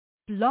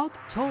Blog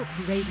Talk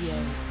Radio.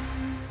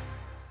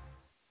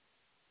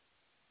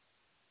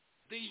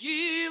 The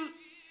yield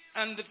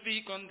and the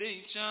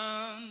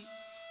fecundation,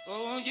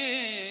 oh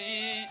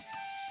yeah,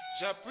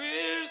 your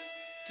prayers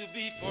to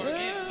be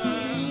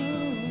forgiven.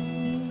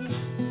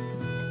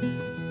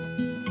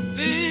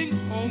 Sing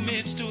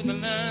homage to the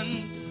land.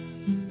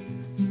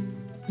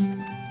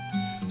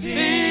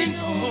 Sing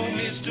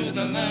homage to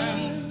the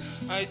land.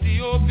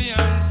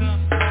 Ethiopians,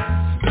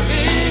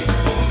 sing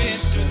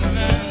homage to the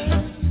land.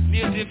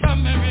 Native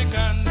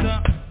Americans,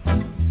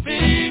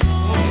 sing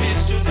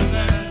homage to the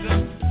land.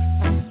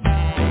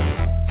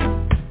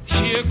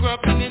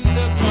 Sharecropping in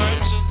the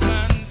gorgeous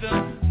land.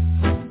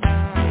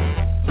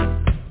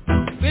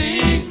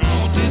 Sing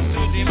notice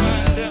to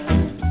demand.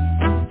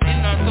 In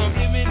a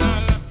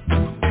subliminal,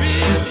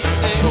 really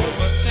they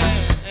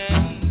overstand.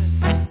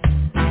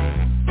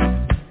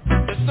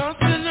 The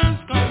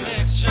sustenance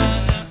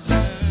collection,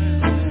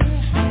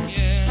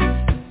 yeah,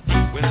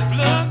 when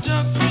blood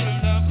just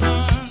filled up on.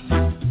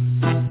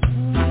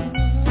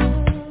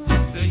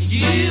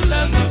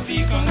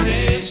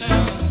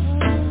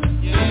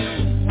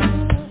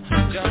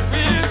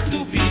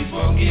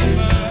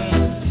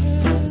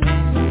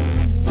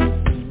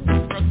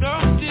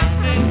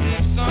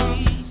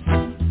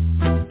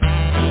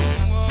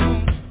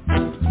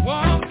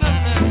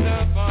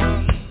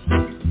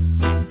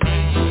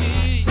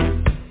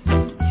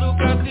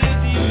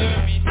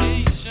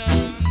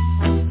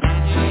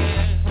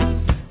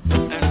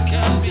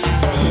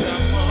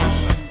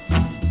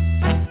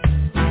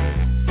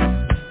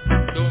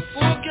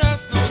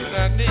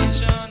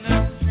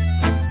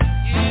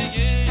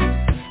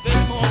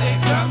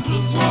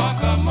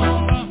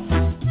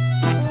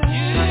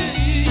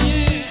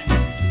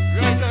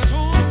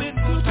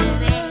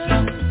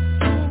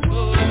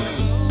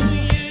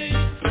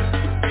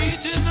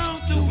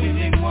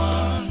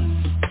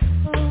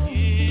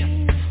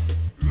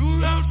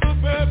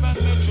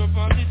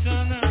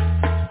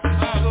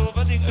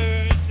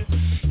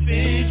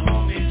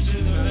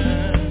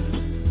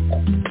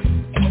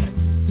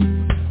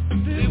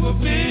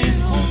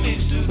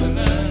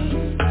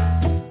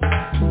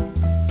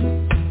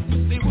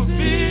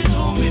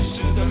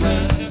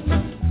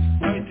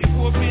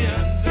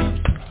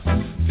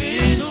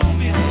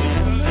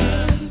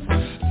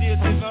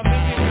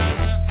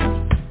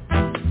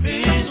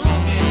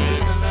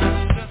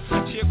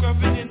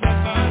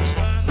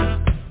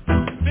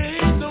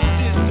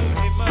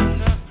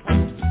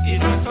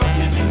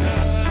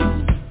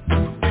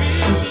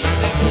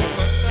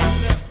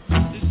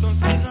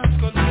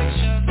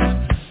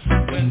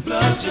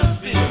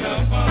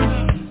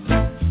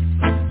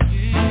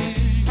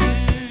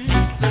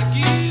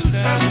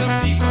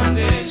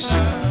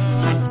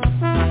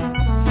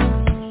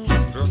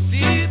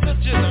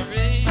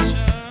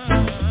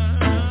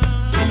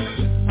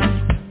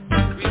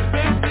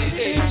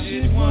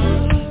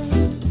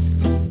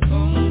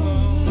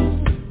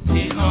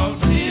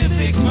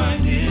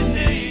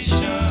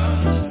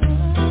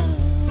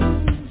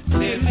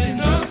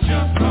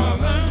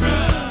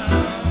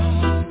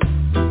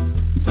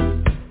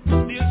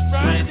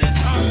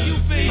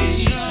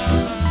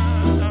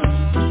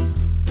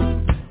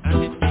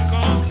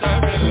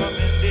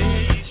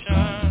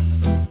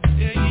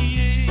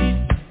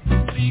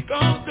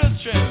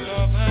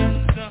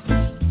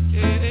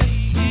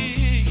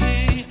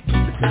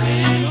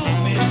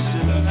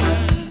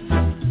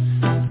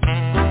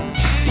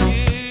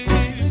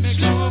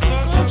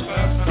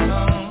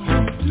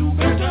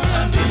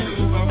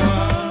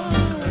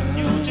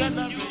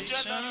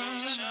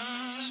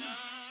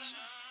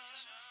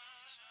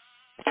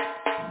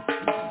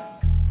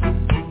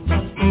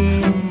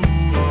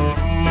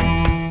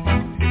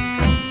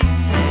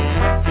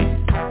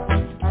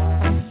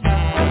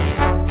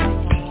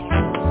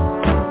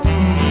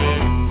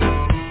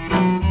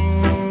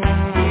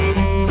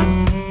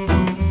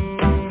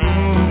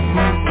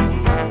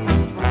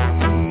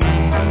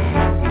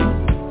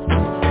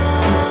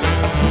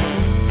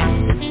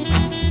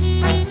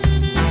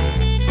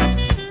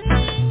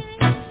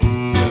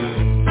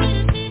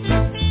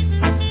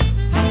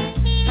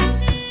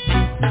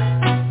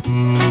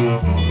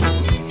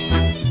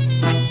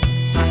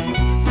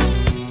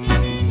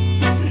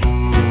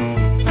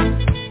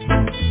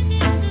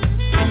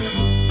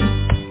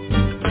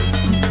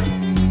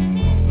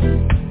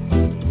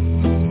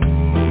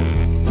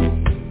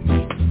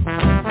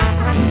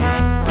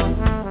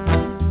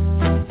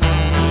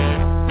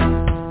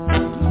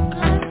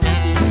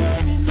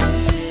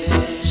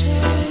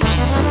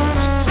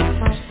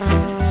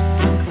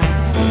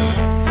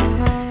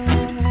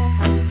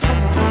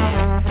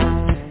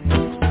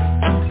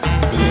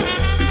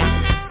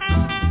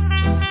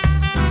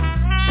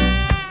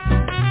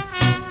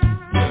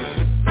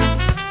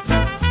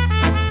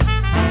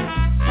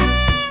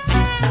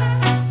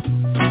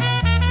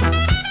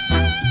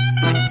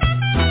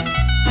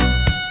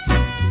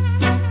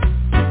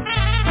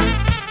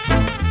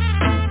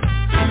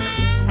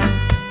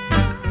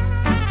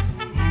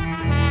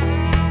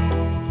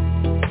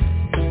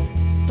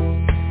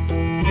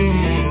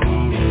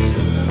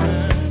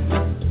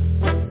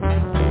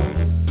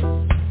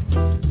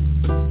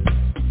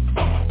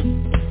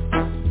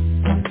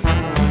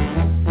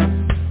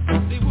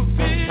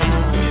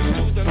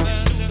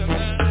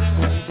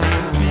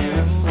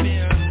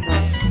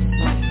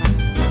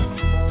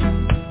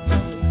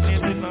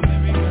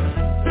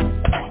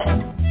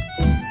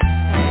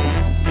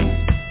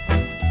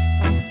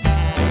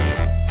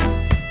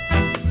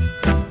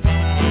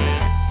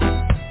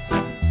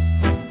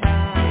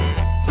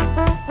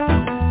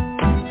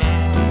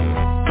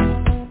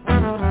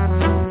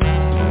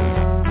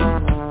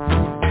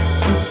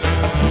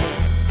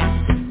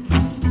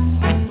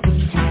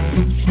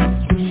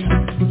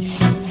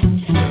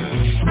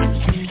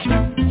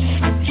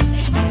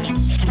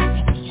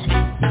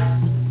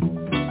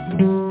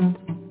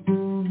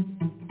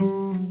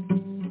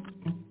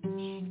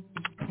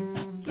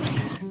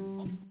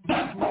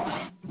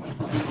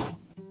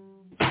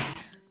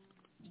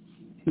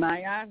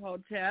 Mayat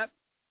Hotep,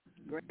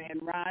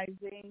 Grand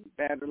Rising,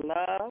 Better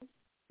Love.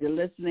 You're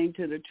listening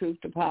to the Truth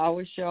to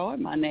Power show,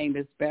 and my name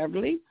is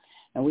Beverly.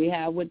 And we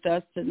have with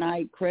us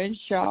tonight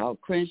Crenshaw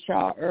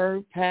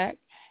Herb Pack,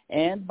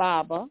 and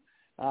Baba.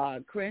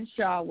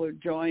 Crenshaw will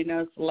join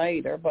us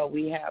later, but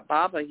we have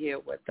Baba here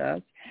with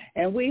us.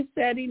 And we're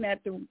sitting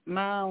at the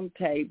round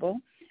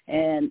table,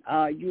 and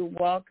you're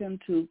welcome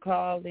to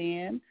call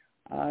in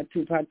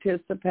to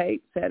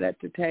participate, sit at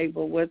the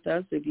table with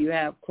us. If you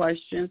have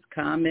questions,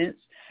 comments,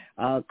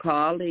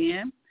 call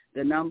in.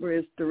 The number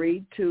is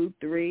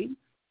 323-642-1586.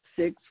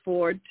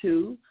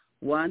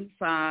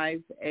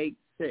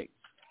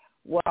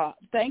 Well,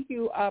 thank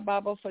you,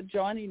 Baba, for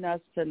joining us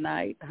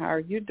tonight. How are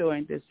you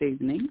doing this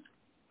evening?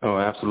 Oh,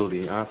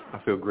 absolutely. I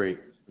feel great.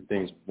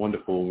 Everything's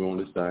wonderful. We're on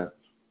this side.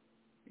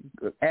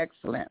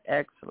 Excellent,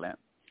 excellent.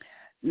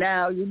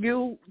 Now,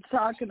 you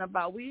talking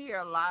about, we hear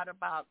a lot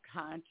about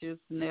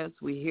consciousness.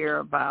 We hear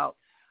about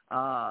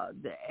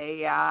the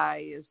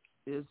AI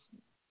is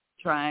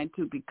trying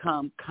to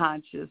become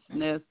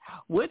consciousness.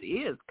 What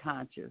is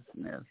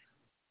consciousness?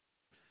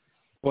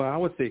 Well, I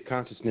would say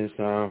consciousness,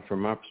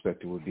 from my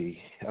perspective, would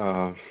be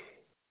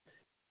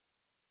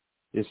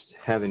just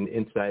having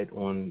insight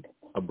on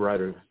a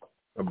brighter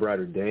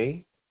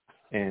day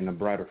and a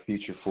brighter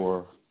future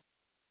for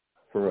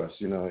us.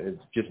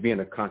 It's just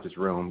being a conscious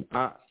realm.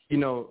 I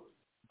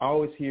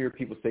always hear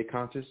people say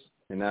conscious,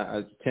 and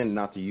I tend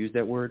not to use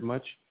that word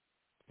much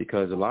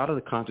because a lot of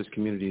the conscious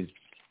communities,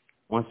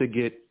 once they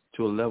get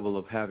to a level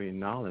of having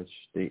knowledge,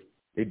 they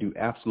do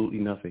absolutely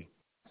nothing.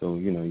 So,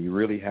 you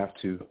really have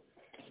to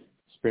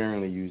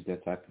sparingly use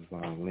that type of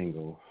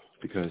lingo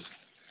because,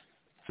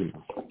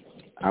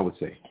 I would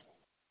say.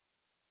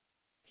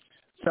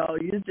 So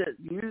you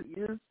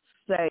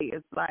say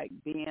it's like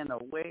being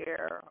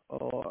aware,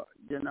 or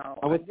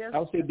I would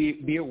say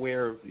be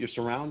aware of your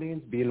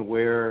surroundings, being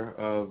aware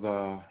of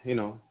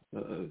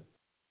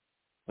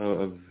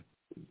of.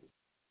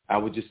 I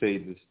would just say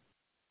this.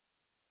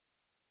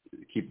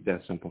 Keep it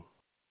that simple.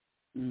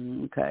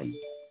 Okay.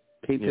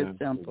 Keep it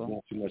simple. There's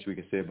not too much we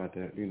can say about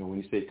that. When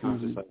you say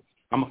conscious,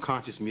 I'm a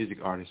conscious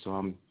music artist, so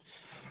I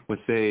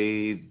would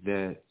say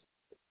that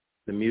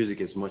the music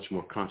is much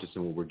more conscious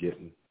than what we're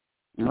getting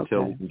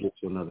until we can get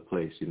to another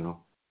place,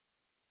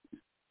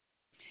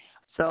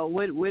 So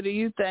what do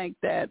you think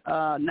that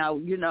now,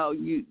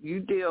 you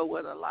deal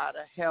with a lot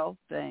of health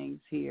things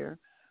here.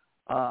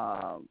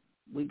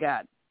 We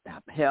got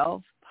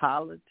health,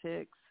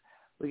 politics.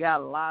 We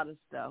got a lot of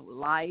stuff,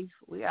 life.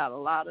 We got a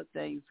lot of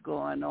things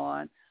going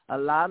on. A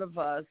lot of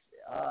us,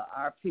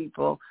 our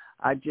people,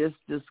 are just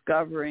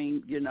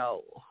discovering,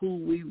 who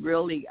we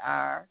really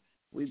are.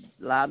 A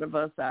lot of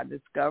us are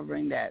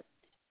discovering that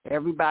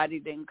everybody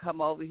didn't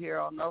come over here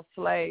on no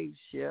slave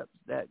ships,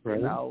 that,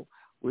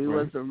 we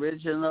was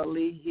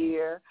originally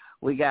here.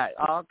 We got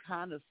all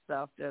kind of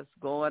stuff that's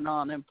going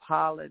on in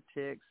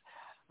politics.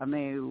 I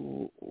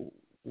mean,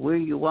 where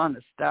you want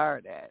to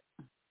start at?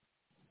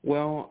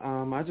 Well,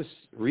 I just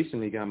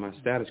recently got my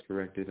status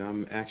corrected.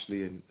 I'm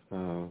actually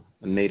a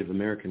Native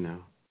American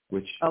now,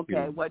 which what we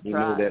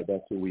tribe? know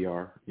that's who we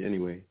are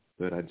anyway.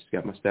 But I just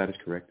got my status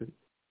corrected.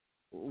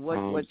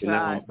 What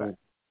tribe?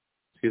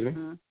 Excuse me.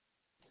 Mm-hmm.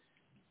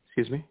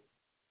 Excuse me.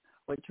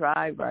 What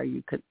tribe are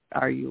you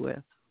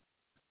with?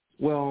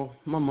 Well,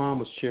 my mom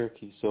was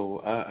Cherokee,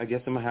 so I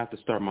guess I'm gonna have to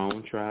start my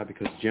own tribe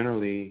because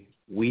generally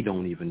we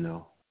don't even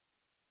know.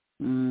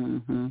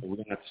 Mm-hmm. So we're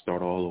gonna have to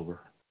start all over.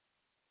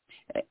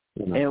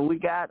 And we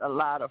got a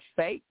lot of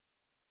fake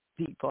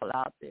people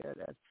out there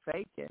that's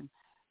faking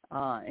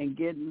and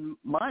getting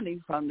money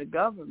from the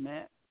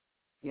government,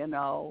 saying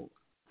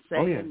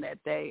that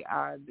they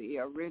are the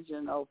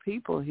original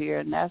people here,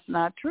 and that's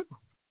not true.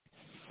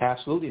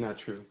 Absolutely not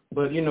true.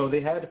 But,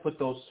 they had to put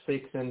those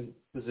fakes in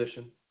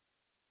position.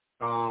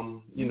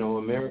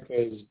 America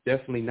is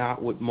definitely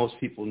not what most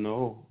people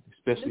know,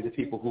 especially the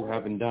people who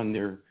haven't done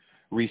their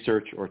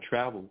research or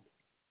traveled.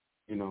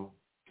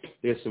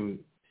 There's some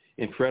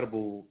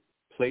incredible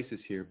places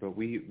here, but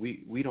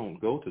we don't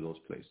go to those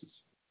places,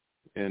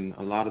 and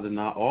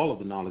all of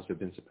the knowledge have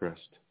been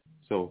suppressed.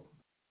 So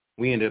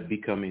we end up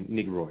becoming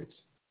Negroids,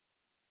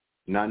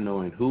 not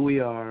knowing who we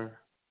are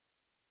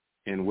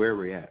and where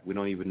we're at. We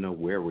don't even know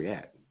where we're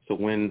at. So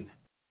when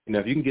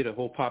if you can get a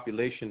whole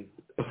population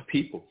of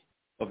people,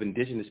 of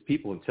indigenous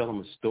people, and tell them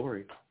a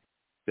story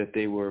that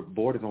they were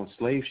boarded on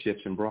slave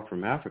ships and brought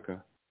from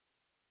Africa,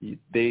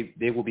 they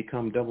will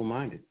become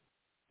double-minded,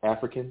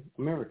 African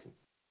American.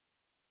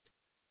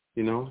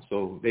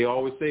 So they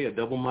always say a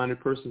double-minded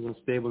person is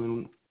unstable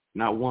in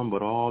not one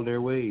but all their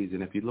ways.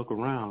 And if you look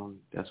around,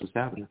 that's what's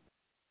happening.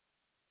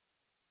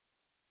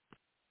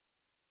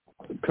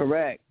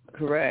 Correct.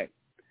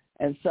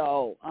 And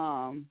so,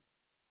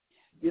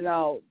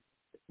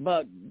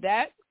 but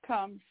that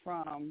comes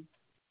from,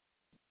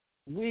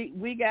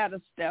 we got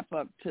to step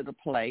up to the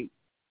plate.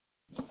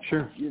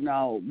 Sure.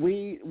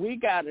 We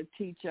got to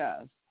teach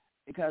us,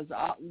 because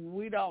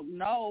we don't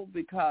know,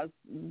 because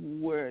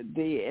we're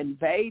the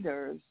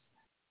invaders.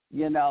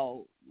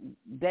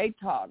 they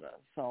taught us.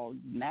 So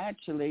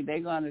naturally, they're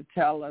going to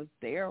tell us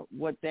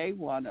what they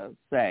want to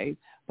say,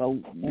 but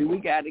we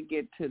got to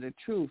get to the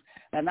truth.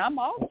 And I'm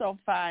also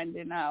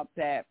finding out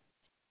that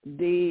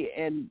the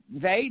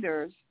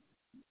invaders,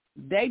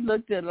 they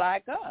looked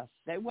like us.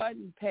 They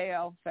wasn't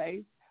pale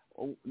face.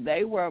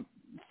 They were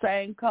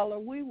same color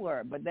we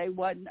were, but they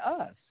wasn't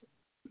us.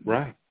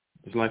 Right.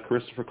 It's like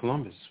Christopher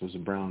Columbus was a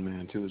brown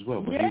man too as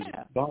well. But yeah. He was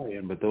a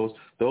barbarian, but those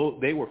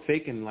they were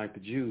faking like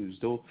the Jews.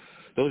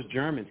 Those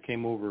Germans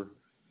came over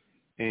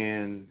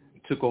and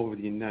took over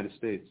the United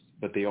States,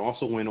 but they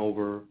also went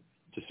over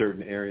to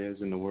certain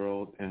areas in the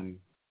world and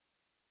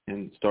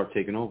start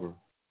taking over.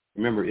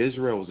 Remember,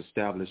 Israel was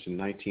established in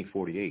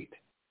 1948.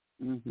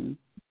 Mm-hmm.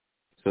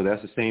 So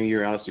that's the same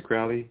year Aleister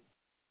Crowley,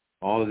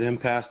 all of them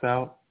passed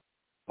out.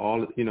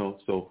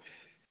 So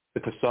the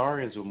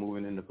Khazarians were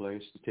moving into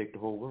place to take the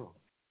whole world.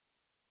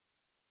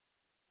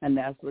 And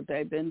that's what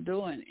they've been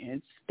doing,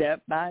 and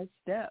step by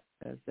step,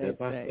 as they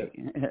say.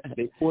 Step.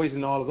 They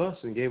poisoned all of us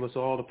and gave us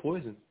all the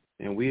poison,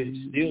 and we're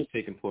still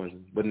taking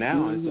poison. But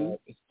now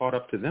it's caught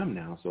up to them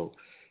now, so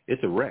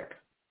it's a wreck.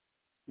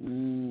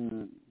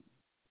 Mm.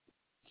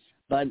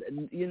 But,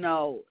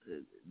 a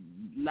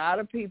lot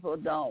of people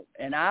don't.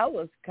 And I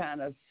was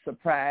kind of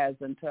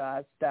surprised until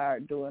I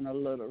started doing a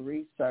little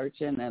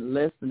researching and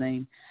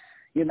listening.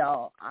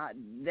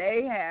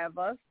 They have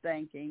us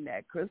thinking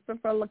that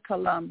Christopher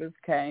Columbus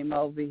came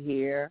over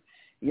here,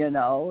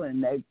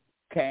 and they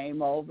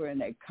came over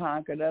and they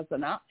conquered us.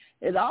 And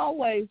it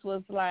always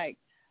was like,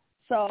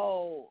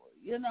 so,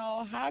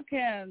 how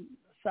can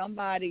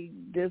somebody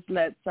just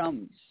let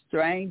some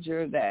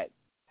stranger that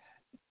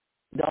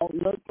don't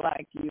look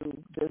like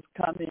you just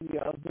come in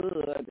your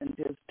hood and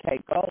just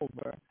take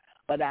over?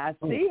 But I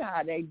see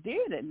how they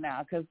did it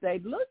now, because they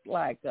looked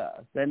like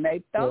us and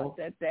they thought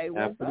that they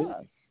was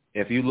us.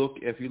 If you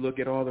look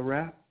at all the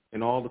rap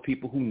and all the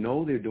people who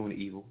know they're doing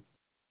evil,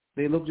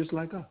 they look just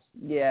like us.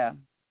 Yeah.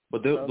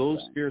 But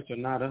those spirits are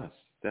not us.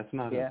 That's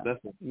not us.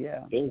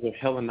 Those are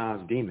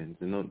Hellenized demons,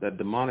 and that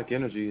demonic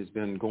energy has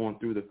been going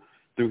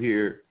through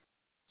here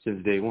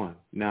since day one.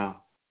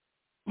 Now,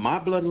 my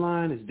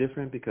bloodline is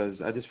different because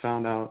I just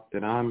found out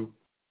that I'm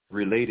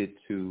related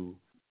to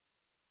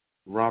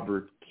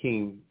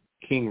King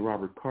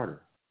Robert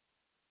Carter.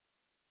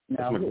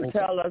 Now,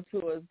 tell us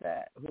who is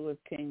that? Who is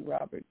King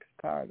Robert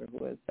Carter?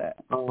 Who is that?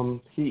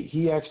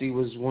 He actually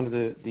was one of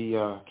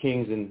the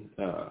kings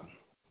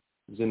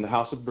was in the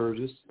House of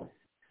Burgess.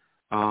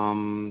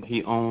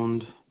 He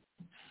owned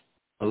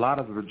a lot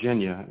of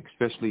Virginia,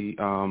 especially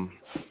on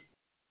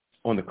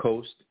the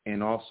coast,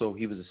 and also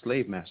he was a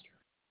slave master.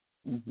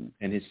 Mm-hmm.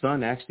 And his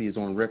son actually is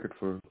on record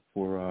for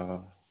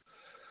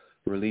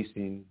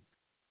releasing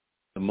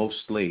the most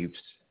slaves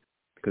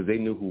because they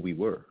knew who we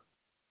were.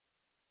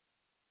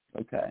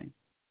 Okay.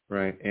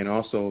 Right. And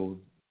also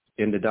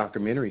in his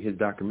documentary,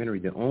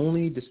 the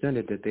only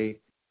descendant that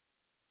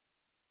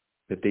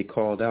they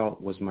called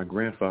out was my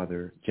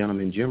grandfather,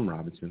 Gentleman Jim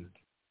Robinson.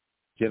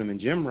 Gentleman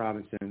Jim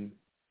Robinson,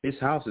 his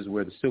house is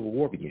where the Civil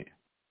War began.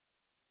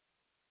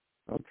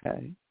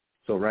 Okay.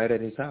 So right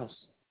at his house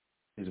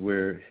is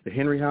where the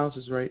Henry house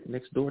is, right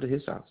next door to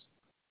his house.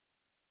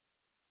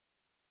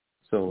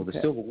 So the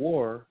Civil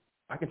War,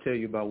 I can tell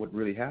you about what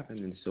really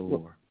happened in the Civil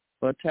War.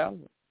 Well, tell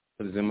me.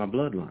 It was in my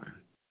bloodline.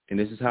 And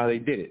this is how they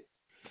did it.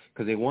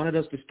 Because they wanted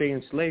us to stay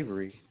in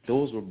slavery.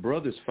 Those were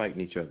brothers fighting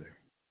each other.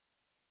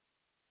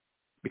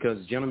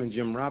 Because Gentleman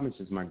Jim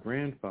Robinson's my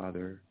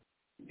grandfather,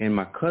 and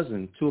my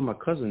cousin, two of my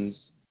cousins,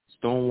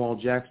 Stonewall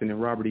Jackson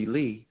and Robert E.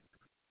 Lee,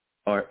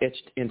 are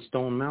etched in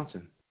Stone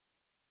Mountain.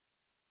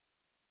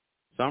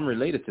 So I'm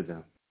related to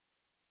them.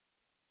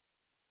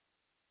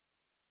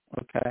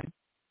 Okay.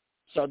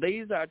 So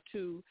these are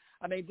two.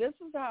 I mean, this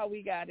is how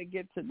we got to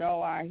get to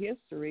know our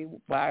history.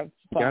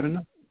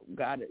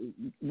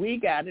 We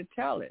got to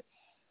tell it.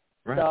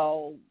 Right.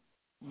 So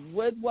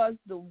what was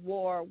the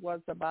war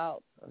was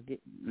about?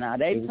 Now,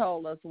 they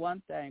told us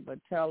one thing, but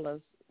tell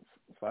us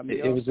from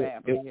your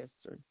family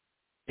history.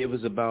 It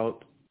was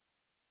about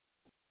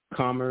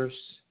commerce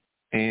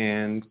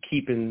and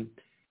keeping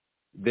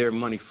their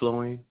money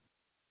flowing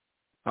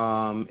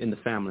in the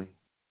family.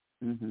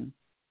 Mm-hmm.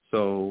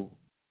 So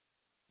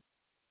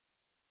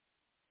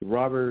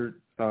Robert,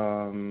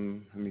 let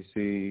me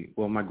see.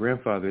 Well, my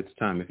grandfather at the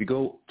time, if you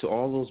go to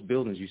all those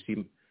buildings, you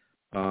see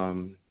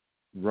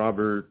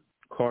Robert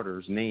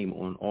Carter's name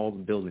on all the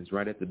buildings,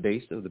 right at the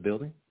base of the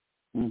building.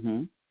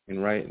 Mm-hmm.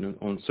 And right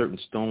on certain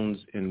stones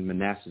in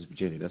Manassas,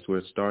 Virginia. That's where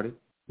it started,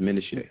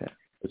 Menashe,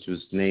 which was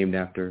named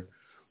after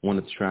one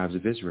of the tribes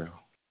of Israel.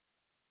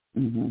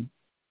 Mm-hmm.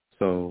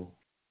 So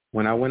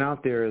when I went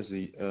out there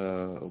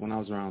when I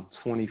was around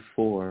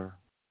 24,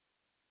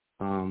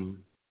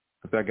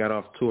 after I got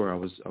off tour, I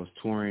was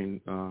touring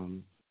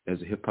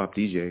as a hip hop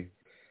DJ,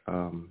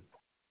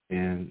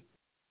 and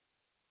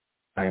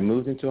I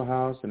moved into a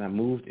house, and I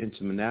moved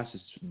into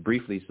Manassas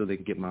briefly so they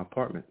could get my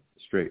apartment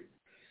straight.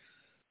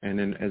 And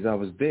then as I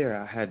was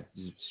there, I had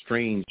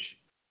strange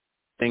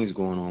things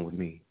going on with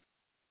me.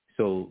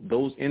 So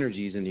those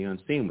energies in the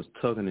unseen was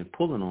tugging and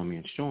pulling on me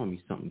and showing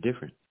me something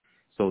different.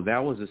 So that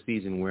was a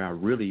season where I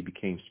really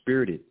became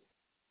spirited,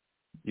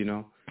 you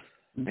know.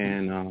 Mm-hmm.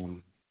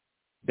 And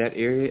that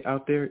area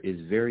out there is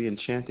very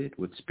enchanted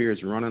with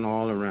spirits running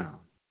all around.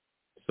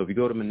 So if you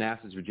go to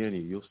Manassas, Virginia,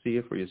 you'll see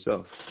it for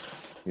yourself,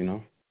 you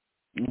know.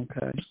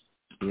 Okay.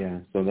 Yeah,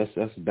 so that's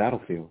a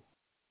battlefield.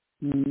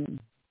 Mm-hmm.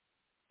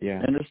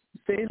 Yeah. And it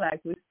seems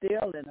like we're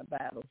still in a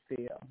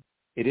battlefield.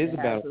 It is It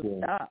a has to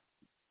battlefield. stop.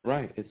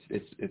 Right.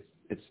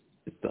 It's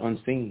the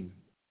unseen.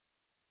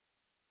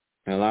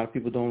 And a lot of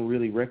people don't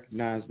really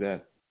recognize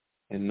that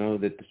and know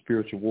that the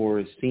spiritual war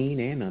is seen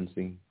and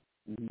unseen.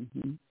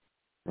 Mm-hmm.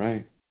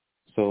 Right.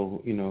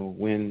 So, you know,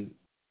 when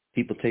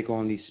people take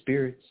on these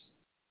spirits,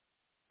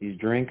 these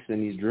drinks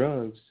and these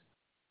drugs,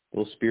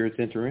 those spirits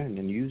enter in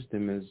and use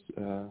them as,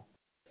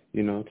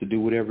 you know, to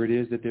do whatever it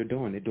is that they're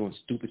doing. They're doing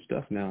stupid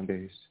stuff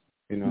nowadays,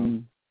 you know. Mm-hmm.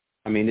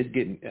 I mean, it's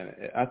getting,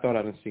 I thought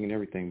I'd seen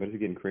everything, but it's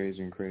getting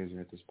crazier and crazier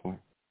at this point.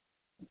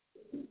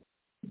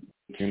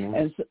 You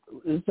know?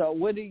 And so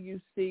what do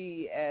you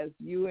see as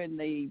you in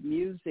the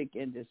music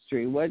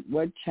industry? What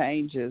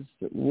changes?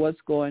 What's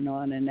going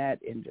on in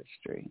that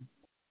industry?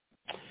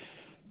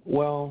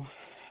 Well,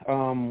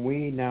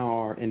 we now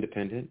are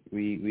independent.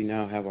 We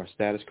now have our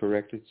status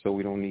corrected, so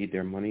we don't need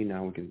their money.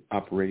 Now we can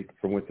operate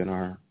from within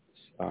our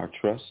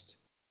trust.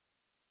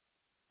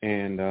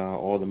 And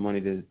all the money,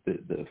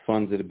 the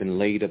funds that have been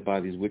laid up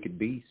by these wicked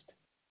beasts,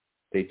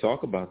 they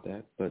talk about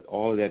that, but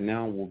all of that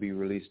now will be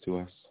released to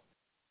us.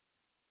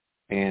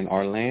 And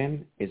our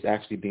land is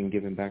actually being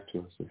given back to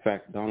us. In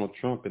fact, Donald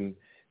Trump and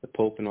the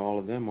Pope and all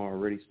of them are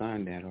already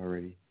signed that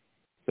already.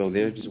 So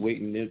they're just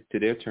waiting to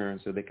their turn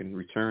so they can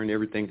return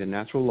everything to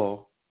natural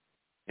law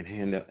and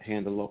hand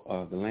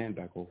the land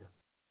back over.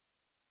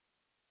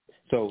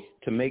 So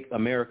to make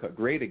America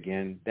great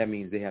again, that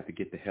means they have to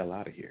get the hell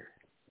out of here.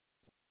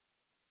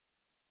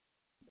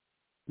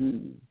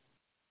 Mm.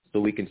 So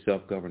we can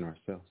self-govern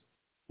ourselves.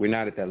 We're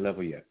not at that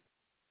level yet.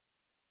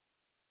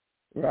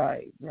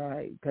 Right.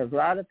 Because a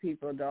lot of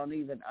people don't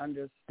even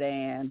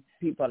understand.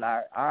 People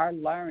are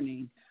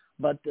learning,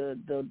 but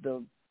the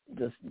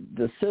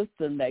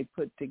system they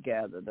put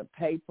together, the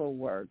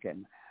paperwork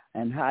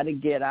and how to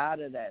get out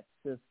of that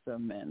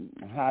system and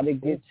how to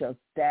get your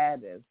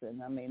status.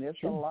 And I mean, it's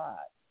a lot.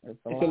 It's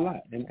a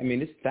lot. And I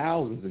mean, it's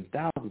thousands and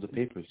thousands of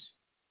papers.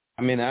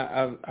 I mean,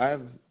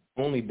 I've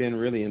only been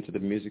really into the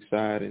music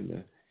side and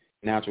the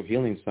natural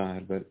healing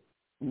side, but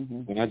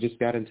when I just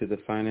got into the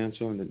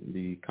financial and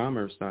the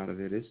commerce side of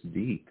it, it's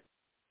deep.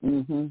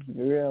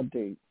 Real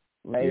deep.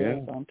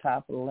 Layers on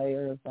top of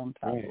layers on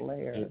top of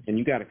layers. And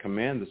you got to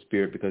command the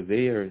spirit because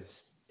they are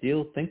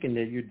still thinking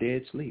that you're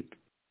dead sleep.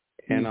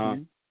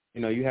 And,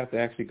 you know, you have to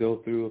actually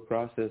go through a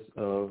process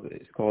of,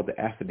 it's called the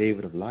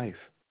affidavit of life.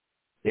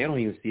 They don't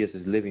even see us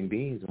as living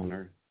beings on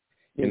earth.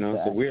 You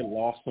know, so we're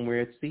lost somewhere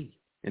at sea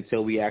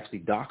until we actually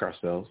dock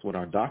ourselves with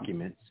our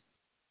documents.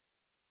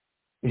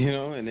 You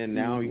know, and then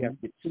now you have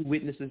to get 2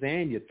 witnesses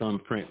and your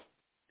thumbprint.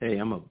 Hey,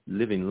 I'm a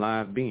living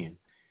live being.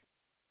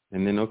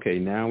 And then, okay,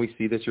 now we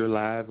see that you're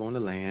alive on the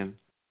land.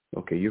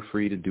 Okay, you're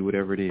free to do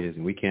whatever it is,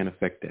 and we can't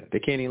affect that. They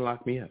can't even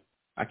lock me up.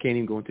 I can't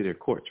even go into their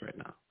courts right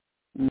now.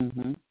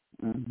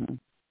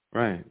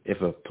 Right.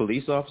 If a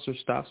police officer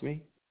stops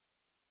me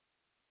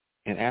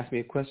and asks me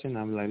a question,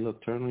 I'm like,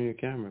 look, turn on your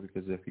camera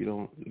because if you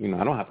don't, you know,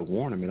 I don't have to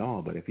warn him at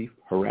all. But if he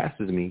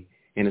harasses me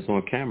and it's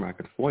on camera, I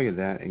could FOIA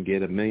that and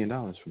get $1 million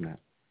from that.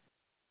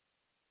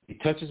 He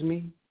touches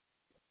me,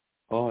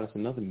 oh, that's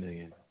another $1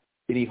 million.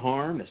 Did he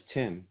harm? That's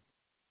 10.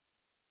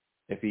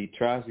 If he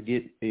tries to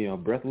get, you know,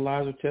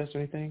 breathalyzer test or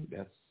anything,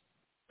 that's,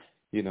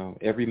 you know,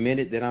 every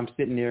minute that I'm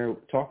sitting there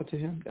talking to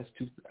him, that's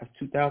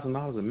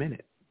 $2,000 a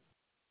minute.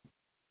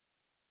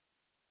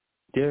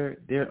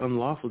 They're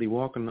unlawfully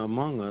walking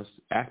among us,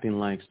 acting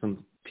like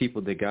some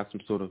people that got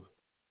some sort of,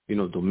 you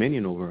know,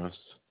 dominion over us.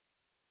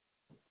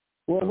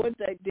 Well, what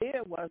they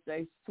did was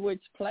they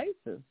switched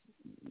places.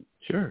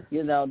 Sure.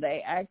 You know,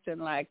 they acting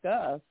like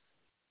us.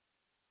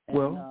 And,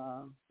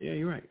 well, yeah,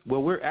 you're right.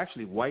 Well, we're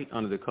actually white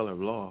under the color of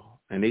law,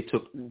 and they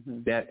took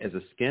that as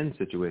a skin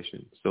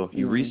situation. So if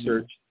you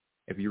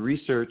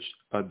research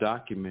a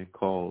document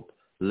called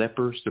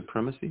leper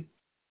supremacy,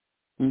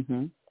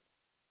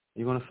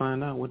 you're going to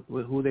find out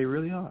who they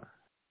really are.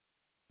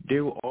 They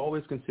were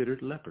always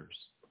considered lepers,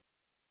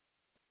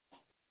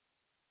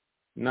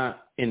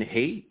 not in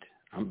hate.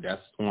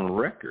 That's on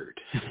record.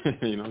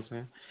 You know what I'm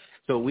saying?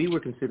 So we were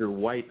considered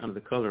white under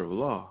the color of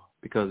law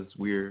because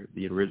we're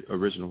the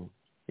original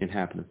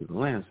inhabitants of the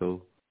land.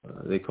 So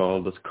they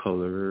called us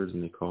colors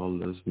and they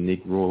called us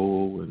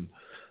Negro, and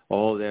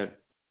all that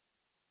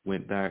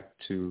went back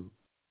to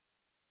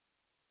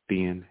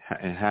being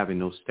and having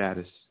no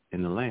status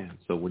in the land.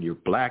 So when you're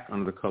black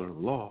under the color of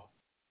law,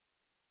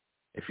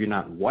 if you're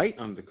not white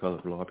under the color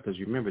of law, because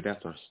you remember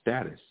that's our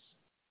status.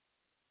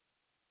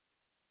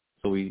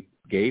 So we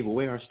gave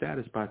away our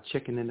status by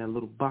checking in that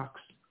little box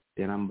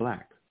that I'm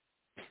black.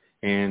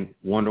 And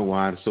wonder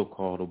why the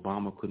so-called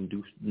Obama couldn't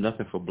do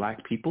nothing for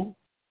black people.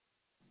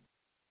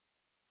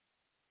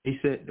 He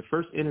said the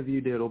first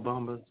interview that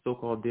Obama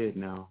so-called did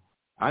now,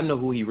 I know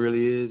who he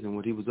really is and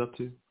what he was up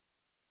to.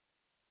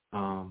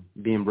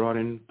 being brought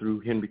in through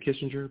Henry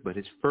Kissinger, but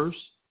his first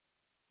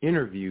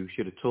interview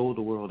should have told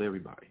the world,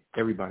 everybody,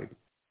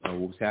 what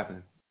was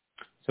happening.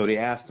 So they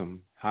asked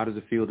him, how does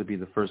it feel to be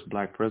the first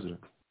black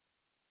president?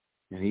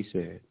 And he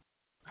said,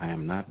 I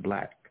am not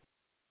black,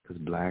 because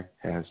black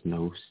has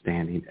no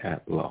standing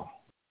at law.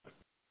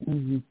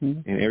 Mm-hmm.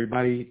 And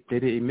everybody,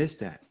 they missed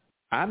that.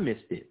 I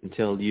missed it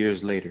until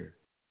years later,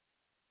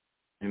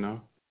 you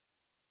know.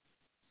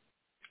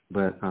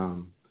 But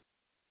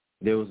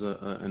there was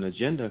an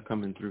agenda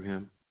coming through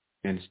him,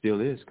 and it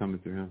still is coming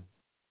through him.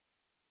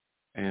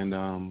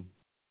 And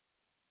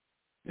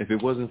if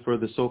it wasn't for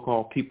the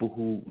so-called people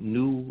who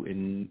knew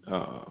and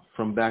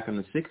from back in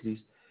the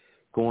 60s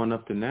going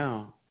up to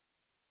now,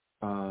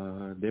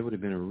 there would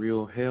have been a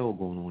real hell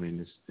going on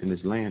in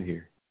this land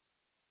here.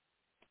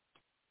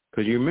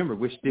 Because you remember,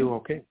 we're still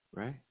okay,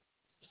 right?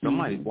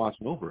 Somebody's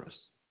watching over us.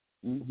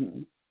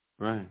 Mm-hmm.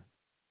 Right.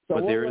 So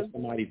but there is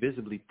somebody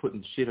visibly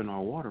putting shit in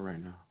our water right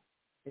now.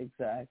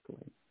 Exactly.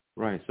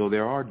 Right. So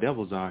there are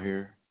devils out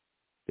here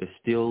that's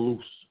still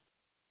loose.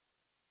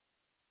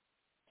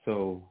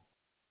 So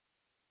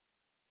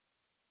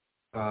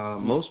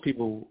most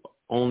people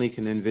only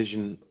can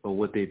envision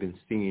what they've been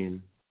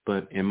seeing,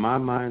 but in my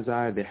mind's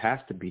eye, there has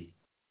to be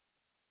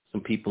some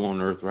people on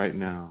earth right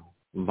now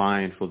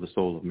vying for the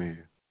soul of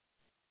man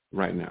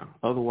right now.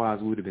 Otherwise,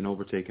 we would have been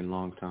overtaken a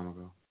long time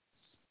ago.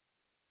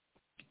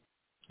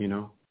 You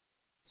know?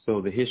 So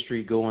the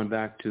history going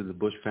back to the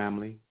Bush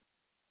family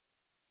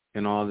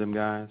and all of them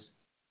guys,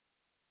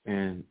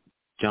 and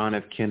John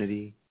F.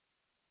 Kennedy,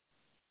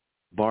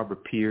 Barbara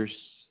Pierce,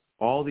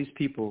 all these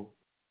people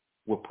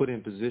were put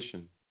in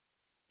position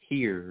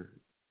here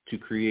to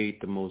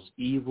create the most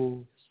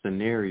evil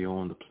scenario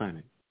on the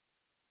planet.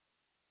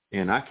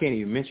 And I can't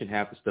even mention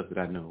half the stuff that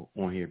I know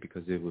on here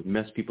because it would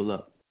mess people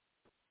up.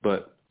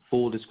 But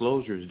full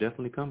disclosure is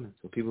definitely coming.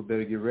 So people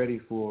better get ready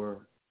for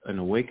an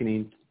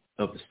awakening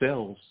of the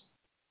cells,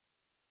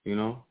 you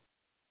know?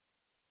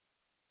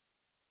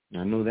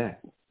 I know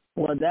that.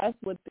 Well, that's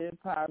what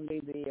probably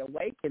the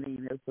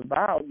awakening is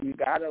about. You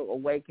got to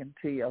awaken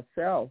to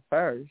yourself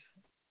first.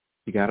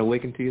 You got to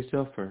awaken to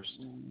yourself first.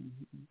 Mm-hmm.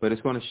 But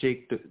it's going to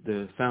shake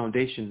the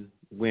foundation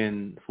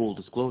when full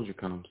disclosure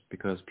comes,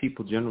 because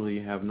people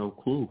generally have no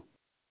clue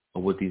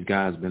of what these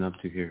guys have been up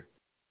to here.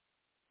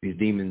 These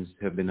demons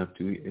have been up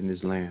to in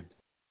this land.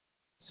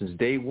 Since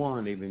day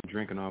one, they've been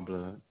drinking our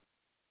blood,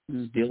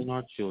 mm-hmm. stealing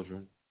our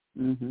children.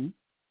 Mm-hmm.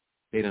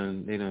 They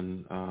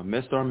done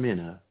messed our men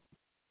up,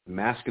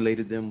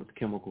 emasculated them with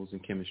chemicals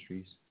and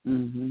chemistries,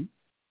 mm-hmm.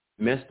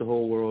 messed the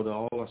whole world.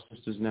 All our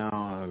sisters now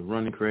are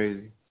running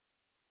crazy.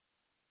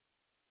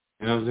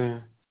 You know what I'm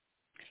saying?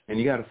 And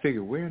you got to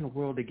figure, where in the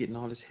world they're getting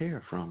all this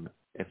hair from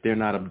if they're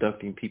not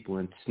abducting people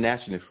and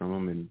snatching it from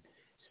them and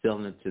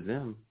selling it to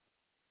them.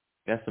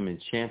 That's some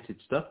enchanted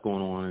stuff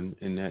going on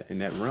in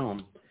that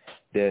realm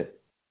that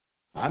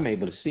I'm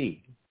able to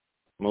see.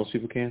 Most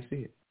people can't see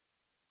it.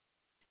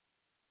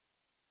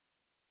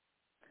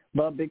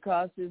 But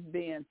because it's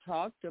being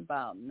talked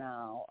about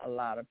now, a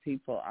lot of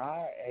people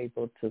are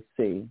able to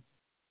see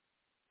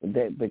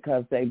that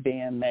because they're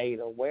being made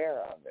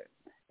aware of it.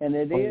 And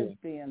it is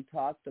being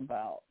talked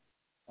about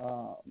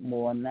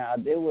more now.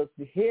 It was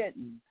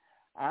hidden.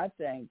 I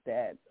think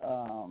that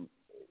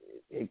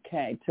it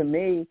came, to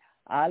me,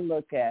 I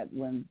look at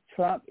when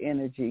Trump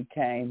energy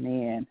came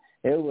in,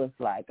 it was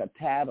like a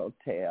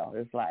tattletale.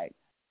 It's like,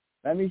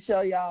 let me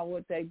show y'all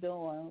what they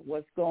doing,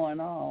 what's going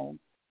on,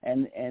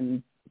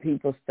 and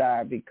people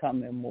start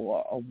becoming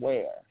more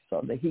aware.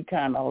 So that he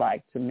kind of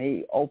like, to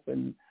me,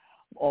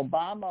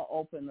 Obama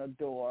opened a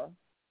door,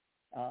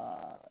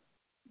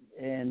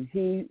 and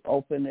he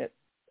opened it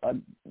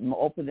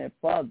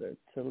further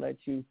to let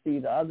you see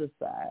the other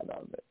side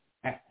of it.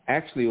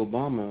 Actually,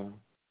 Obama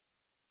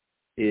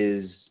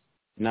is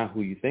not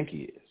who you think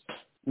he is.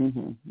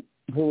 Mm-hmm.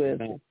 Who is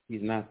he?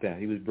 He's not that.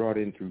 He was brought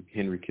in through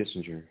Henry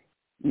Kissinger.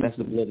 Mm-hmm. That's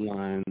the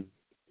bloodline.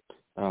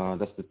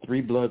 That's the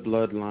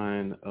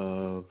bloodline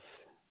of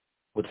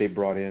what they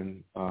brought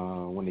in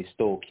when they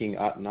stole King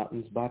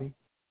Akhenaten's body.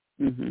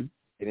 Mm-hmm.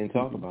 They didn't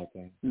talk about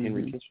that. Mm-hmm.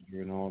 Henry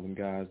Kissinger and all them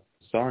guys,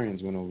 the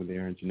Saurians, went over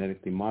there and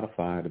genetically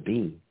modified a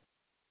being.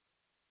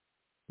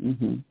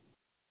 Mm-hmm.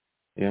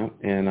 Yeah,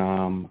 and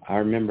I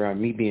remember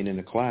me being in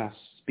the class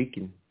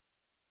speaking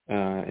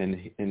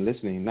and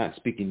listening, not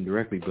speaking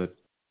directly, but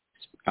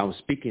I was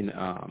speaking.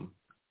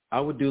 I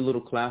would do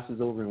little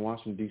classes over in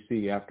Washington,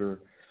 D.C. after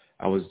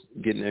I was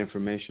getting the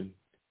information.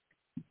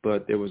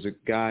 But there was a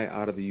guy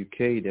out of the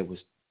UK that was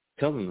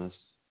telling us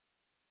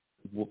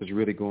what was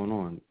really going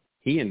on.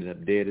 He ended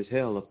up dead as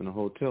hell up in a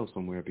hotel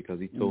somewhere because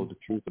he told the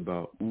truth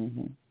about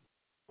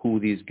who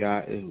these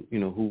guys,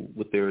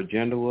 what their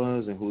agenda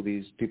was and who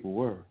these people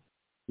were.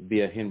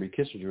 Via Henry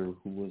Kissinger,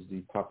 who was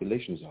the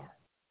population czar.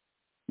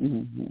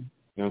 Mm-hmm. You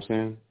know what I'm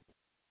saying?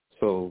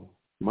 So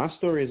my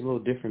story is a little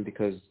different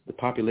because the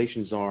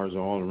population czars are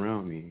all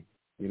around me,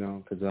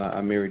 because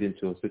I married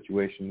into a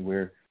situation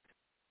where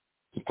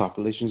the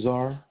population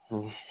czar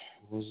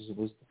was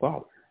the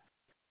father.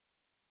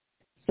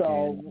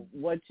 So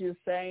what you're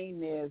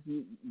saying is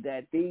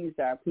that these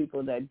are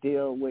people that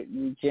deal with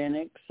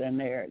eugenics, and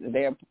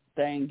their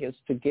thing is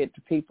to get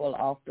the people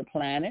off the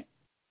planet?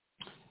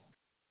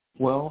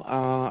 Well,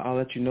 I'll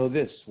let you know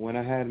this. When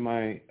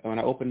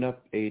I opened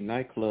up a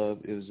nightclub,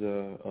 it was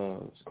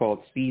it's called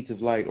Seeds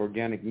of Light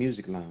Organic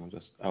Music Lounge.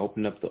 I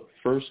opened up the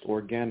first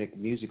organic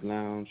music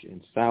lounge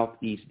in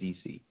Southeast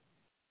DC.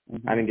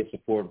 Mm-hmm. I didn't get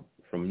support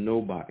from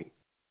nobody.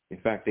 In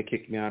fact, they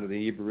kicked me out of the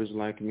Hebrew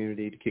Israelite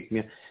community. They kicked me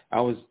out.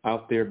 I was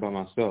out there by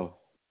myself.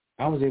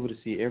 I was able to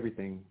see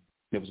everything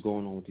that was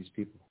going on with these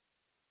people.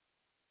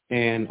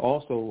 And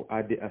also,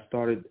 I did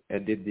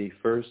the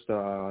first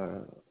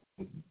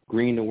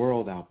Green the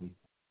World album,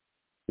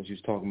 which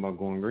was talking about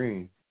going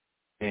green.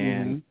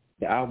 And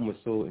the album was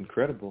so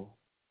incredible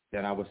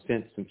that I was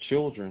sent some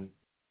children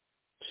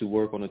to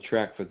work on a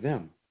track for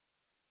them.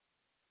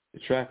 The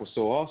track was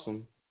so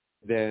awesome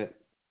that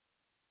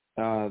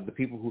the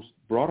people who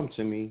brought them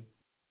to me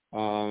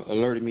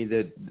alerted me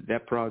that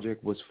that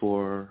project was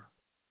for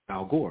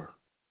Al Gore.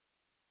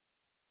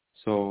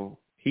 So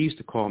he used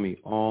to call me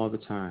all the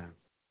time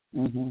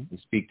and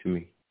speak to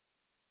me.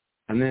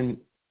 And then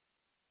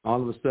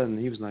all of a sudden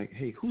he was like,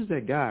 "Hey, who's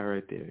that guy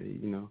right there?"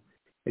 You know,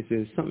 it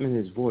says something in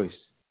his voice.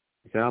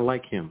 He said, "I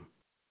like him."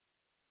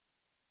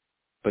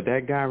 But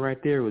that guy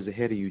right there was the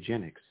head of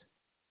eugenics.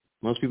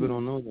 Most people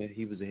don't know that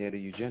he was the head of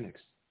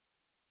eugenics.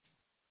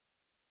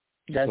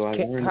 That's so I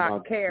learned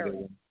about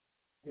Carrie.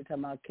 You're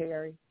talking about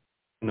Carrie?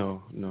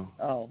 No.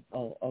 Oh,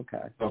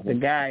 okay. Okay.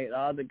 The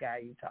other guy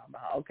you're talking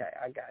about. Okay,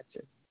 I got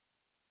you.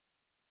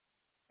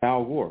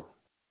 Al Gore.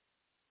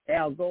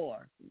 Al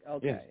Gore.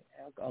 Okay. Yes.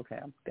 Okay,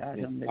 I've got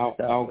him mixed up.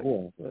 Al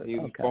Gore. He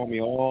would call me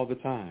all the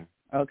time.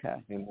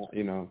 Okay. And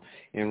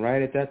and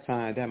right at that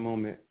time, at that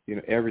moment,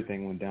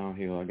 everything went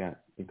downhill. I got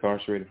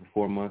incarcerated for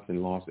 4 months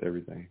and lost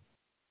everything.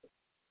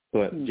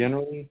 But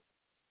generally,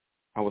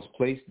 I was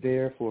placed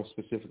there for a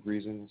specific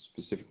reason,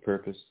 a specific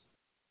purpose.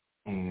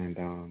 And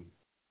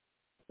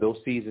those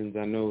seasons,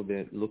 I know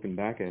that looking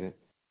back at it,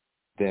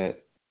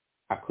 that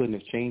I couldn't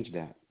have changed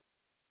that.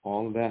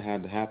 All of that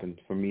had to happen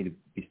for me to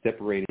be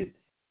separated,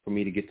 for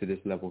me to get to this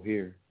level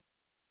here.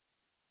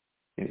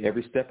 And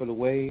every step of the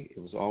way, it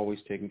was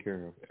always taken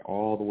care of,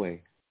 all the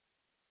way.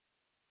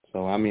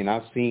 So, I mean,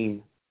 I've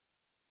seen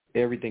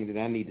everything that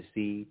I need to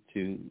see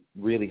to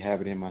really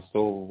have it in my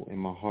soul, in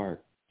my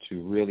heart,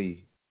 to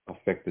really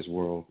affect this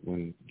world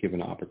when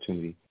given an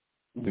opportunity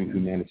through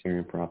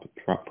humanitarian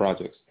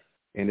projects.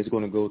 And it's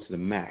going to go to the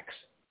max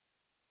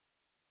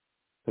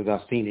because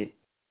I've seen it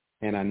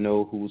and I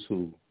know who's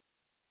who.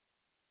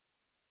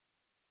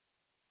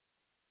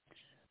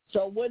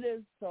 So what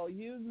is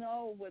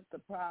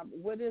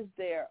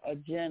their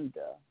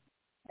agenda,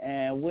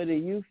 and what do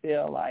you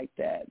feel like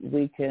that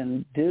we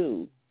can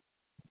do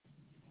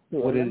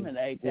to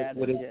eliminate that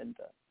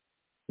agenda?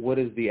 What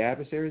is the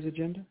adversary's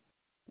agenda?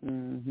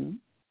 Mm-hmm.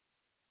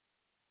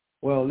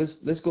 Well,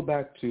 let's go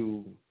back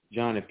to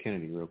John F.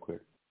 Kennedy real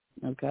quick.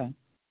 Okay.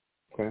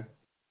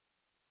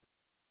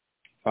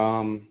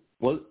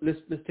 Well, let's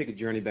take a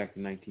journey back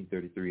to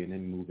 1933 and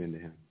then move into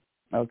him.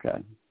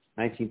 Okay.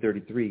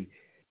 1933,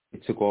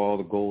 it took all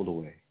the gold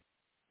away.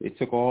 It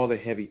took all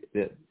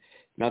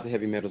not the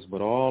heavy metals,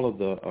 but all of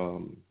the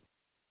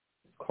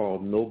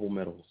called noble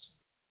metals.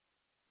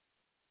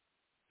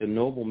 The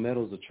noble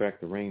metals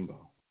attract the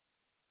rainbow.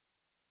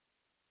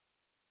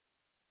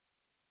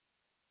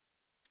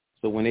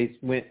 So when they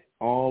went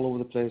all over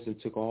the place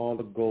and took all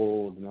the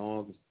gold and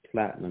all the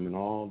platinum and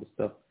all the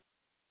stuff,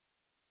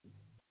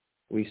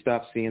 we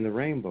stopped seeing the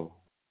rainbow.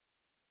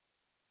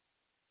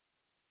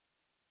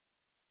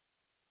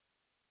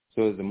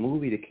 So there's a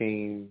movie that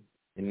came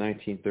in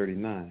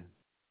 1939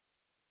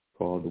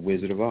 called The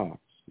Wizard of Oz.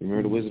 You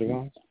remember The Wizard of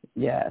Oz?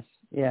 Yes.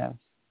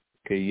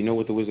 Okay, you know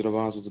what The Wizard of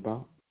Oz was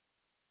about?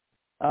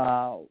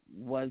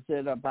 Was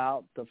it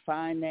about the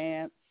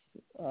finance,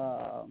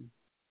 the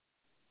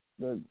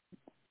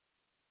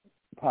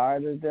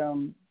part of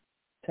them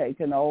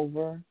taking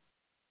over?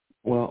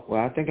 Well,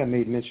 I think I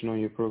made mention on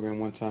your program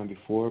one time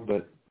before,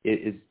 but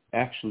it is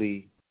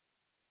actually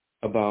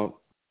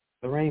about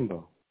the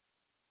rainbow.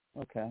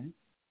 Okay.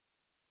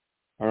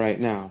 All right,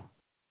 now,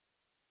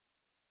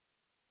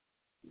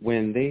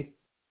 when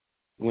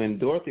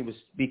Dorothy was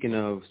speaking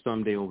of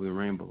someday over the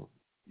rainbow,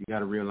 you got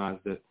to realize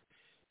that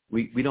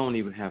we don't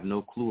even have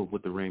no clue of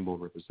what the rainbow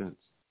represents,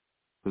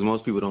 because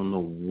most people don't know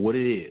what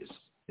it is.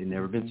 They've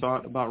never been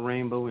taught about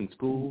rainbow in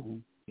school,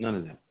 none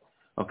of that.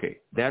 Okay,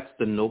 that's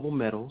the noble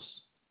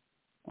metals.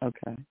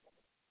 Okay.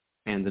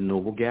 And the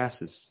noble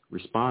gases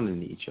responding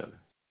to each other.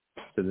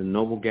 So the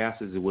noble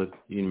gases are what,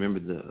 you remember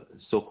the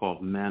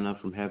so-called manna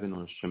from heaven,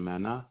 or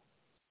shemana?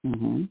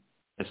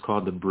 It's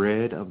called the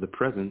bread of the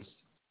presence.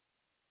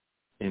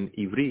 In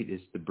Ivrit,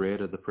 it's the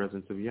bread of the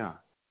presence of Yah,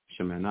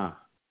 shemana.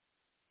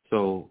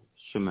 So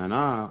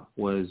shemana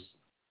was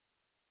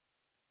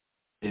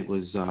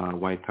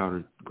white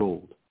powdered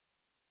gold.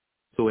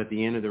 So at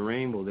the end of the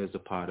rainbow, there's a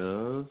pot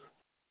of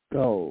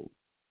gold.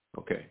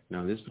 Okay,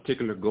 now this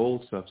particular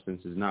gold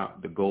substance is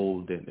not the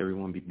gold that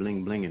everyone be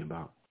bling-blinging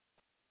about.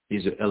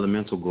 These are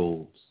elemental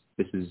golds.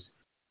 This is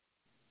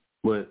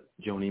what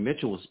Joni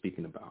Mitchell was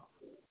speaking about.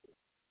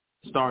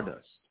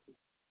 Stardust.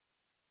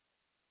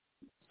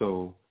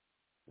 So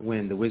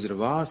when The Wizard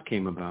of Oz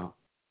came about,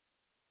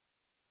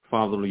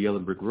 follow the yellow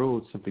brick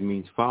road simply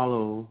means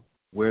follow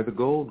where the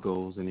gold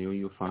goes and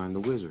you'll find the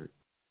wizard.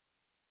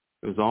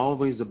 It was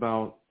always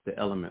about the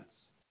elements.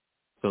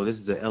 So this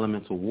is the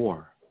elemental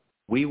war.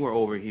 We were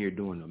over here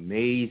doing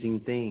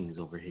amazing things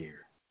over here.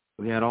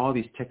 We had all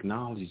these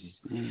technologies.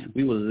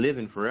 We were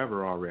living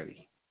forever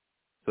already.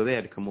 So they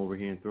had to come over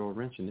here and throw a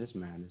wrench in this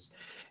madness,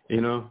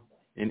 you know,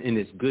 in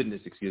this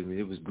goodness, excuse me.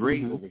 It was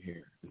great over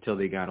here until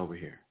they got over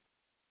here.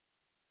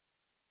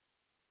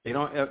 They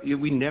don't.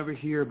 We never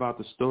hear about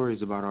the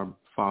stories about our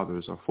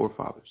fathers, our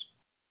forefathers.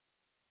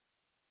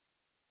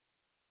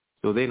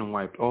 So they done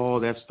wiped all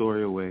that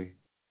story away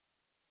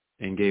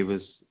and gave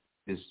us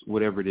this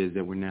whatever it is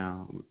that we're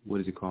now.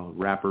 What is it called?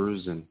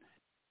 Rappers and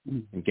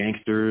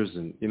gangsters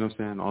and you know what I'm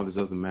saying? All this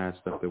other mad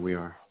stuff that we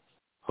are,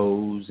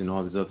 hoes and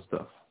all this other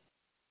stuff.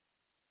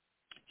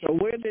 So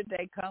where did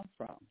they come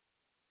from?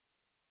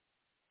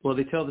 Well,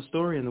 they tell the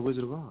story in The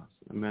Wizard of Oz.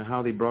 I mean,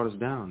 how they brought us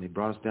down. They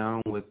brought us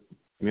down with.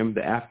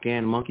 Remember the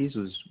Afghan monkeys,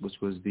 which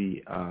was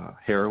the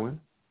heroin?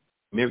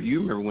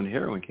 You remember when the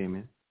heroin came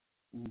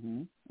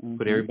in?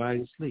 Put everybody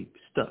to sleep,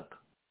 stuck.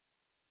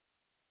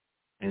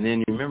 And then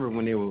you remember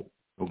when they were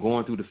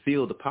going through the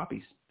field, the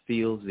poppy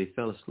fields, they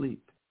fell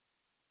asleep.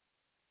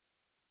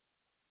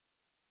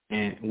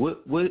 And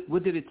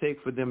what did it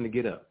take for them to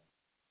get up?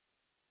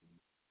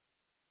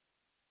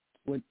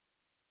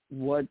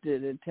 What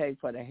did it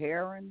take for the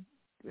heroin?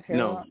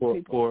 No,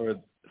 for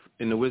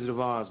in the Wizard of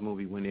Oz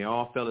movie, when they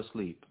all fell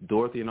asleep,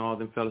 Dorothy and all of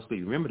them fell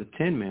asleep. Remember, the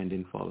Tin Man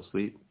didn't fall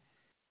asleep,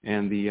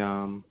 and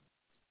the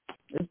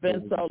It's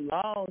been so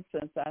long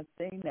since I've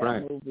seen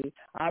that movie.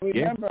 I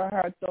remember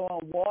her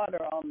throwing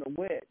water on the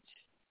witch.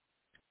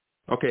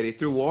 Okay, they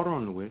threw water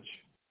on the witch,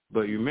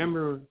 but you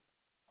remember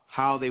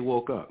how they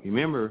woke up. You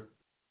remember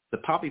the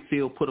poppy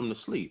field put them to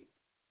sleep,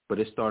 but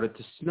it started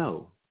to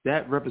snow.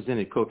 That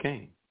represented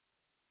cocaine.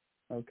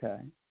 Okay.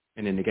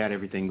 And then they got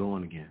everything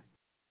going again.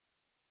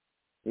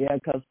 Yeah,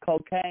 because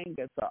cocaine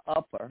gets an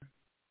upper.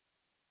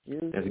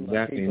 Usually that's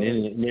exactly.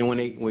 And then when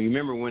you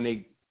remember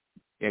when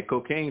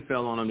cocaine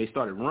fell on them, they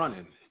started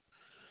running.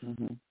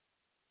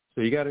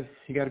 So you gotta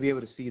be able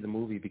to see the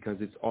movie because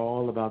it's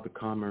all about the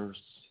commerce.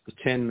 The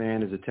Tin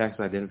Man is a tax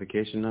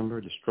identification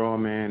number. The Straw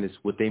Man is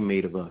what they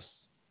made of us,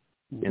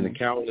 and the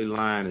Cowardly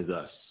Lion is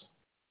us.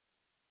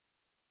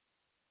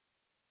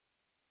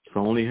 If I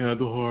only had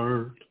the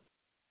heart,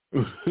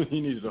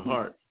 he needed a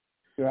heart.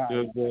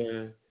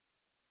 Right.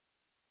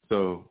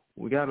 So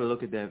we got to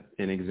look at that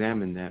and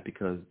examine that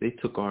because they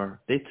took our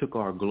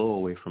glow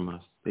away from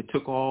us. They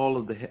took all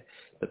of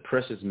the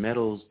precious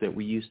metals that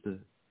we used to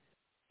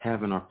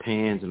have in our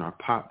pans and our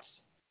pots,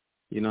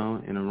 you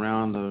know, and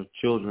around the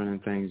children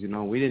and things. You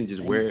know, we didn't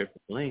just wear it for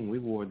bling. We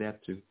wore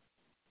that to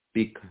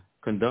be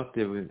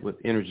conductive with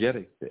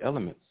the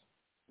elements.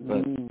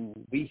 But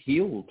we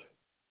healed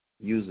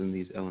using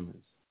these elements.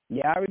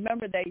 Yeah, I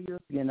remember they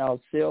used, you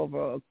know,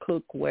 silver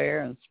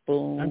cookware and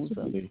spoons.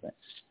 Absolutely. And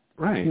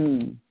right.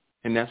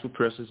 And that's what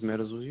precious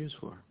metals was used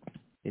for.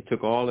 They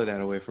took all of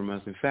that away from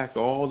us. In fact,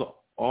 all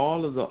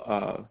of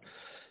the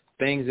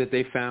things that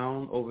they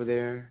found over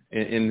there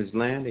in this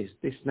land,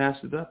 they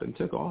snatched it up and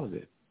took all of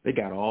it. They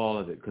got all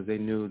of it because they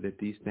knew that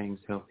these things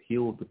helped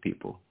heal the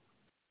people.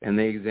 And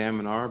they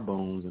examined our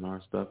bones and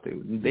our stuff.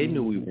 They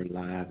knew we were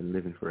alive and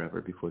living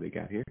forever before they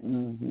got here.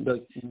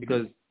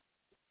 Because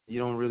you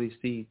don't really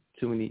see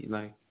too many,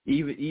 like,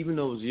 even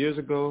those years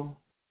ago,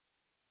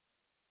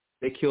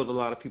 they killed a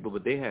lot of people,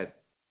 but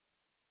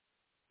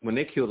when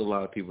they killed a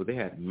lot of people, they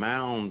had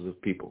mounds of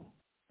people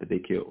that they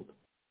killed.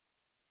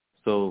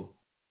 So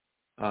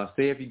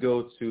say if you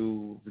go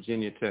to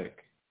Virginia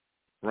Tech,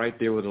 right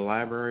there where the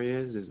library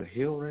is, there's a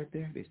hill right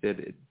there. They said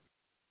that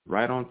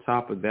right on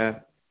top of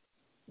that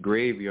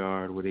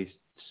graveyard where they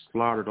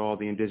slaughtered all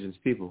the indigenous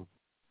people,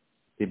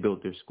 they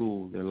built their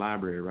school, their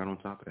library right on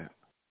top of that.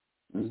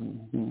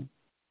 And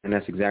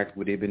that's exactly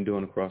what they've been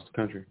doing across the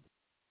country.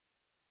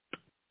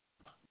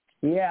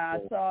 Yeah,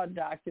 I saw a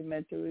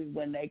documentary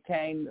when they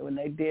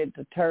did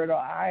the Turtle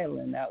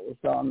Island. That was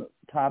on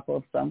top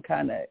of some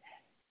kind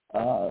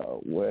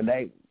of where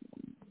they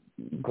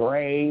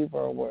grave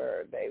or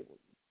where they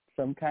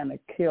some kind of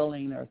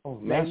killing or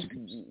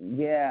massacres.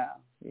 Yeah.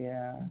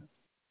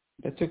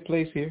 That took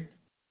place here.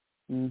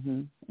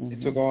 They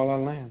took all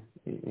our land.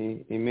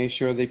 They made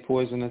sure they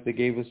poisoned us. They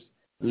gave us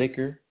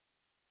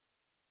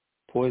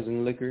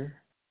poison liquor.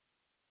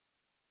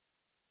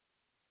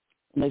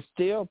 They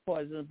still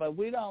poison, but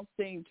we don't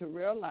seem to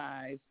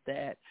realize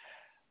that,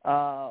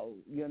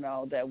 you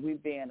know, that we're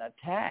being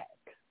attacked.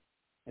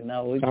 You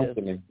know, we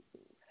constantly.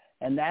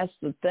 And that's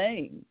the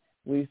thing.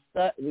 We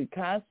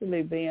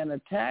constantly being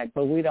attacked,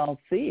 but we don't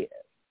see it.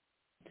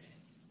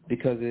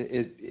 Because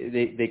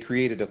they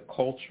created a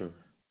culture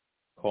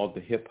called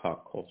the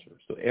hip-hop culture.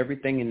 So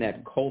everything in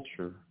that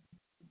culture,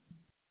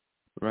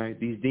 right,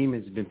 these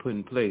demons have been put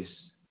in place,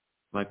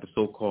 like the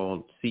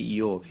so-called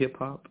CEO of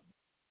hip-hop,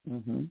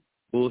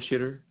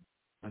 bullshitter,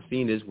 I've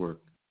seen his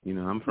work. You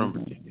know, I'm from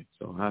Virginia,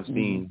 so I've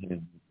seen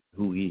him,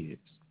 who he is.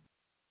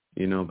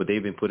 You know, but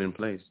they've been put in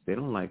place. They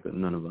don't like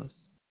none of us.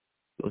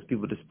 Those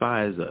people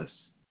despise us,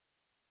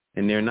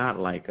 and they're not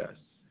like us.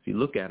 If you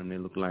look at them, they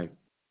look like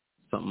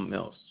something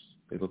else.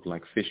 They look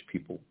like fish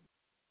people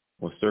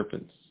or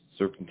serpents,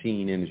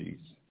 serpentine energies.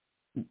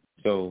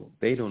 So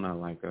they do not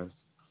like us.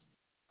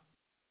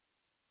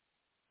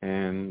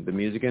 And the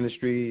music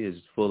industry is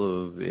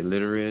full of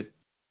illiterates,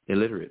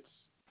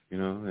 you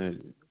know,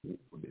 and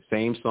the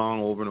same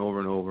song over and over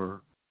and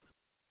over,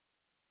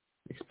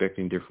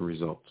 expecting different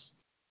results.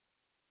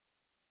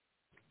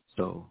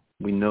 So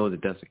we know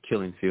that that's a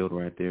killing field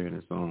right there in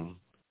its own.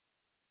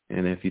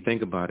 And if you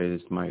think about it,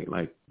 it's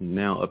like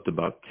now up to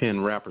about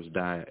 10 rappers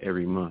die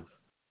every month.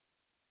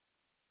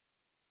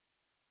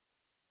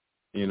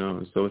 You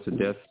know, so it's a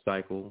death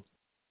cycle.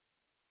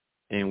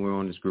 And we're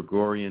on this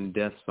Gregorian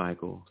death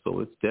cycle. So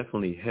it's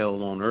definitely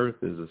hell on earth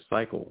is a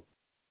cycle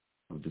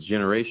of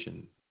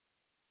degeneration.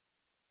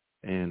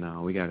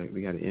 And we gotta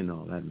end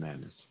all that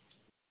madness.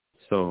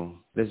 So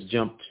let's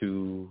jump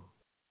to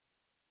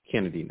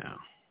Kennedy now.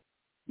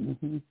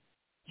 Mm-hmm.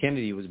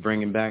 Kennedy was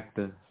bringing back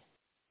the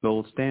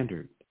gold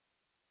standard.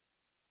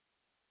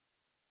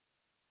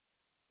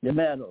 The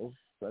metals.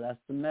 So that's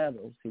the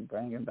metals he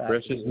bringing back.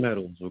 Precious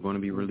metals are going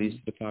to be released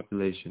to the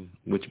population,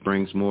 which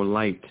brings more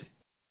light.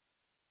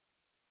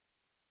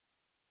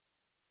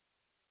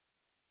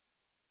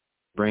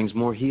 Brings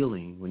more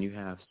healing when you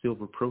have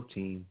silver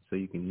protein so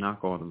you can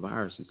knock all the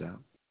viruses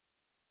out.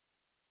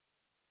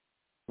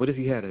 What if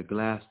you had a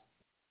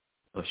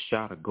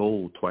shot of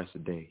gold twice a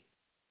day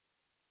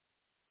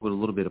with a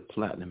little bit of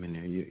platinum in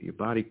there? Your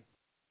body,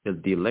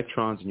 the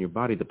electrons in your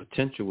body, the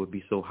potential would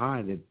be so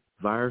high that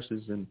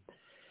viruses and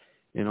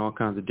all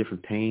kinds of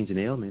different pains and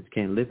ailments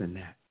can't live in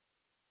that.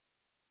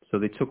 So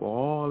they took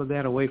all of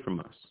that away from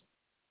us,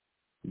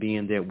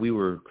 being that we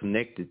were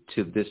connected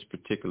to this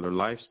particular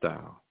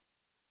lifestyle.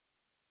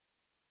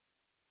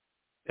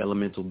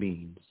 Elemental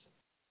beings.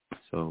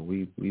 So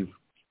we've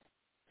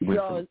went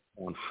from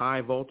on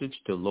high voltage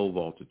to low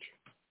voltage.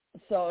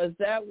 So is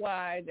that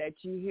why that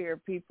you hear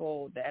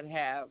people that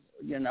have,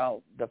 you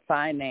know, the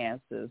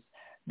finances,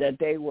 that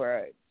they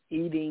were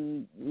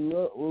eating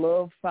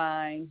little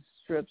fine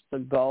strips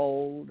of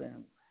gold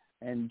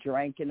and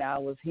drinking? I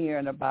was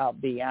hearing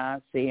about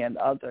Beyonce and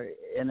other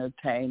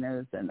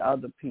entertainers and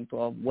other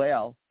people of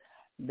wealth.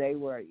 They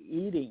were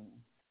eating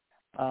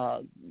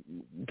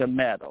the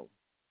metal.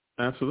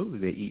 Absolutely,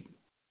 they eat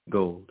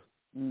gold.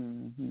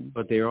 Mm-hmm.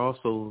 But they're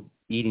also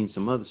eating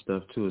some other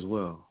stuff too as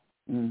well.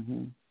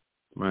 Mm-hmm.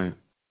 Right.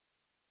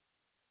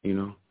 You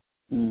know?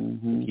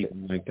 Mm-hmm. Keep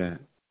them like that.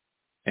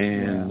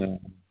 And,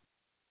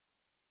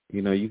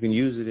 you know, you can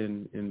use it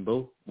in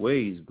both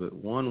ways, but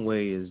one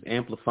way is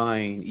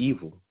amplifying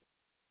evil.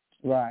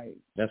 Right.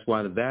 That's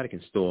why the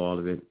Vatican stole all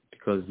of it,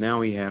 because now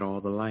he had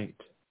all the light,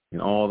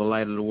 and all the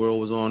light of the world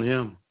was on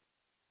him.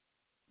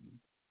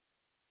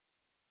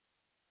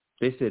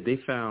 They said they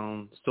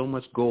found so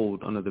much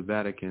gold under the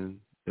Vatican,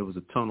 there was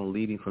a tunnel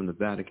leading from the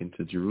Vatican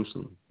to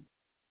Jerusalem.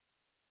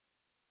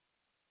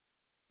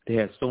 They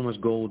had so much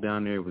gold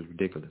down there, it was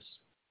ridiculous.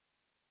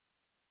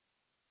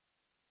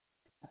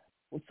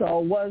 So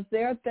was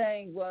their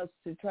thing was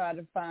to try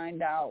to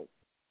find out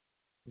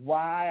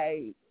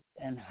why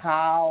and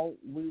how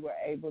we were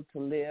able to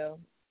live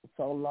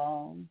so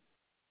long?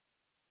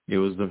 We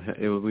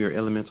are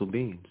elemental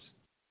beings.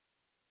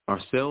 Our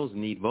cells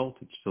need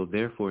voltage, so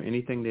therefore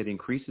anything that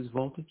increases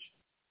voltage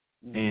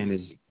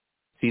and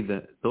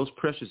those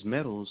precious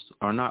metals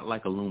are not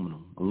like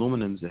aluminum.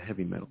 Aluminum is a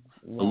heavy metal.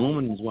 Right.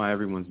 Aluminum is why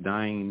everyone's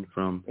dying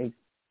from, you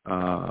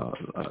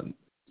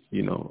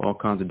know, all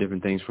kinds of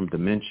different things, from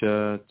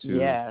dementia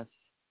to,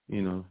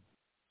 you know,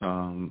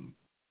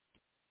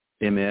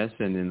 MS,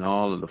 and then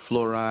all of the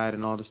fluoride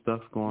and all the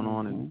stuff going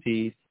on in the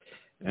teeth,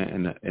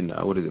 and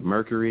what is it,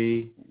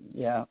 mercury?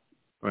 Yeah.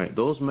 Right.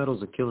 Those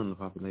metals are killing the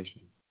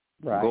population.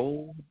 Right.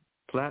 Gold,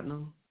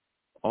 platinum,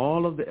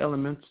 all of the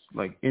elements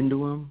like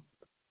indium.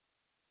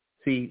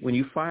 See, when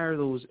you fire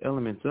those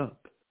elements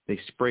up, they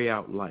spray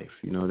out life.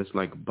 You know, it's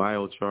like a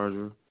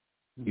biocharger.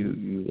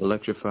 You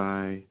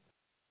electrify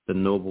the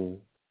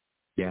noble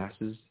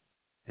gases,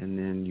 and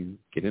then you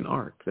get an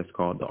ark. That's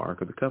called the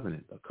Ark of the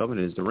Covenant. The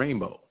covenant is the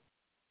rainbow.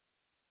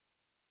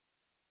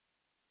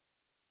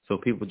 So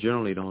people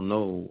generally don't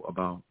know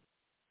about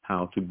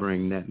how to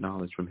bring that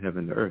knowledge from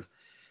heaven to earth.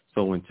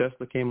 So when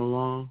Tesla came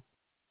along,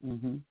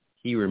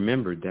 he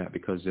remembered that,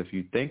 because if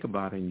you think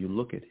about it and you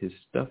look at his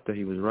stuff that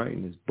he was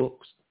writing, his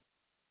books,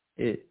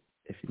 if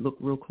you look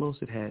real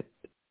close, it had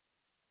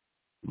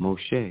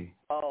Moshe.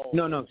 Oh.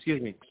 No,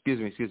 excuse me.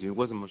 It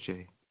wasn't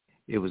Moshe.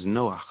 It was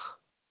Noach.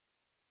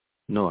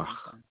 Noach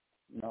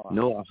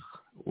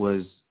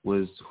was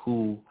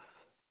who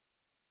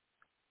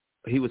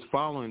he was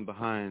following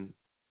behind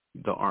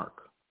the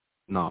ark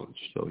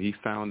knowledge. So he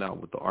found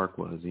out what the ark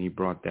was, and he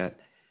brought that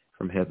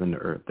from heaven to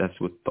earth. That's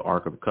what the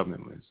Ark of the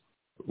Covenant was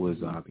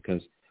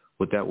because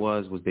what that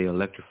was they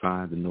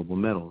electrified the noble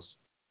metals.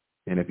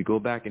 And if you go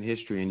back in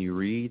history and you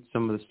read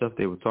some of the stuff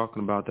they were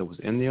talking about that was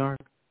in the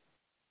ark,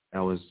 that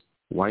was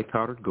white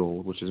powdered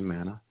gold, which is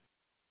manna,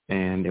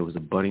 and there was a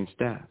budding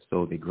staff.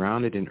 So they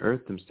grounded and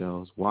earthed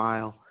themselves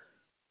while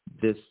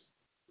this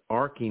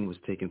arcing was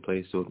taking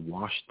place, so it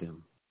washed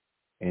them,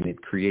 and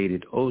it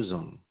created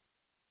ozone.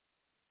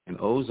 And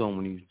ozone,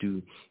 when you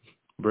do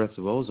breaths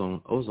of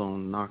ozone,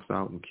 ozone knocks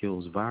out and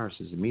kills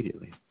viruses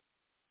immediately.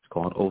 It's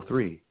called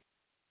O3.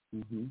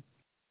 Mm-hmm.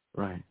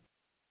 Right.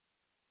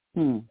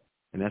 And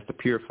that's the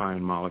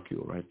purifying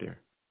molecule right there.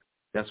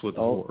 That's what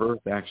the whole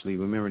earth actually,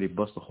 remember, they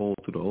bust a hole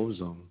through the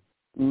ozone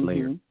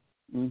layer.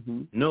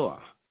 Mm-hmm.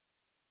 Noah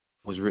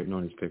was written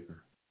on his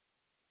paper.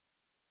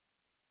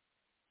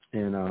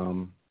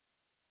 And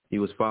he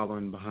was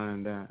following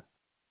behind that.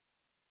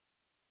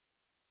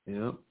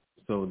 Yep.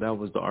 So that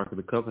was the Ark of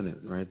the Covenant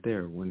right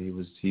there when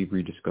he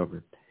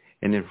rediscovered.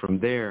 And then from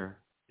there,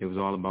 it was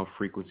all about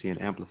frequency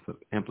and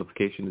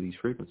amplification of these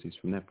frequencies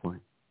from that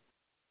point.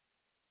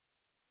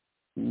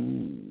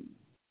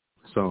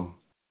 So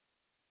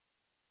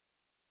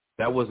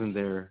that wasn't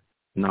their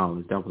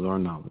knowledge. That was our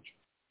knowledge.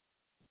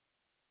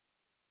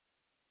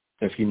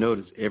 If you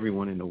notice,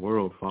 everyone in the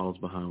world follows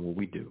behind what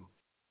we do.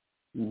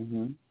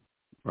 Mm-hmm.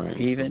 Right.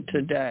 Even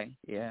today,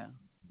 yeah.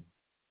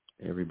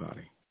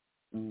 Everybody.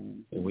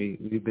 Mm-hmm.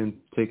 We've been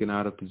taken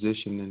out of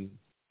position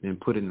and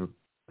put in a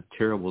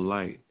terrible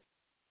light.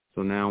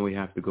 So now we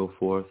have to go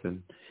forth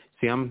and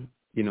see.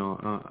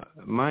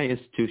 My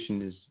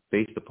institution is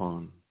based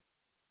upon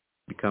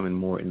becoming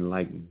more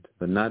enlightened,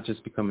 but not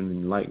just becoming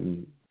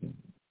enlightened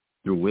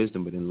through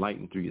wisdom, but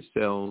enlightened through your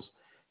cells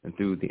and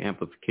through the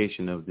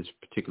amplification of this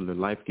particular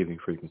life-giving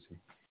frequency.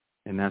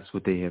 And that's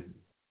what they have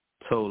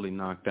totally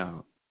knocked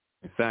out.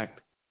 In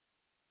fact,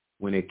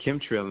 when they're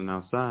chemtrailing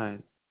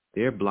outside,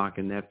 they're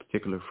blocking that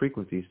particular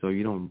frequency, so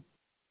you don't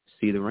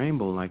see the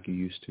rainbow like you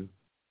used to.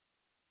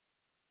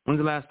 When's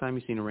the last time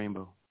you seen a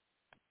rainbow?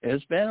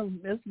 It's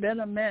been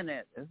a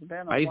minute. It's been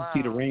a while. I used to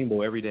see the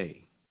rainbow every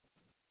day.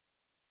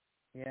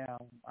 Yeah,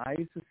 I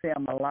used to see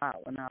them a lot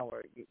when I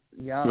was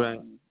young, right.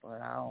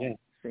 But I don't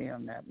see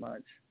them that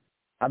much.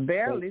 I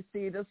barely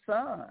see the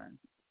sun.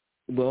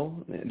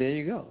 Well, there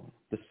you go.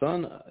 The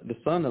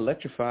sun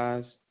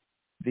electrifies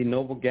the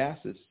noble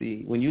gases.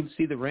 See, when you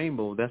see the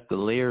rainbow, that's the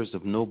layers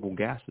of noble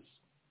gases.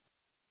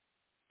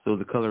 So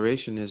the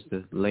coloration is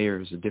the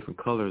layers, the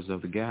different colors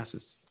of the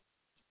gases.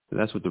 So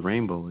that's what the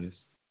rainbow is.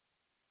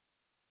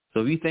 So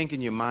if you think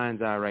in your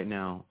mind's eye right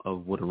now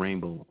of what a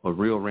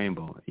real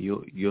rainbow,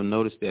 you'll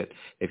notice that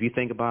if you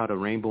think about a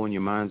rainbow in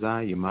your mind's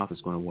eye, your mouth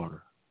is going to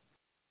water.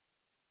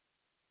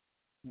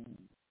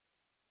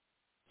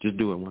 Just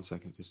do it 1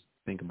 second. Just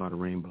think about a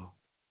rainbow.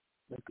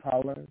 The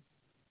colors.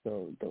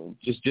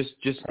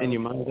 Just in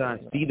your mind's eye,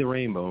 see the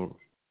rainbow,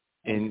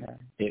 and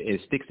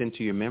it sticks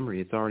into your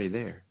memory. It's already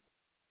there.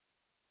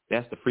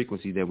 That's the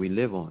frequency that we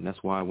live on. That's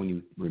why when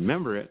you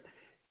remember it,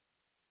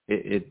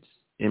 it's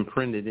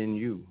imprinted in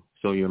you.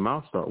 So your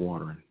mouth start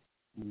watering.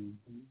 Mm-hmm.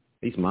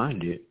 At least mine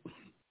did.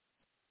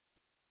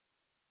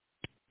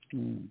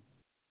 You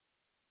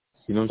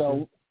know what I'm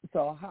saying?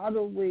 So how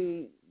do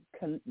we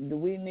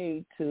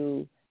need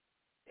to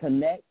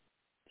connect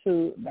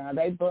to, now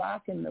they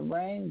blocking the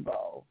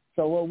rainbow.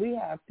 So what we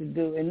have to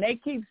do, and they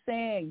keep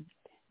saying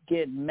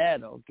get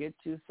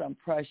you some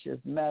precious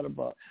metal,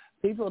 but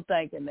people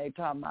thinking they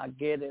talking about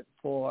get it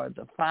for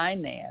the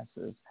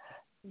finances.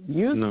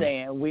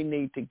 Saying we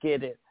need to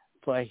get it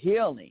for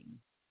healing.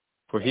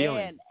 For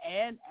healing.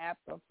 And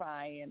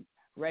amplifying,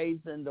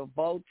 raising the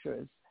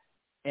vultures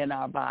in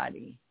our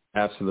body.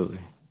 Absolutely.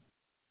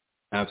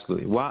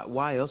 Absolutely.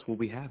 Why else would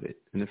we have it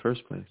in the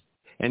first place?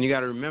 And you got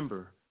to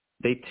remember,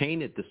 they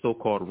tainted the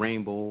so-called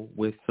rainbow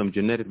with some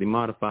genetically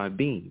modified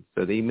beings.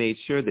 So they made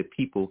sure that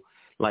people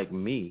like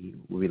me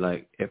would be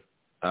like, if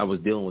I was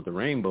dealing with the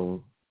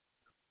rainbow,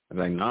 I'd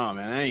be like, nah,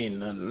 man,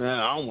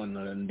 I don't want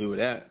nothing to do with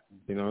that.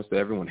 You know, so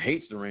everyone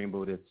hates the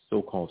rainbow that's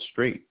so-called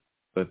straight.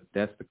 But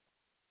that's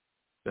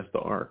the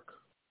arc.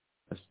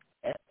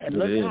 And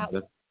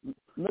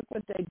look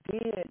what they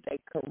did. They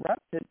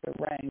corrupted the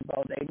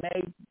rainbow. They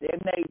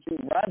made you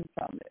run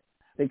from it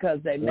because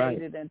they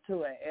made it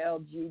into an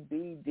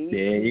LGBT.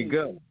 There you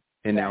go.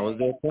 And that was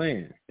their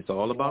plan. It's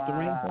all about the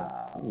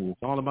rainbow.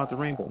 It's all about the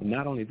rainbow.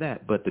 Not only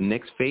that, but the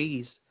next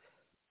phase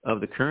of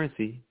the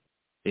currency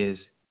is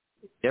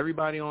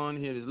everybody on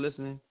here that's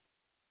listening,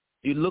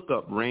 you look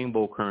up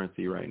rainbow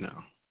currency right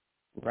now.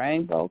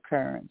 Rainbow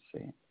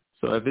currency.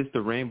 So if it's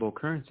the rainbow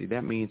currency,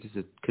 that means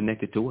it's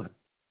connected to what?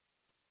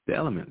 The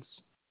elements.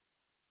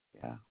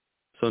 Yeah.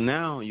 So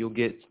now you'll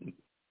get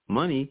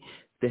money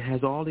that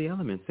has all the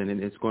elements in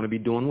it. It's going to be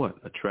doing what?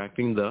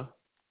 Attracting the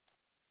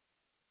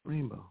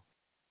rainbow.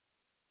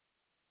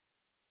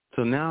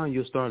 So now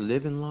you'll start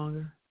living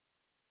longer.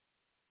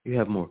 You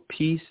have more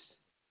peace.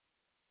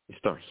 You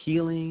start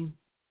healing.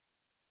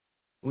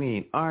 We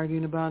ain't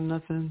arguing about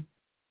nothing.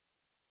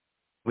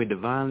 We're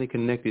divinely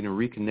connected and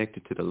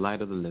reconnected to the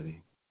light of the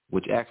living,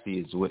 which actually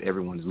is what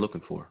everyone is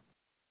looking for.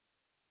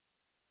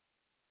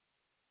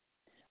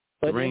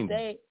 But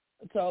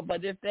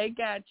if they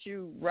got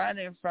you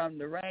running from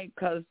the rain,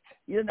 because,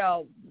 and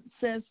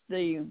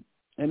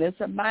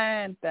it's a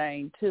mind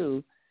thing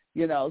too,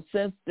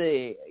 since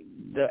the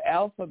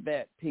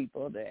alphabet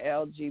people, the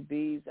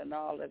LGBs and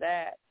all of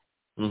that,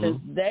 since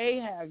they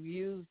have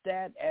used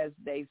that as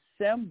their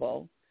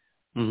symbol,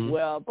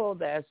 well, people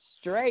that's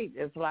straight,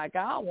 it's like,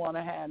 I don't want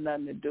to have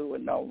nothing to do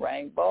with no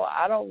rainbow.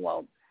 I don't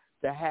want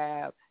to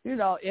have,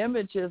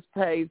 images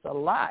pays a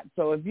lot.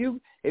 So if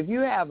you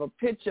have a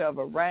picture of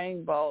a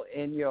rainbow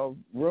in your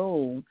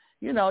room,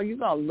 you're going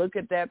to look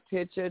at that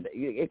picture.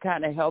 It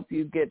kind of help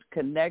you get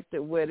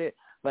connected with it.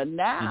 But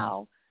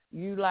now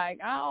you like,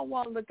 I don't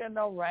want to look at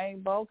no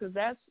rainbow, because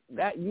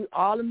that you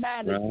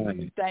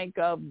automatically think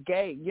of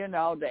gay, the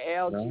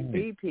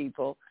LGBT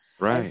people.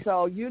 Right. And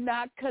so you're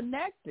not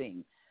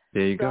connecting.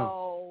 There you go.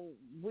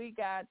 So we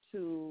got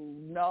to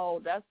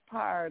know that's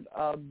part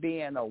of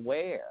being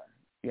aware.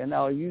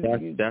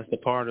 That's the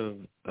part of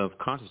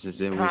consciousness.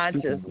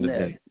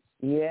 Consciousness.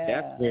 Yeah.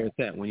 That's where it's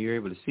at when you're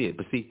able to see it.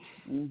 But see,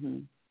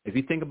 if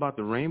you think about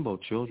the Rainbow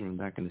Children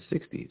back in the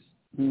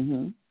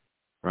 60s,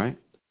 right?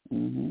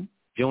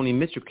 Joni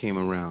Mitchell came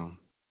around,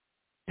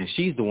 and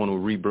she's the one who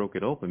re-broke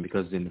it open,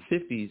 because in the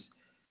 50s,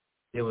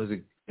 there was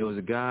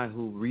a guy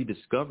who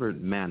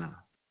rediscovered manna,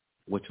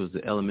 which was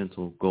the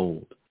elemental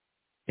gold,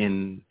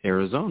 in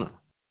Arizona.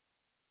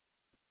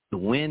 The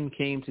wind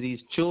came to these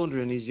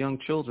children, these young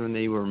children.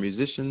 They were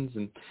musicians,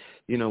 and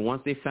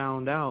once they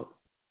found out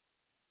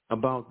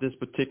about this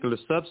particular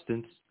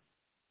substance,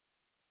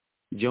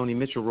 Joni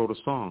Mitchell wrote a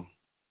song.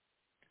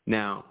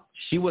 Now,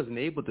 she wasn't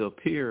able to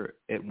appear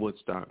at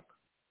Woodstock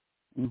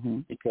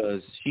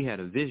because she had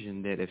a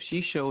vision that if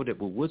she showed up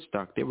at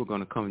Woodstock, they were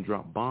going to come and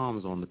drop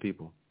bombs on the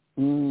people,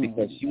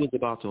 because she was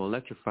about to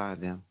electrify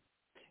them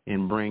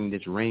and bring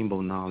this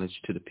rainbow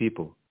knowledge to the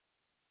people.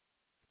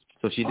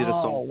 So she did a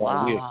song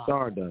called We Are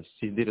Stardust.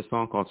 She did a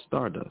song called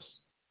Stardust.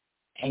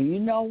 And you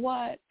know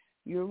what?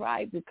 You're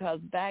right, because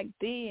back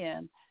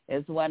then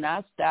is when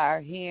I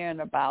started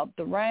hearing about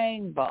the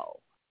rainbow.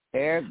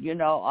 They're, the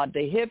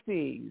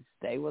hippies,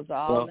 they was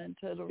all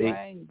into the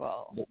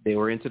rainbow. They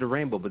were into the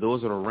rainbow, but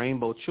those are the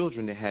rainbow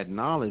children that had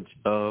knowledge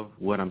of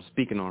what I'm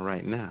speaking on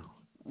right now.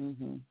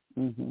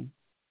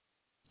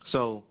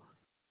 So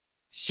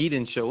she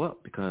didn't show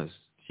up because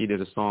she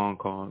did a song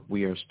called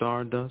We Are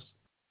Stardust,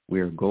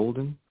 We Are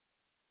Golden,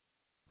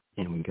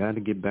 and we got to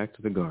get back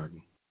to the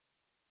garden.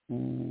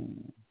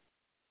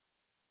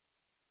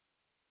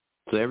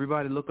 So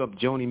everybody look up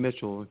Joni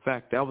Mitchell. In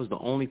fact, that was the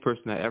only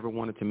person I ever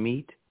wanted to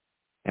meet.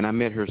 And I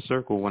met her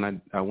circle when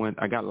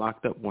I got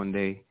locked up one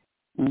day,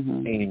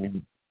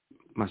 and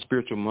my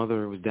spiritual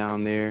mother was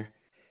down there,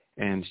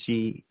 and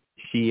she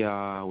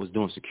was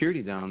doing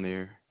security down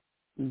there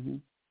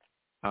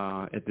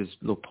at this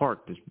little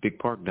park, this big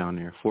park down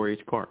there,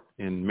 4-H Park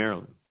in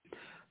Maryland.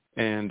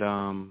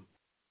 And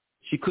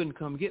she couldn't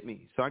come get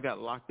me, so I got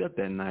locked up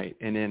that night.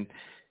 And then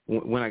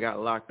when I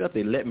got locked up,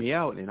 they let me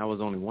out, and I was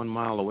only 1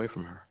 mile away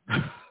from her.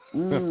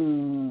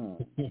 And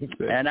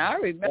I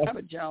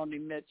remember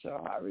Joni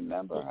Mitchell. I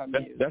remember her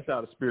music. That's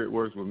how the spirit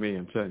works with me,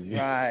 I'm telling you.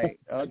 Right.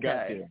 Okay. I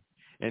got there.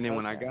 And then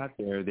when I got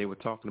there, they were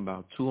talking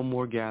about 2 or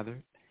more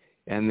gathered.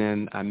 And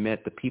then I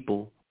met the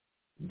people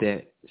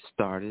that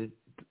started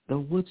the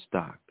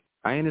Woodstock.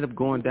 I ended up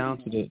going down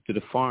to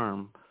the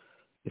farm.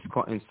 It's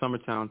called in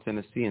Summertown,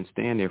 Tennessee, and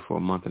staying there for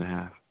a month and a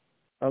half.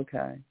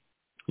 Okay.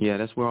 Yeah,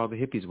 that's where all the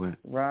hippies went.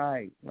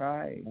 Right.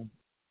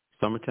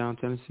 Summertown,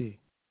 Tennessee.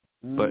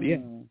 But yeah,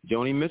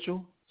 Joni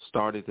Mitchell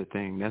started the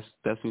thing.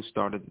 That's who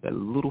started, that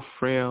little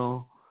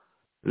frail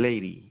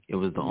lady. It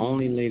was the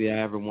only lady I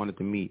ever wanted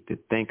to meet, to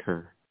thank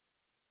her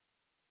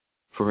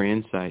for her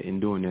insight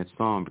in doing that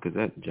song, because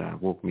that job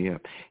woke me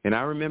up. And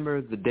I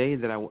remember the day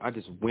that I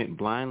just went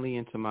blindly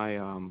into my,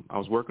 I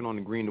was working on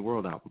the Green the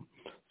World album.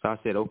 So I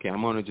said, okay,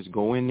 I'm going to just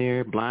go in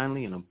there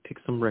blindly and I'll pick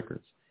some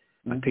records.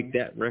 I picked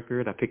that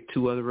record. I picked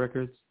 2 other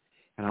records,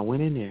 and I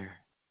went in there.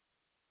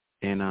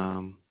 And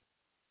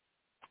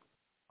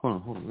hold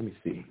on. Let me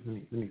see.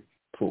 Let me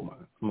I'm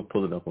gonna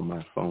pull it up on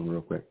my phone real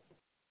quick.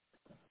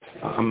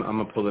 I'm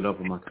gonna pull it up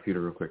on my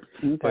computer real quick.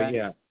 Okay. But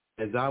yeah,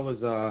 as I was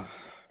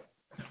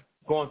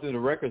going through the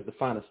records to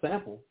find a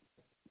sample,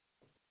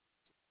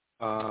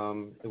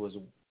 it was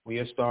We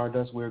Are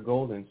Stardust, We're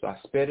Golden. So I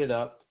sped it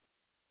up,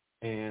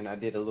 and I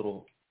did a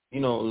little, it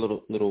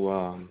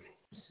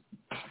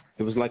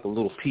was like a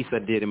little piece I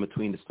did in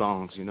between the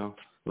songs,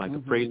 like a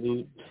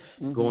prelude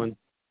going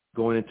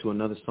into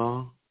another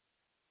song.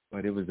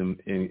 But it was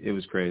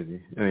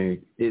crazy. I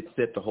mean, it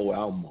set the whole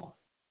album off.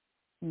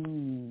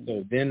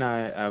 So then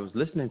I was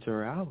listening to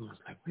her album. I was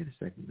like, wait a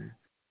second, man.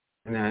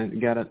 And I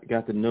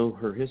got to know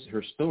her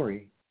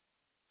story,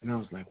 and I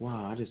was like,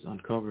 wow, I just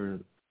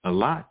uncovered a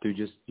lot through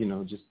just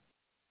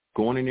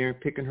going in there and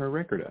picking her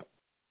record up.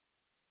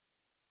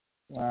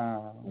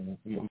 Wow. I'm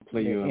gonna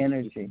play you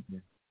energy.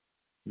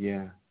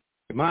 Yeah.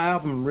 My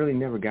album really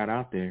never got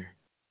out there.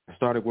 I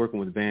started working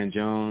with Van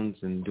Jones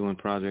and doing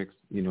projects,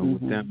 with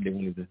them. They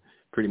wanted to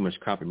pretty much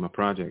copy my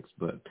projects,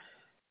 but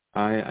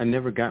I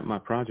never got my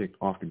project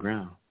off the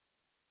ground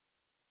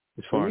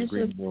as far as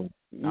Green World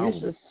album. You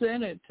should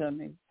send it to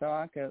me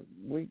so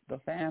the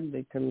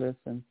family could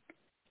listen.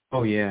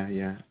 Oh,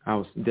 yeah. I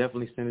will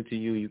definitely send it to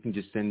you. You can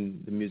just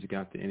send the music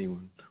out to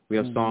anyone. We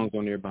have songs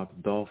on there about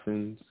the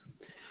Dolphins.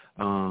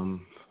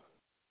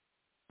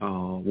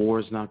 War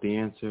is Not the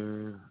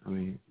Answer. I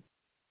mean,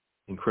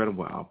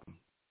 incredible album.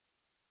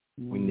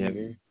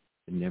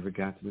 It never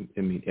got to.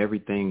 I mean,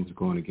 everything's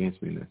going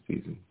against me in that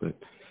season, but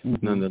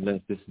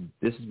nonetheless,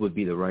 this would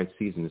be the right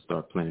season to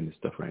start playing this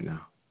stuff right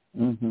now.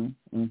 You know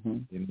what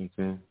I'm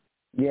saying?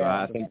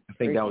 Yeah. So I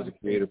think that was the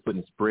creator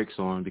putting his brakes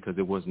on, because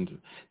there weren't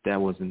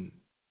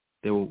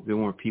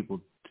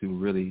people to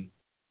really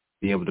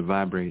be able to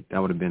vibrate. That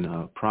would have been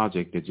a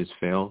project that just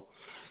failed,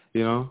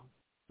 you know.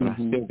 But I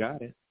still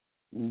got it.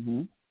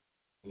 You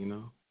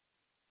know.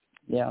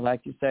 Yeah,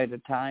 like you say,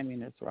 the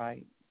timing is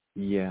right.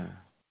 Yeah.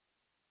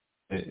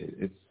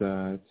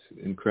 It's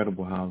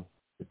incredible how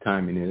the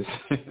timing is.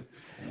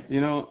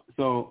 You know,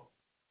 so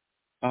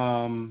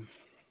Joni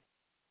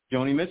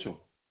Mitchell,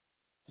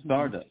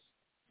 Stardust.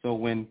 So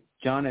when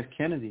John F.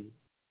 Kennedy,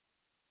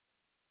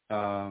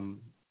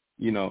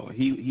 you know,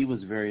 he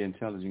was a very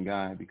intelligent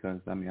guy, because,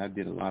 I mean, I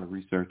did a lot of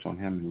research on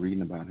him and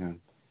reading about him,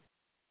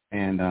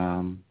 and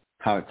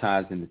how it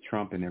ties into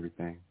Trump and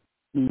everything.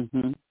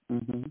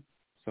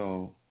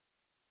 So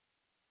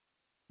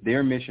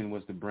their mission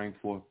was to bring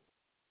forth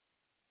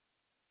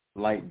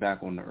light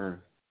back on the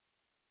earth.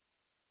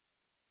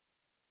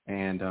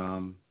 And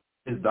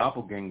his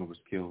doppelganger was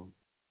killed,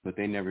 but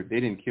they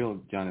didn't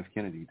kill John F.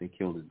 Kennedy. They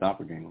killed his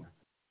doppelganger.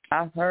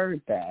 I've heard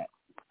that.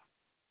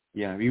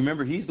 Yeah, you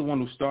remember, he's the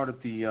one who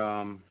started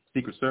the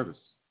Secret Service.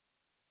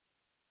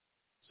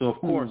 So,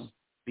 of course,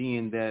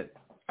 being that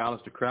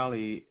Aleister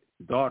Crowley's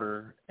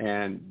daughter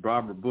and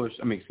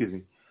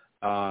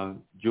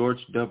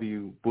George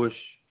W. Bush,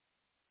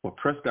 or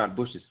Prescott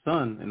Bush's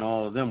son, and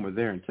all of them were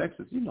there in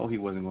Texas, you know he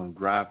wasn't going to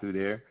drive through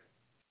there,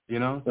 you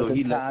know? So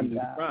he let them do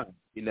the crime.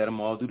 He let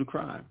them all do the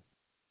crime.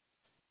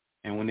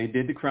 And when they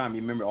did the crime,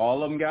 you remember,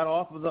 all of them got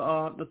off of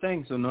the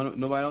thing, so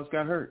nobody else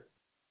got hurt.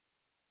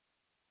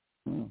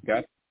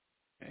 Got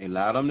They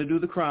allowed them to do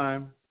the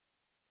crime,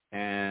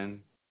 and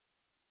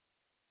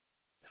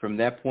from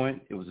that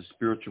point, it was a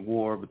spiritual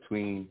war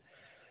between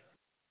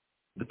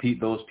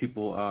those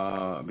people,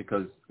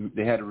 because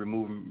they had to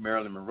remove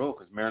Marilyn Monroe,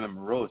 because Marilyn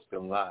Monroe is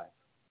still alive.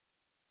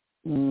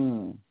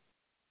 John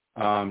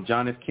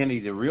F. Kennedy,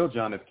 the real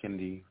John F.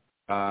 Kennedy,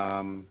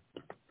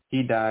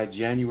 he died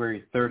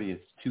January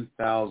 30th,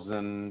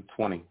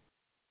 2020,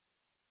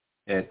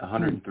 at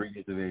 103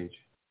 years of age.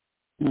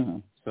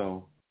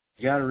 So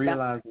you got to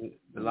realize that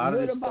a lot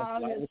of this stuff. What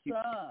about his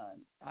son?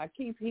 I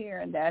keep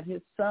hearing that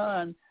his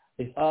son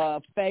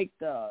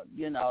faked,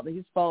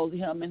 he supposed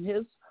him and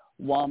his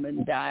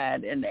woman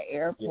died in the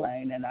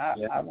airplane, and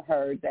I've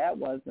heard that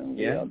wasn't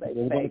real.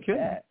 They faked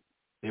that.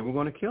 They were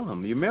going to kill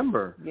him. You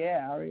remember?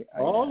 Yeah.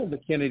 All of the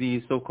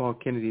Kennedys,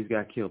 so-called Kennedys,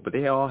 got killed, but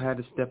they all had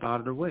to step out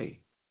of their way.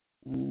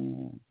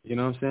 You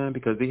know what I'm saying?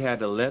 Because they had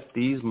to let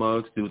these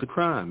mugs do the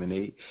crime, and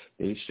they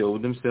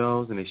showed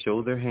themselves, and they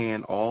showed their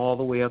hand all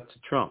the way up to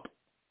Trump.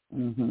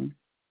 And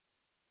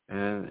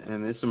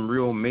there's some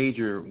real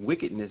major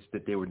wickedness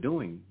that they were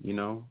doing, you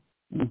know.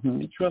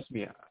 And trust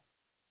me,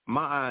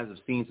 my eyes have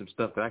seen some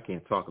stuff that I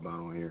can't talk about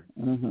on here,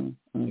 you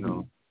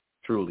know,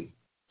 truly.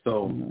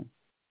 So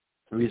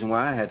the reason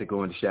why I had to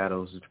go into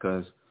shadows is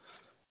because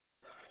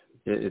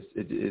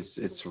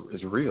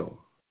it's real.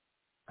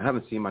 I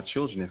haven't seen my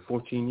children in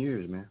 14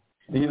 years, man.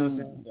 You know what I'm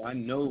saying? So I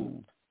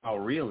know how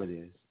real it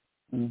is.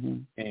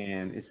 And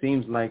it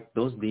seems like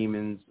those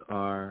demons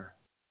are,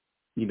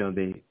 you know,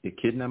 they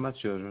kidnap my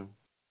children.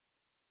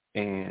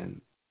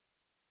 And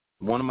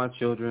one of my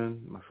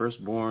children, my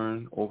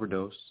firstborn,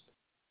 overdosed.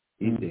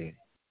 He's dead.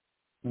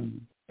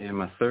 And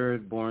my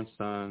third-born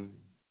son,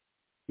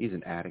 he's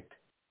an addict.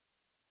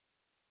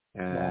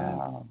 And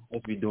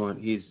supposed to be doing,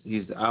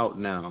 he's out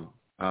now,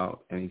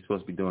 and he's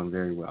supposed to be doing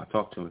very well. I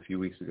talked to him a few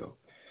weeks ago.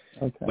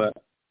 But,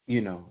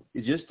 you know,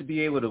 just to be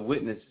able to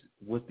witness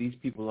what these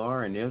people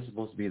are, and they're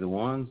supposed to be the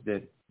ones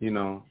that, you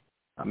know,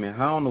 I mean,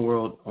 how in the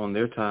world on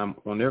their time,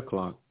 on their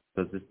clock,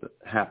 does this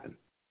happen?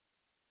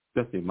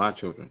 Especially my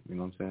children, you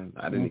know what I'm saying?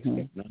 I didn't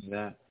expect none of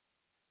that.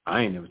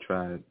 I ain't never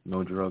tried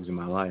no drugs in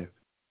my life,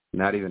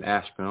 not even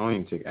aspirin. I don't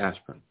even take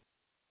aspirin.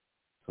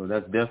 So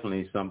that's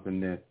definitely something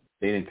that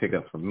they didn't pick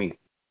up from me.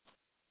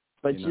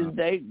 But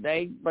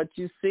but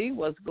you see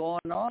what's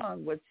going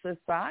on with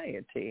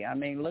society. I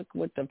mean, look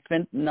with the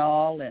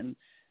fentanyl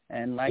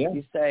and like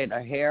you say,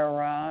 the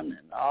heroin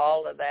and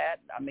all of that.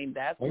 I mean,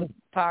 that's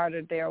part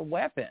of their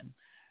weapon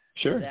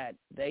that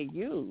they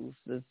use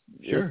is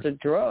the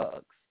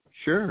drugs.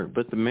 Sure,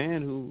 but the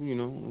man who, you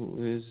know,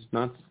 who is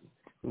not,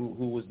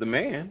 who was the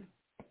man,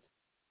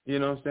 you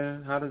know what I'm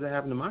saying? How does that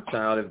happen to my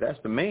child if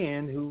that's the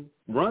man who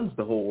runs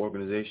the whole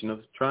organization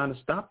of trying to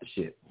stop the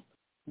shit?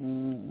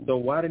 So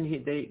why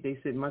didn't they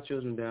sit my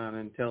children down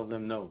and tell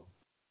them no,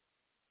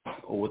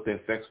 or what the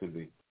effects would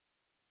be?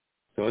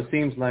 So it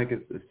seems like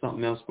it's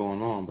something else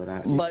going on, but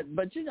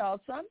you know,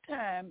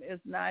 sometimes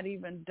it's not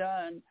even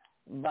done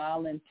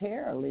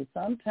voluntarily.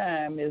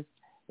 Sometimes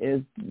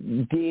is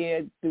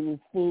did through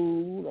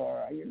food,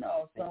 or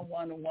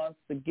someone who wants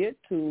to get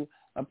to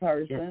a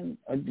person,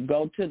 or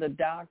go to the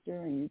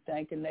doctor, and you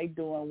thinking they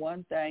doing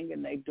one thing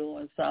and they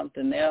doing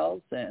something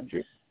else, and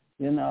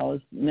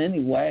it's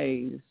many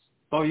ways.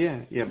 Oh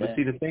yeah. But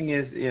see, the thing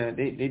is,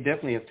 they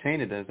definitely have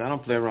tainted us. I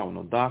don't play around with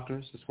no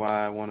doctors. That's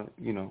why I want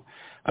to,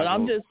 But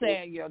I'm just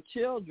saying, your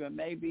children,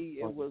 maybe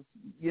it was,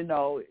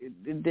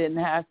 it didn't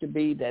have to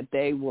be that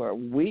they were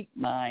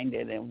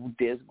weak-minded and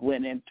just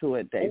went into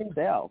it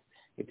themselves.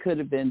 It could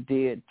have been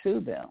did to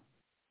them.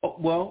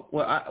 Oh,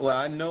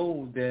 I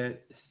know that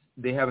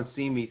they haven't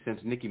seen me since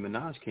Nicki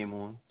Minaj came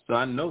on, so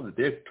I know that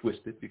they're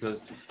twisted because,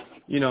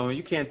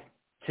 you can't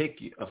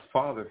take a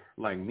father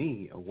like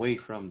me away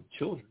from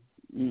children,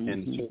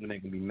 and the children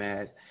ain't gonna be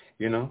mad,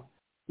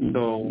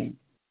 So,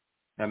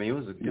 I mean, it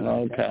was okay.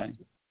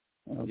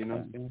 You know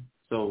what I'm saying?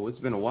 So it's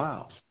been a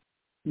while.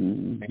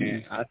 Mm-hmm.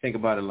 And I think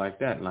about it like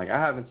that. Like, I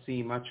haven't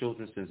seen my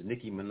children since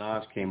Nicki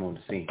Minaj came on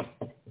the scene.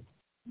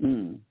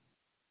 Mm.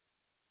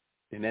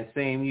 And that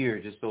same year,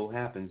 it just so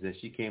happens that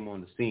she came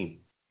on the scene.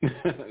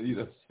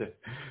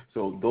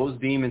 So those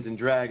demons and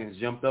dragons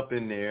jumped up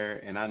in there,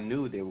 and I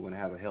knew they were going to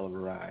have a hell of a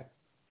ride.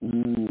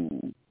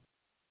 Mm.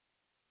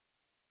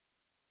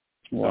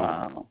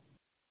 Wow. So,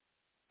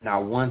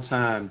 now, one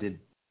time did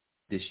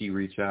she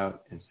reach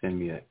out and send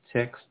me a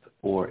text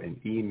or an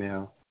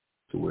email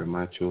to where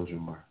my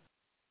children were.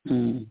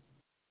 Mm.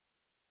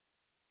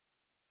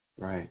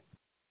 Right.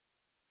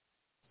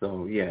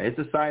 So, yeah, it's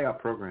a PSYOP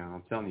program.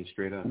 I'm telling you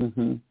straight up.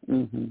 Mm-hmm.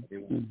 Mm-hmm.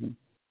 Mm-hmm.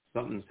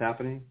 Something's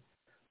happening,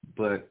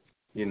 but,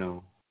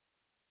 all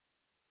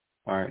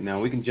right, now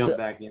we can jump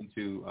back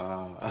into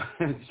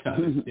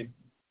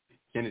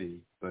Kennedy.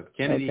 But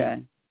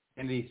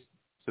Kennedy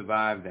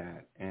survived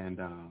that, and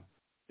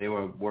they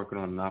were working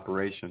on an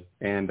operation.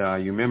 And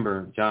you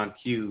remember John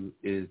Q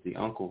is the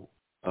uncle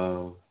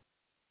of,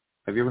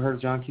 have you ever heard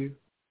of John Q?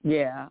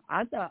 Yeah,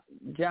 I thought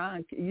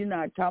John, you're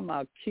not talking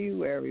about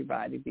Q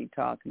everybody be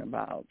talking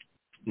about.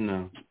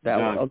 No.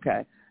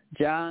 Okay.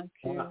 John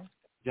Q.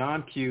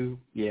 John Q.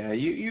 Yeah,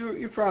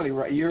 you're probably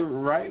right. You're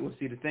right. Well,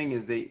 see, the thing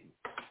is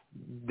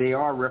they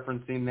are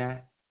referencing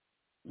that.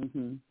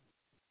 Mm-hmm.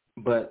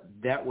 But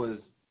that was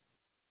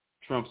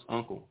Trump's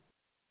uncle.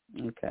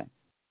 Okay.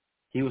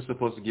 He was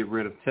supposed to get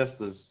rid of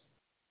Tesla's.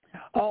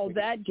 Oh,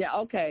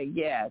 okay.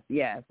 Yes.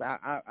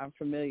 I'm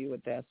familiar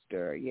with that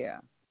story.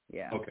 Yeah.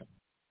 Okay.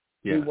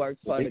 Yeah. He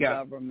worked for the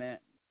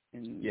government.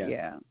 And,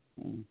 yeah.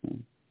 Mm-hmm.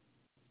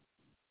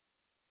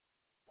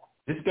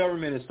 This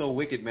government is so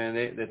wicked, man,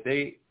 that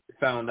they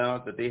found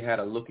out that they had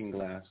a looking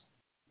glass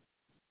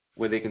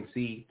where they can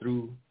see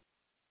through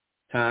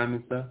time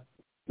and stuff.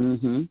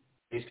 Mm-hmm.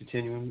 It's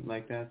continuing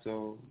like that.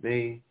 So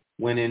they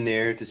went in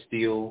there to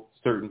steal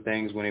certain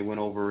things when they went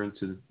over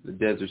into the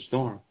Desert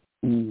Storm.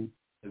 Mm-hmm.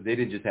 They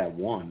didn't just have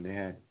one. They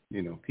had,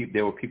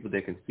 there were people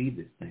that can see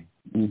this thing.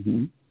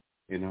 Mm-hmm.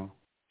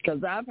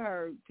 Because I've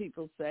heard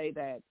people say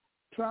that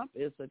Trump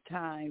is a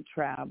time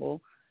travel,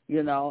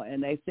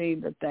 and they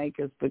seem to think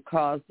it's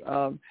because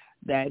of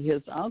that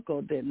his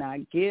uncle did not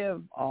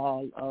give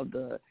all of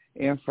the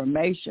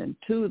information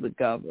to the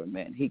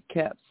government. He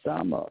kept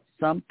some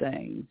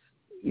things,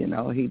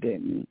 he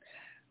didn't.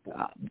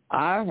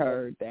 I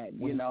heard that,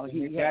 when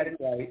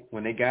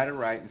they got it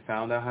right and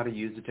found out how to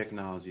use the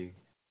technology,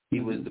 he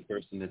was the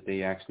person that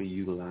they actually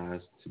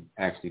utilized to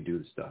actually do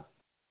the stuff.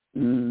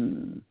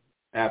 Mm.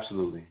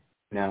 Absolutely.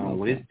 Now,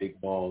 with his big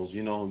balls,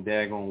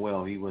 daggone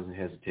well, he wasn't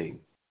hesitating.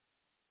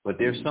 But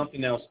there's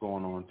something else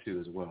going on, too,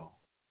 as well.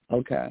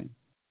 Okay.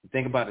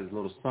 Think about his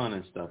little son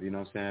and stuff, you know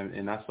what I'm saying?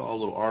 And I saw a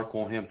little article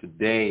on him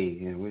today,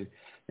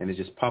 and it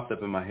just popped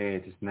up in my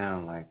head just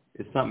now, like,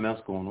 it's something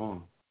else going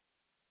on.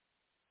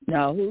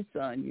 Now, whose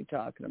son you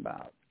talking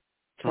about?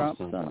 Trump's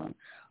son.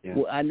 Yeah.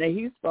 Well, I know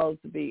he's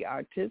supposed to be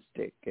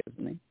artistic,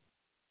 isn't he?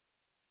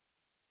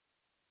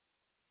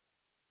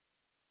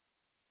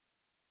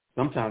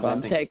 Sometimes I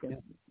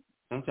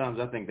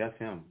think that's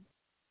him.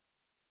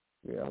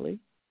 Really?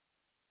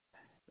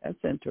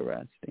 That's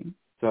interesting.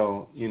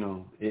 So,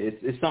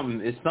 it's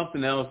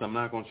something else. I'm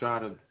not going to try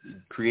to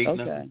create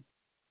nothing.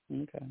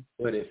 Okay.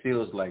 But it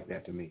feels like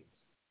that to me.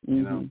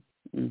 Mm-hmm.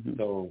 Mm-hmm.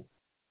 So,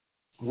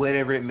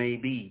 whatever it may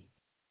be,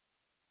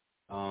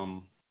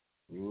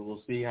 we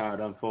will see how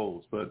it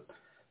unfolds. But,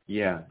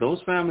 yeah,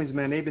 those families,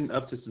 man, they've been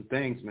up to some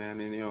things,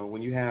 man. And,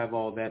 when you have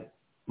all that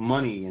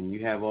money and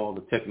you have all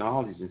the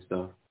technologies and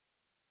stuff,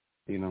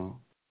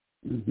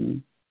 Mm-hmm.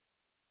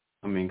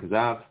 I mean,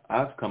 because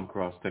I've come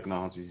across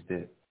technologies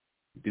that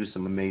do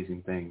some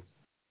amazing things.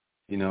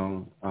 I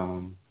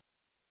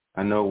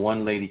know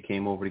one lady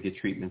came over to get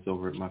treatments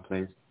over at my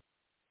place,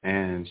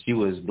 and she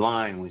was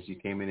blind when she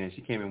came in there.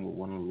 She came in with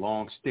one of the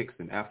long sticks,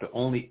 and after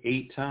only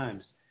 8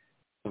 times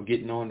of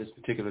getting on this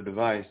particular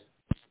device,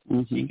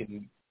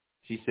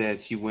 she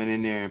said she went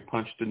in there and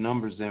punched the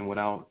numbers in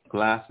without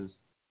glasses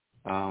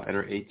at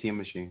her ATM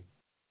machine.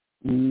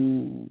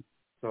 Mm.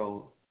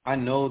 So I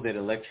know that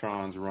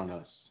electrons run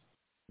us.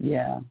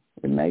 Yeah,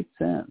 it makes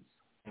sense.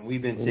 And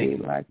we've been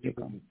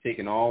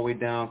taken all the way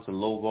down to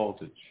low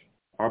voltage.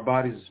 Our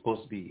bodies are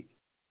supposed to be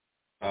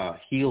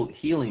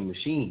healing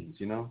machines,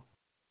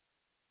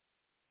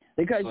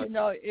 Because,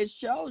 But, it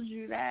shows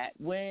you that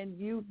when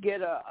you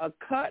get a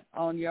cut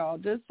on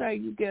just say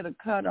you get a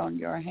cut on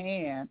your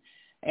hand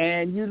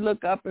and you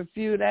look up a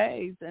few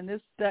days and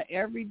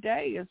every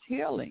day is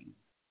healing.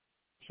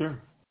 Sure.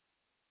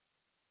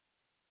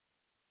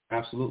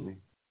 Absolutely.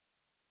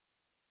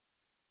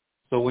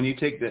 So when you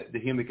take the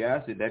humic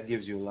acid, that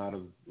gives you a lot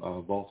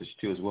of voltage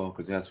too as well,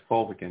 because it has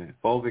fulvic in it.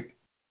 Fulvic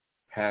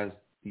has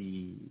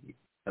the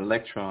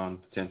electron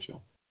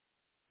potential.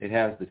 It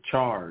has the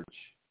charge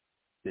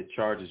that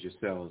charges your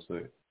cells. So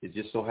it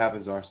just so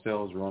happens our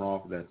cells run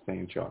off of that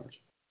same charge.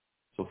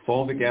 So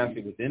fulvic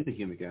acid within the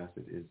humic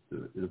acid is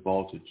the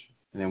voltage.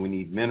 And then we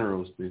need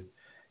minerals to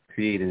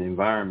create an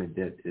environment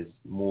that is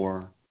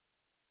more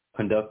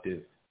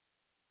conductive.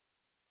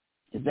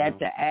 Is that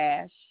the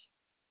ash?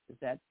 Is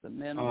that the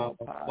mineral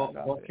part of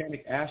it?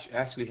 Volcanic ash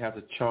actually has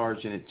a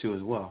charge in it too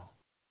as well.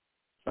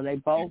 So they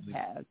both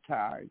have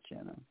charge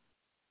in them.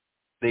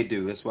 They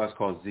do. That's why it's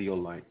called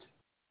zeolite.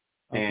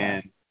 Okay.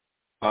 And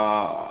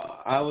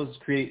I was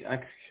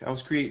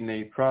creating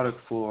a product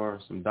for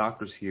some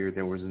doctors here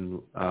that was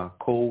in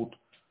cold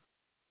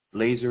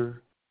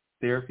laser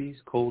therapy.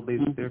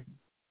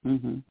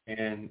 Mm-hmm.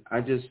 And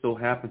I just so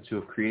happened to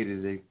have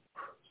created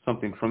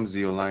something from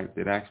zeolite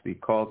that actually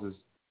causes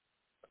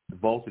the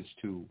voltage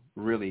to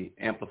really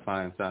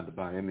amplify inside the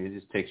body. I mean, it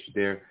just takes you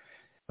there.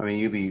 I mean,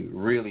 you'll be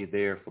really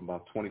there for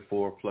about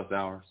 24 plus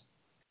hours.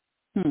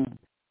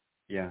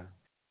 Yeah.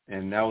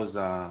 And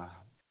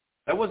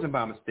that wasn't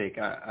by mistake.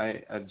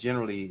 I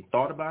generally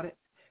thought about it,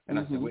 and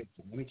I said, wait,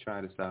 let me try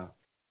this out.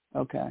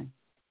 Okay.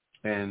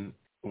 And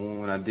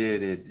when I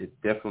did,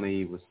 it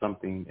definitely was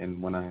something.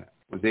 And when I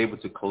was able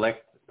to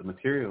collect the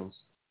materials,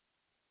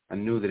 I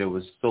knew that it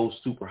was so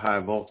super high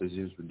voltage,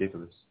 it was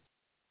ridiculous.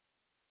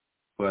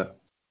 But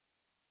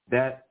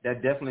that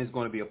definitely is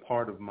going to be a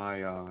part of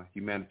my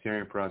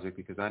humanitarian project,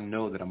 because I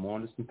know that I'm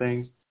on to some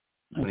things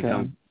when it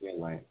comes to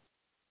daylight.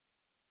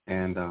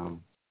 And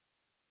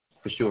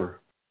for sure.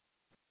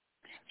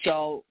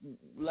 So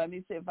let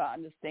me see if I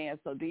understand.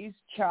 So these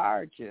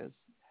charges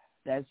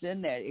that's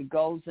in there, it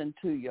goes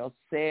into your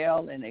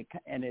cell, and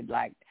it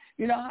like,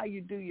 you know how you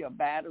do your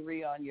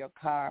battery on your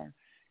car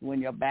when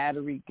your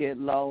battery get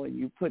low and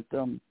you put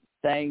them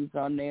things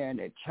on there and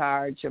it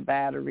charge your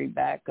battery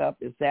back up.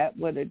 Is that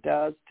what it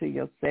does to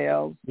your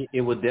cells?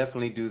 It would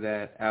definitely do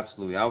that.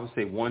 Absolutely. I would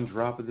say one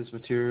drop of this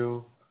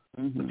material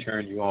would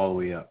turn you all the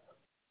way up.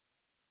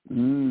 Well,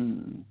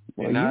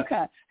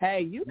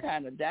 you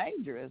kind of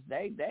dangerous.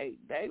 They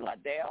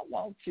don't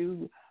want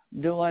you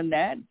doing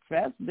that,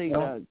 especially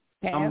the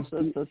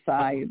Cancer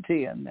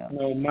Society and them.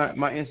 No,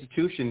 my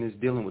institution is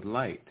dealing with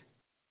light.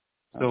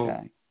 So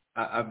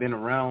I've been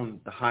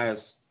around the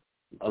highest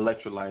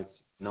electrolytes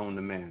known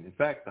to man. In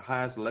fact, the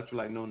highest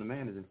electrolyte known to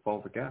man is in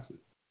fulvic acid.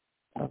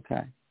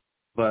 Okay.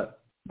 But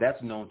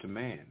that's known to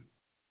man.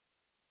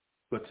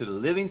 But to the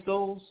living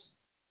souls,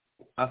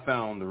 I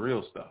found the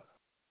real stuff.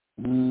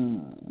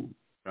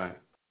 Right.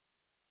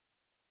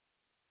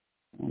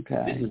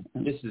 Okay.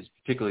 This is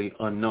particularly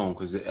unknown,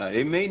 because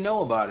they may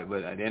know about it,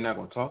 but they're not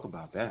going to talk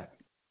about that.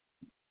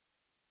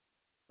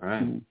 All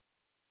right?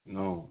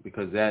 No,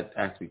 because that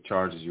actually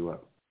charges you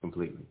up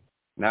completely.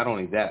 Not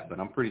only that, but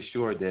I'm pretty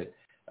sure that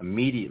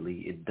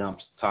immediately it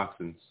dumps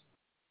toxins,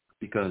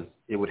 because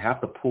it would have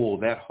to pull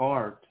that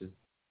hard to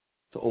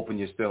open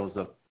your cells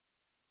up,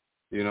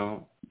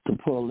 To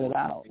pull it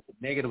out. It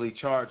would negatively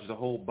charge the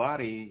whole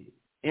body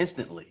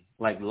instantly,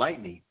 like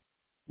lightning.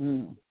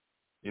 So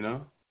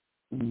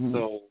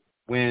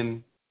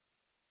when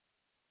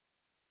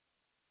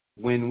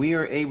we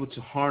are able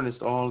to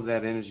harness all of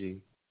that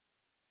energy,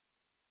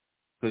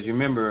 because you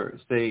remember,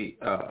 say,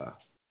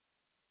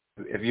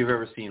 if you've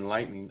ever seen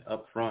lightning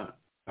up front,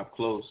 up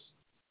close,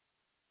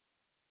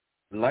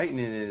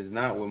 lightning is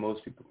not what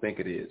most people think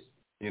it is,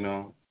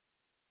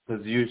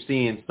 because you're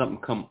seeing something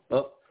come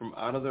up from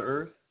out of the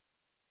earth,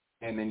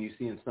 and then you're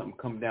seeing something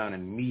come down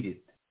and meet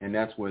it, and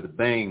that's where the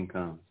bang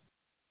comes.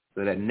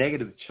 So that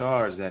negative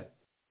charge, that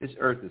this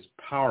earth is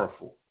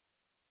powerful.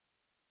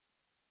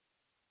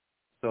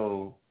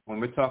 So when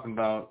we're talking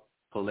about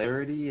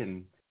polarity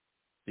and,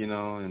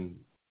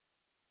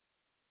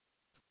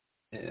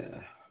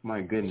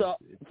 my goodness.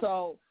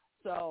 So,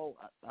 for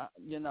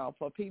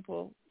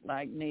people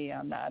like me,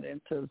 I'm not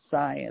into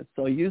science.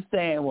 So you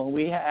saying when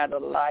we had the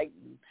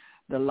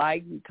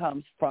lightning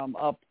comes from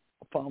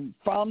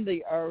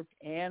the earth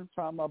and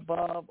from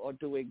above, or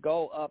do it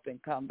go up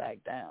and come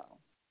back down?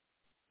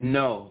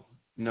 No.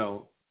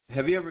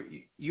 Have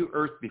you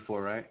earthed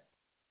before, right?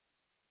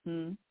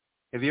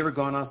 Have you ever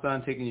gone outside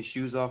and taken your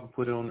shoes off and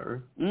put it on the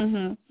earth?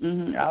 Okay.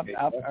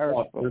 I've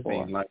earthed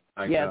before.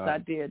 Yes, I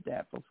did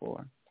that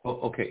before. Oh,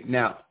 okay.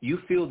 Now, you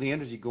feel the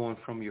energy going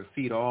from your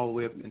feet all the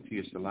way up into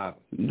your saliva.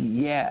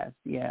 Yes.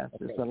 Okay.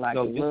 It's like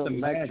a little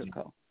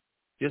electrical.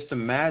 Just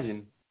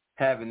imagine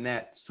having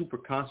that super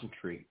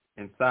concentrate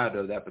inside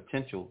of that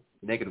potential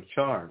negative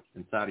charge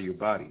inside of your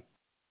body.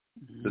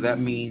 So that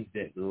means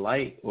that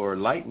light or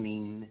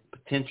lightning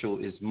potential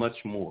is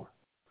much more.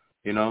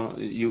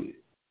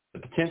 The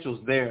potential's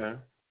there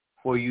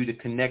for you to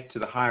connect to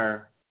the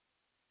higher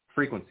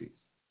frequencies.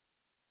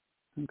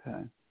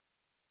 Okay.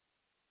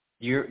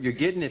 You're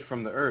getting it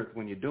from the earth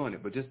when you're doing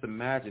it, but just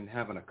imagine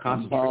having a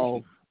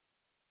concentration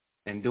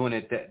and doing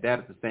it that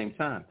at the same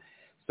time.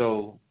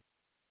 So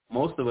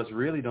most of us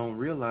really don't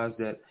realize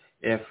that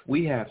if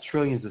we have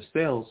trillions of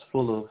cells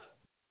full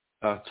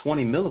of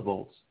 20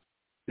 millivolts,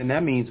 then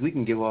that means we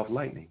can give off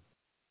lightning.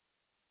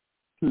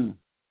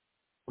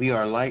 We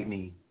are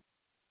lightning.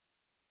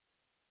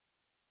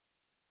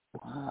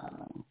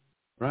 Wow.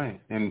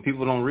 Right. And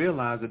people don't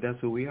realize that that's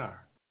who we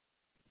are.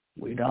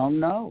 We don't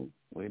know.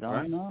 We don't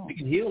right? know. We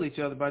can heal each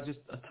other by just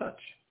a touch.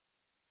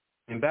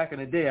 And back in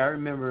the day, I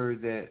remember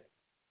that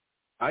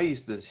I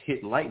used to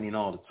hit lightning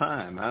all the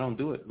time. I don't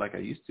do it like I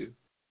used to.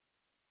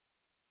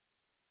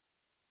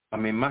 I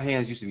mean, my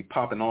hands used to be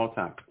popping all the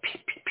time.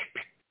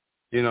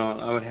 You know,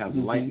 I would have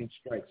lightning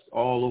strikes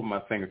all over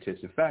my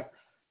fingertips. In fact,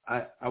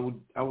 I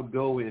would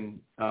go and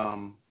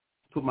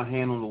put my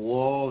hand on the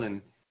wall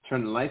and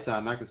turn the lights on,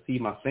 and I could see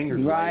my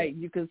fingers. Right,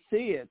 you can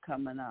see it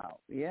coming out.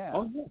 Yeah.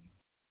 Oh, yeah.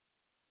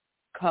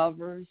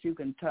 Covers, you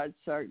can touch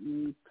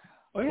certain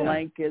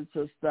blankets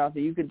or stuff,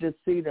 and you could just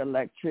see the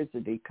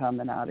electricity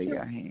coming out of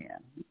your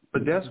hand.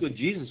 But that's what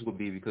Jesus would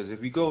be, because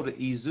if you go to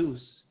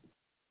Ezeus,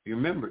 you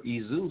remember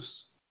Ezeus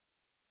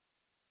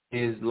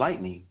is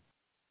lightning.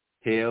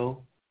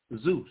 Hail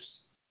Zeus.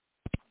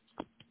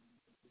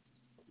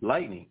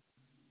 Lightning.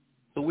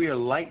 So we are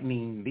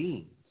lightning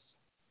beings.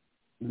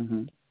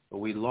 But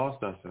we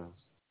lost ourselves.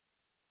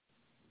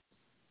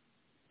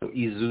 So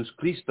Ezeus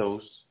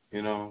Christos,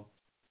 you know,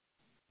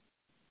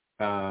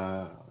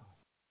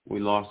 we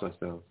lost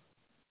ourselves.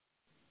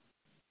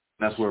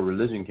 That's where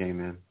religion came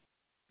in.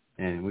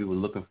 And we were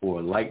looking for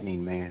a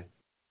lightning man.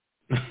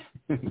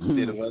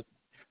 Instead of us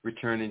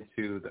returning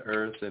to the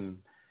earth and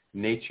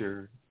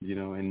nature, you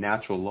know, and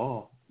natural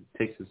law, it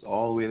takes us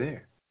all the way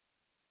there.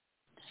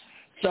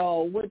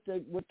 So with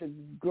the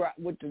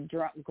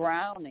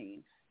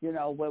grounding, you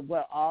know, with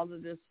all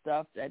of this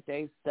stuff that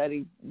they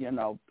study, you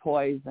know,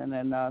 poison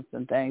and us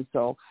and things.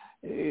 So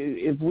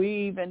if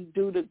we even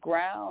do the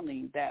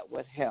grounding, that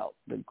would help.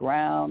 The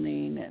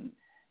grounding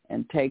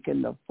and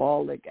taking the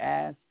folic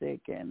acid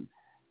and,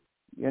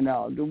 you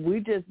know, we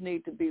just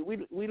need to be,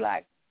 we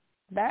like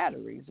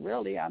batteries,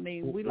 really. I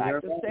mean, we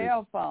like the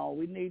cell phone.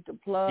 We need to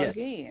plug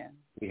in.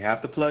 We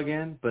have to plug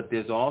in, but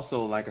there's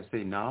also, like I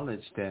say,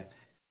 knowledge that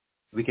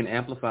we can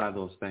amplify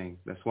those things.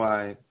 That's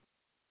why,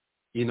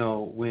 you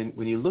know, when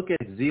you look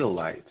at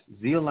zeolite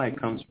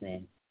comes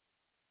from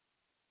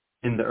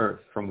in the earth,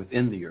 from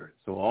within the earth.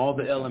 So all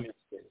the elements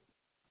that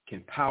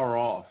can power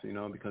off, you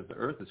know, because the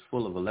earth is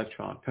full of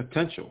electron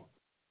potential.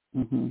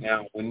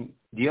 Now, when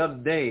the other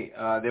day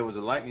there was a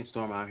lightning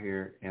storm out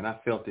here, and I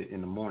felt it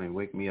in the morning,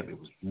 wake me up. It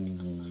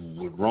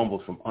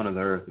rumbled from under the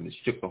earth, and it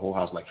shook the whole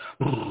house like.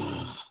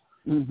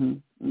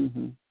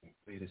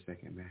 Wait a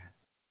second, man.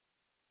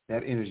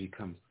 That energy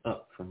comes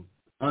up from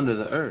under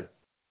the earth.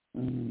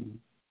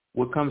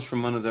 What comes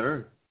from under the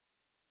earth?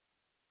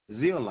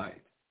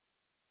 Zeolite,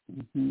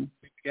 uric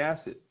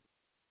acid.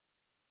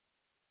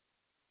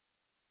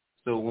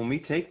 So when we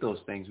take those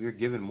things, we're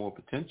given more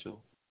potential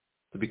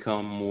to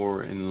become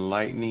more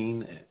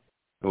enlightening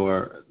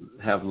or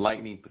have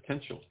lightning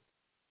potential.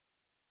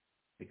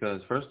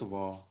 Because first of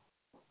all,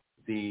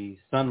 the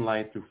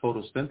sunlight through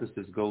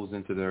photosynthesis goes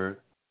into the earth.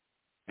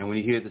 And when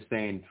you hear the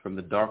saying, from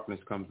the darkness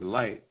comes the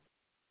light,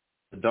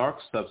 the dark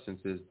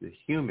substance is the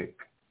humic,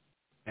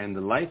 and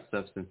the light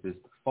substance is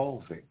the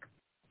fulvic.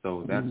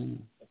 So that's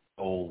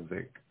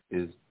fulvic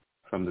is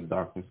from the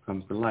darkness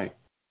comes the light.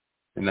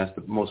 And that's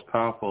the most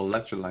powerful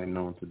electrolyte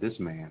known to this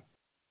man.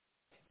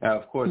 Now,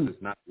 of course,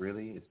 it's not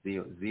really. It's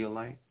the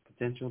zeolite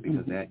potential,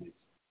 because that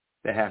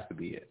has to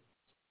be it.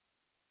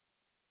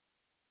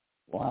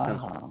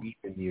 Wow. Deep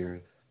in the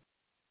earth.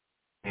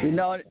 You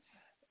know,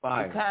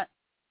 fire.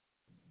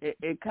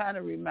 It kind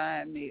of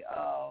reminds me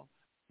of,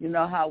 you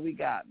know, how we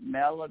got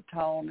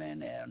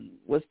melatonin and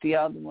what's the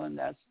other one?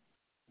 That's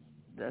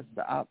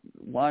the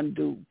one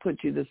do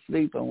put you to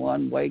sleep and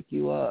one wake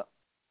you up.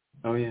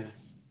 Oh yeah.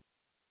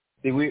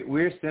 See,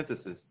 we're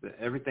synthesis.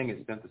 Everything is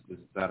synthesis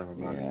inside of our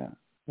body. Yeah.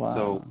 Wow.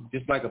 So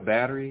just like a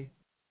battery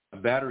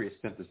is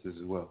synthesis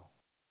as well.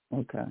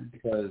 Okay.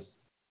 Because,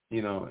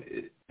 you know,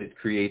 it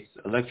creates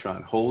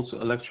electron, holds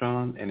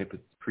electron, and it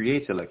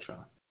creates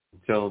electron.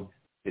 So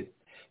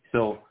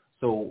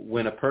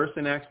when a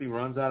person actually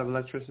runs out of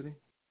electricity,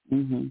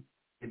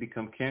 they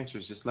become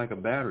cancerous, just like a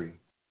battery.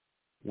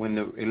 When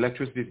the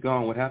electricity is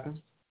gone, what happens?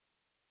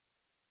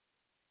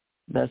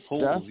 That's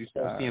holes. You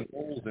start seeing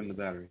holes in the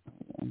battery.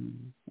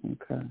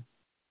 Okay.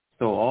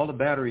 So all the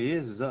battery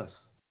is us.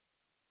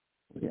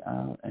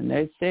 Yeah, and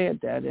they said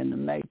that in the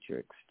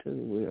Matrix too.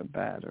 We're a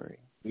battery.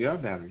 We are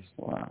batteries.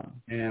 Wow.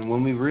 And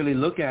when we really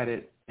look at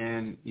it,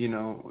 and you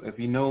know, if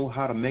you know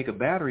how to make a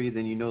battery,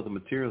 then you know the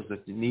materials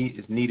that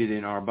is needed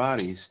in our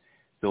bodies,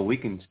 so we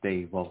can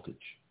stay voltage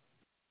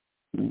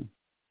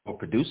or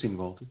producing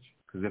voltage.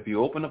 Because if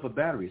you open up a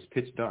battery, it's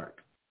pitch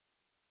dark.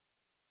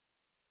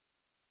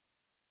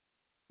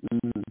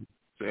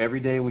 So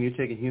every day when you're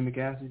taking humic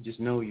acid, just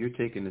know you're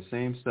taking the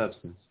same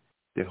substance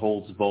that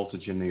holds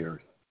voltage in the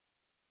earth.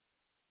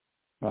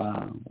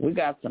 We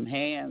got some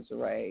hands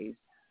raised.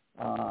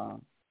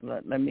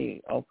 Let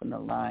me open the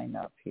line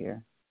up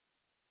here.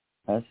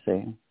 Let's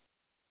see.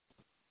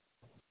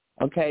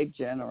 Okay,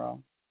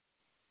 General.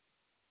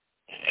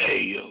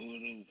 Hey, yo,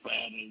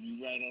 father,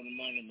 you right on the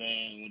money,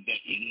 man, with that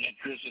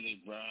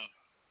electricity, bro.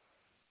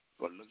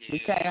 But look at We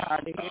can't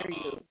hardly hear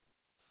you.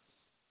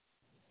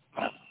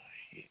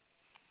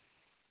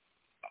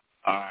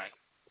 All right.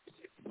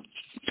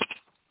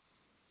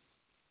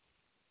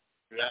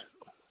 Yeah.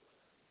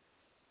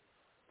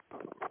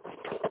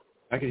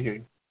 I can hear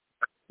you.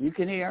 You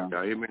can hear him?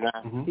 Y'all hear me now?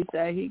 Mm-hmm. He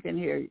said he can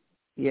hear you.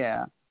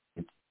 Yeah.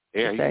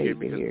 Yeah, he can hear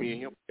me can because hear me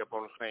and him up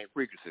on the same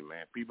frequency,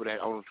 man. People that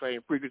on the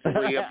same frequency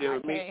way up there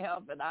with me, I can't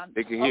help it.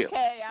 they can hear.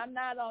 Okay, I'm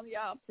not on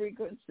y'all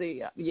frequency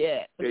yet.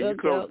 Yeah, you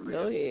close.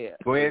 Go ahead.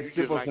 Go ahead, You sip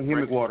just on like some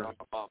humic water.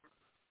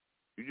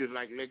 You just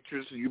like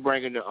electricity. You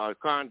bringing the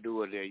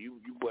conduit there. You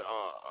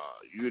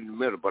in the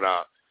middle, but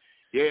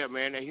yeah,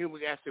 man, that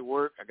humic acid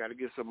work. I got to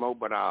get some more,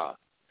 but I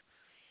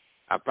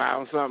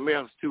found something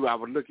else too. I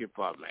was looking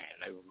for, man.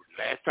 Like,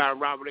 last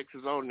time Robert X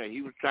was on there,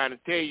 he was trying to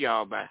tell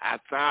y'all about how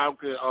sound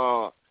could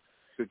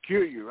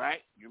cure you,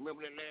 right? You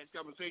remember that last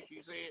conversation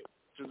he said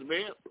to the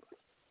bell?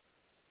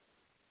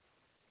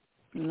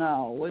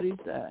 No, what did he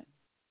say?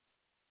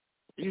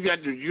 You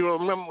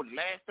don't remember the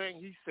last thing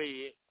he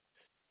said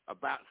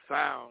about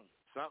sound?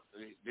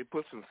 Something they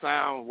put some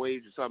sound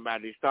waves or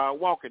somebody. They started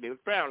walking. They was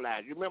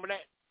paralyzed. You remember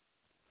that?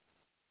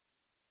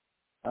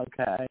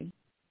 Okay.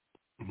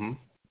 Mm-hmm.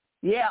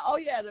 Yeah. Oh,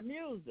 yeah. The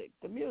music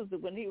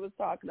when he was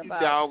talking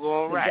about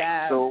doggone right.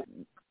 guys, So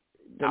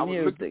the I was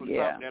music. looking for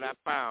Yeah. something that I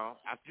found.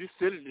 I just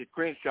sent it to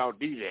Crenshaw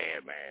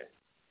DJ, man.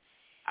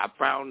 I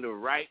found the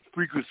right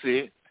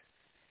frequency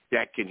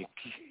that can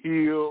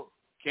heal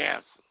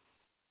cancer.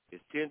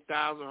 It's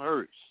 10,000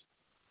 hertz,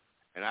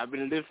 and I've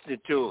been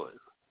listening to it.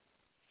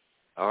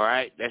 All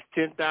right, that's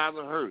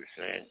 10,000 hertz,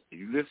 man.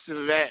 You listen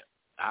to that.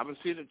 I've been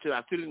sitting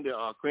to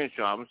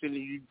Crenshaw. I've been sitting to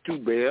you too,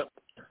 Beb,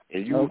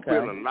 and you will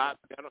feel a lot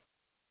better.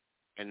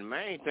 And the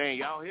main thing,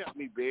 y'all help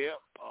me, Beb.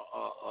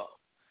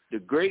 The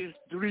greatest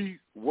 3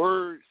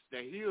 words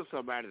that heal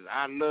somebody is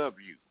 "I love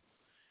you."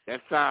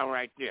 That sound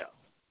right there.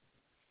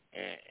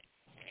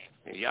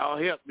 And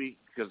y'all help me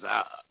because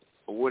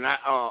when I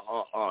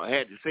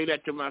had to say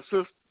that to my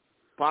sister,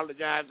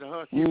 apologize to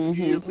her, she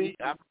forgive me,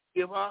 I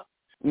forgive her.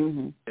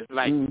 Mm-hmm. It's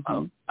like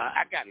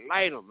I got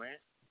lighter, man,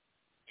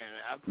 and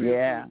I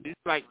feel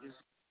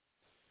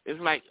it's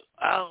like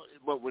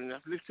but when I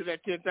listen to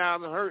that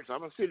 10,000 hertz, I'm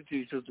gonna send it to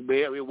you, Sister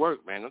Bell. It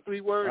worked, man. The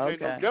 3 words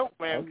ain't no joke,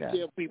 man. We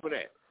tell people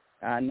that.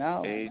 I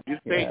know. And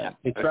just think,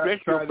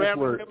 especially your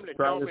family members that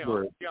don't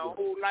know your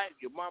whole life,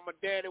 your mama,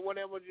 daddy,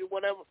 whatever.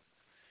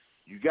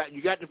 You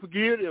got to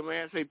forgive them,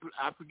 man. Say,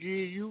 I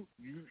forgive you,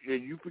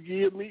 and you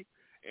forgive me,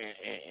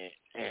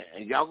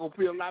 and y'all gonna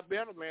feel a lot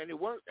better, man. It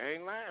worked. I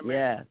ain't lying,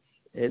 man.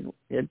 Yes,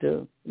 it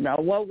do. Now,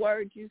 what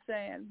word you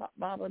saying,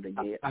 Baba, to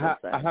get?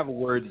 I have a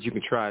word that you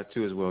can try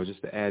too as well,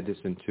 just to add this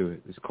into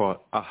it. It's called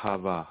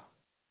ahava.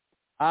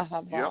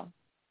 Ahava.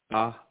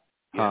 Yep.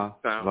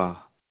 Ahava.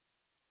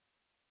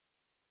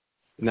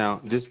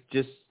 Now,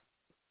 just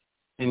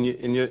in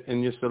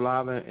your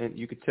saliva, and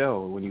you could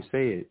tell when you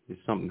say it, there's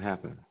something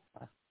happening.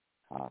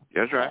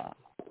 That's right.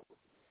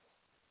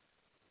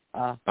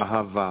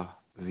 Ahava,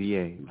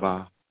 V-A,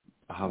 va,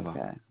 ahava.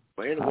 Okay.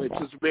 But anyway,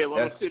 Sister Bell,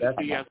 I'm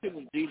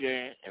sitting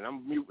DJ, and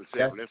I'm mute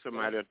myself. Let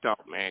somebody else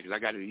talk, man, because I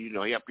got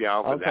to, help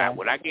y'all.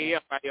 When I get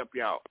help, I help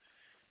y'all.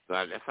 So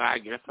that's how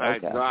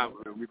God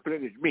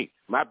replenish me,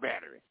 my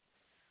battery.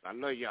 I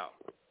love y'all.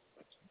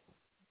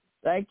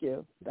 Thank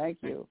you.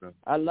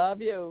 I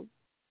love you.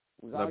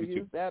 We're going to use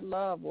too. that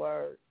love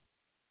word.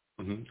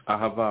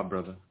 Ahava,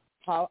 brother.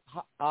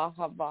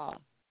 Ahava.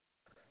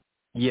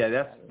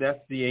 Yeah, that's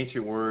the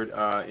ancient word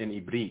in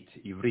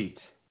Ivrit,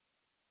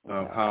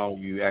 of how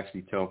you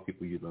actually tell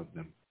people you love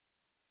them.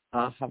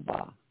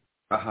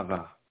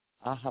 Ahava.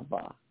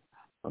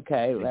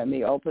 Okay, let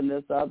me open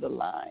this other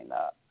line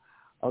up.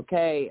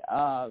 Okay,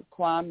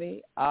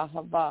 Kwame,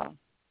 Ahava.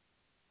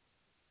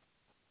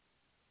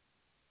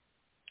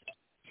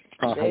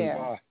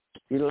 There.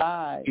 You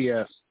live.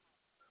 Yes.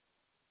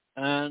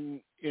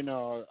 And,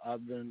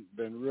 I've been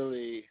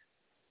really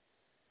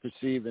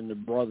perceiving the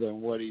brother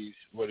and what he's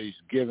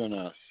given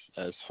us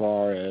as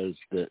far as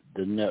the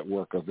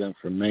network of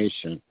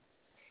information.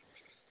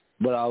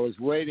 But I was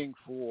waiting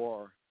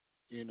for,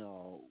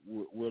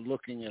 we're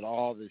looking at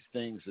all these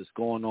things that's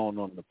going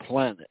on the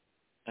planet.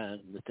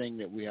 And the thing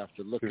that we have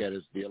to look at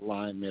is the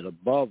alignment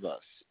above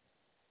us.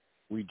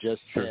 We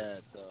just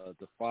had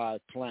the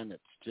 5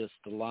 planets just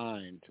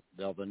aligned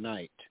the other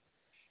night.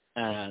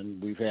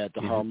 And we've had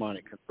the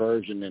harmonic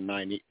conversion in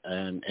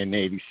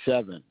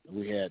 87.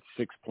 We had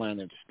 6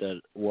 planets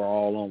that were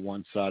all on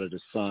one side of the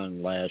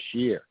sun last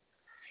year.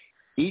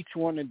 Each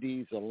one of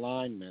these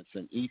alignments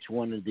and each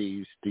one of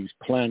these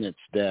planets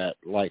that,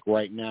 like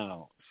right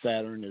now,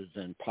 Saturn is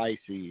in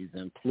Pisces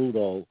and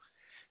Pluto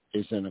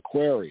is in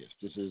Aquarius.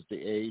 This is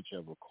the age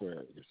of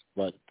Aquarius.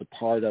 But the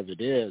part of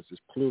it is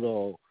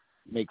Pluto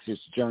makes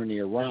its journey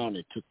around.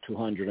 It took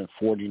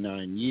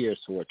 249 years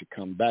for it to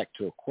come back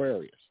to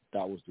Aquarius.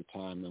 That was the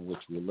time in which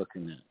we're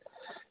looking at.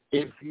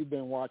 If you've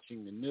been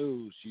watching the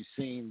news, you've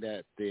seen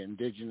that the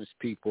indigenous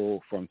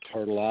people from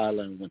Turtle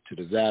Island went to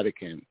the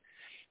Vatican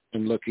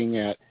and looking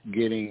at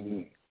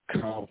getting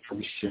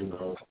confirmation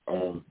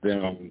of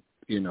them,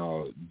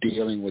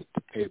 dealing with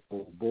the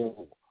papal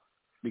bull,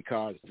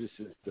 because this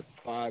is the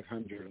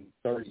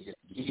 530th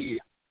year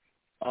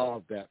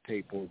of that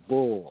papal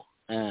bull.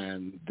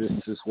 And this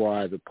is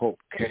why the Pope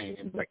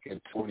came back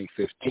in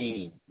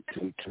 2015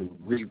 to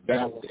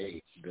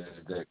revalidate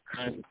the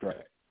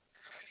contract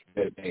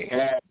that they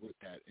had with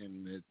that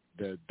in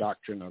the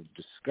doctrine of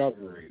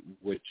discovery,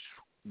 which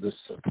the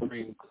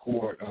Supreme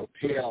Court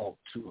upheld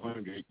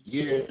 200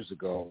 years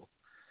ago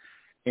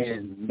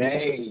in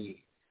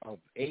May of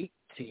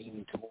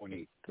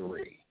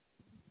 1823.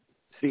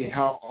 See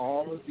how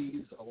all of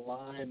these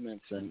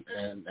alignments and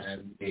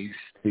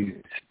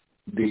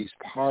these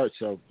parts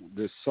of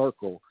this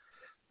circle,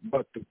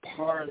 but the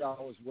part I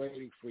was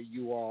waiting for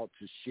you all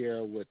to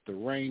share with the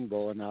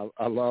rainbow, and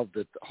I love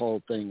the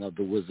whole thing of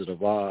the Wizard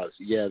of Oz.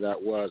 Yeah,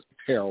 that was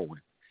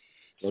heroin.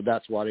 So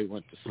that's why they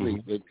went to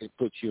sleep. Mm-hmm. It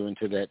puts you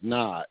into that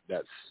knot.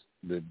 That's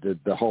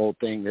the whole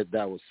thing that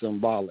was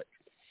symbolic.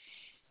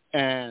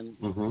 And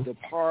the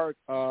part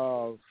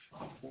of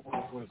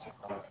what was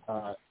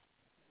it?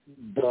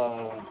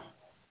 The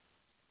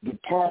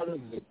part of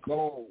the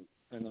gold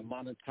and the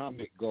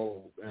monatomic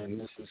gold, and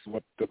this is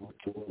what the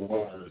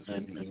was,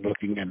 and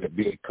looking at it,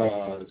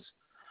 because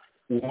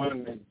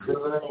when the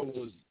girl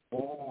was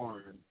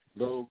born,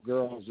 little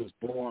girls is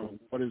born,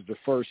 what is the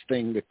first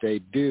thing that they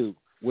do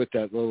with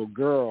that little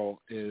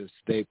girl is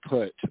they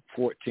put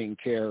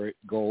 14-karat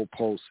gold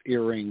pulse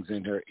earrings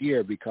in her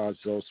ear, because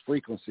those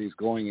frequencies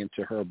going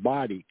into her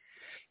body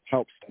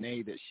helps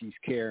Nate that she's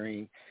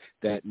carrying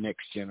that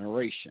next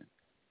generation.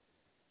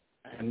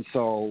 And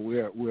so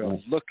we're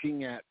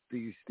looking at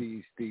these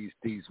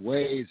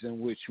ways in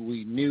which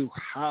we knew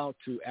how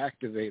to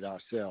activate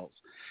ourselves.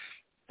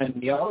 And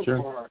the other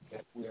part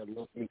that we're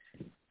looking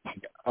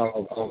we're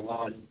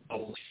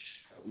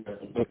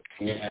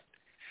looking at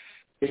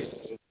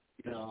is,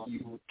 you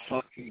were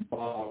talking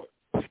about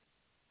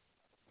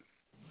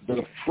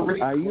the free.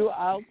 Are you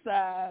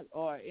outside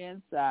or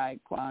inside,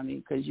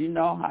 Kwame? Because you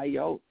know how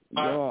your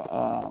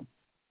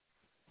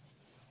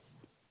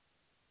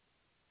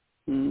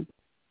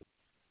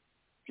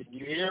Can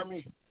you hear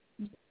me?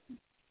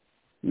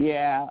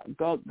 Yeah,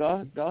 go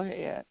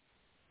ahead.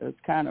 It's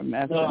kind of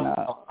messing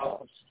up.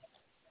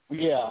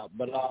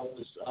 But I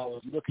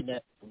was looking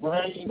at the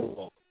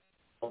rainbow.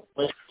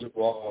 First of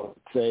all,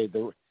 say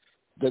the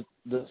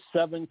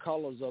 7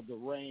 colors of the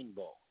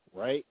rainbow,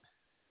 right?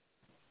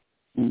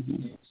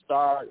 Mm-hmm. You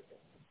start.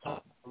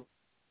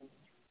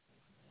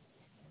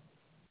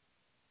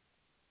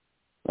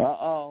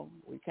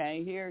 We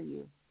can't hear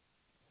you.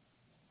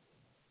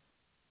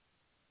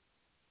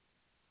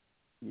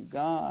 You're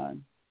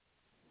gone.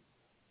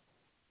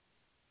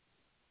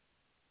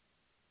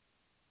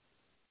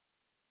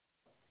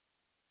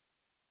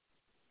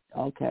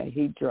 Okay,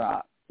 he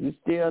dropped. You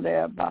still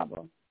there,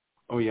 Baba?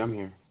 Oh, yeah, I'm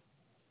here.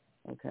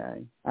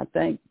 Okay. I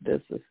think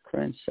this is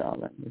Crenshaw.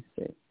 Let me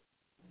see.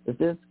 Is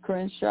this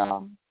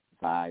Crenshaw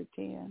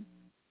 510?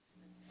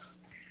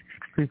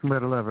 Peace and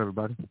better love,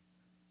 everybody.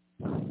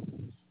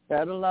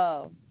 Better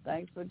love.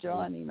 Thanks for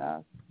joining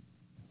us.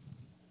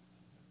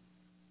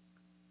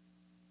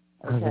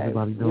 Okay. How's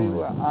everybody doing?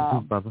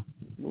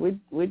 We're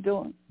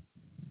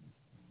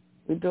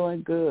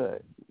doing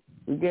good.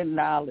 We're getting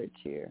knowledge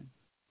here.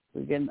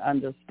 We're getting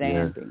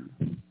understanding.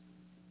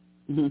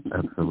 Yes.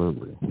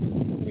 Absolutely.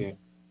 Yeah.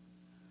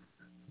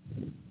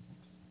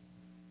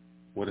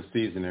 What a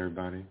season,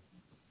 everybody.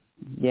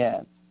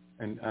 Yes.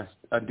 And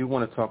I do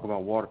want to talk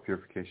about water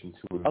purification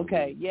too.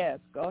 Okay. Yes.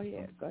 Go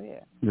ahead.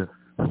 Yes.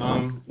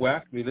 Well,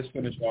 actually, let's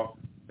finish off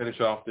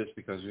this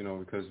because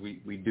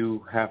we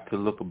do have to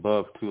look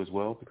above too as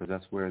well, because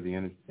that's where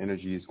the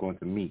energy is going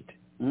to meet.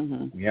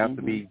 Mm-hmm. We have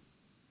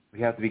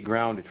to be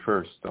grounded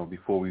first, though,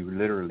 before we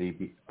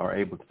literally are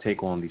able to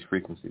take on these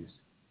frequencies.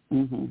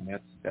 Mm-hmm. And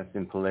that's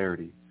in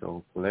polarity.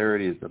 So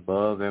polarity is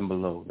above and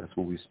below. That's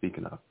what we're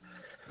speaking of.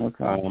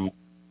 Okay.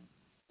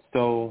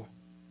 So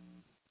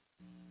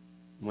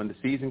when the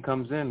season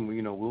comes in,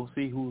 we'll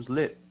see who's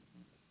lit.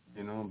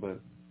 But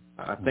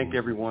I thank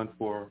everyone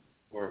for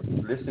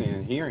listening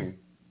and hearing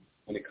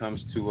when it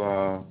comes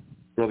to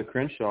Brother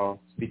Crenshaw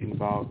speaking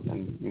about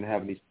and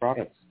having these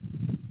products,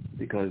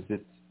 because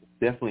it's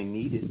definitely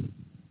needed.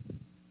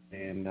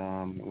 And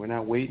we're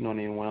not waiting on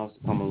anyone else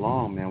to come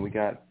along, man. We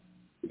got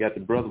the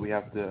brother. We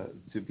have to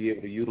be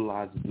able to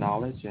utilize his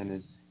knowledge and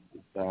his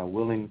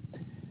willingness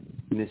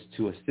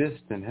to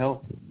assist and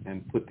help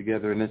and put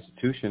together an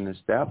institution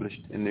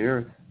established in the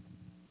earth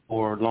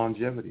for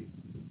longevity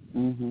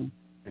and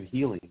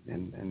healing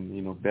and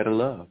better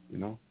love.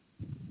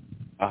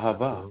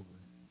 Ahava.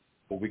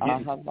 But we get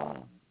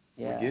Ahava.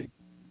 Yeah. We get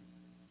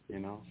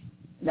it.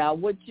 Now,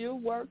 what you're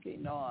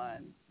working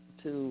on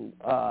to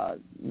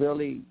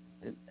really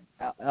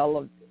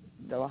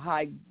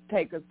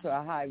take us to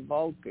a high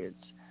voltage,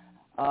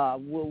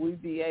 will we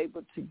be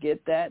able to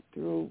get that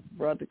through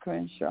Brother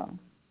Crenshaw?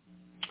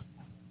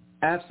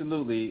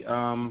 Absolutely.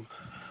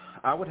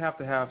 I would have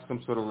to have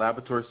some sort of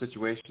laboratory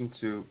situation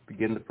to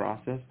begin the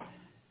process,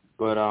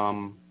 but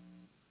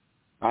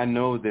I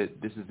know that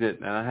this is it.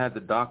 And I had the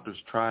doctors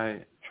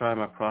try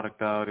my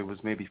product out. It was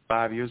maybe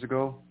 5 years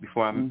ago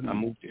before I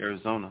moved to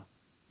Arizona,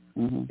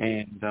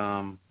 and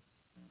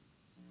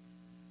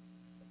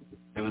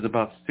it was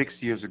about 6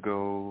 years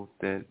ago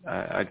that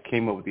I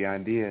came up with the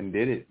idea and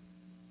did it.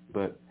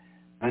 But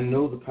I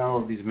know the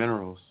power of these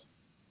minerals,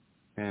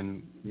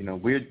 and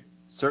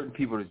certain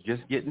people are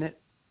just getting it,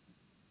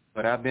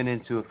 but I've been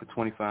into it for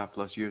 25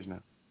 plus years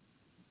now.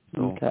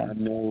 So I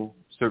know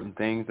certain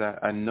things.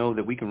 I know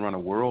that we can run a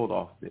world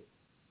off of it,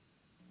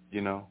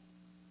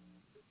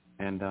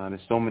 and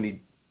there's so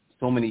many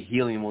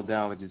healing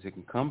modalities that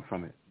can come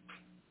from it.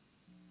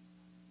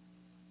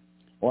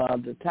 Well,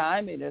 the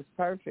timing is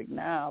perfect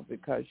now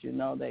because,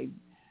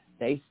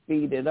 they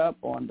speed it up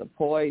on the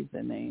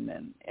poisoning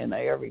and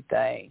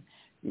everything,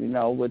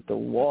 with the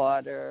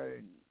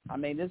water. I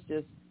mean, it's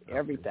just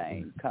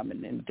everything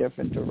coming in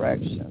different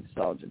directions.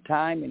 So the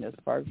timing is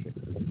perfect.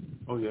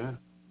 Oh, yeah.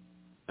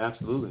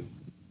 Absolutely.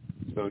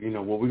 So,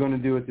 what we're going to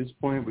do at this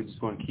point, we're just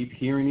going to keep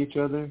hearing each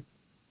other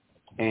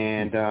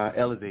and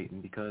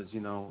elevating because,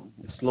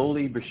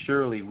 slowly but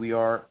surely we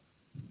are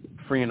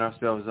freeing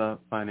ourselves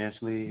up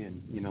financially,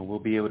 and, we'll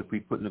be able to be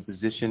put in a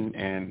position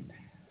and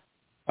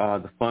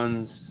the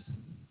funds,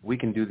 we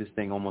can do this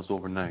thing almost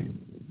overnight.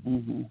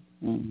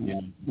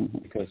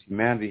 Because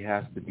humanity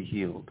has to be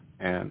healed,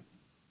 and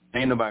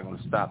ain't nobody going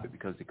to stop it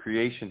because the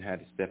creation had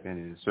to step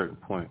in at a certain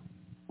point.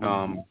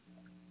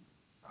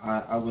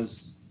 I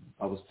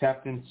was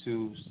tapped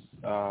into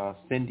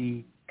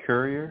Cindy K.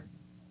 Courier.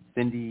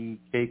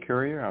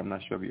 I'm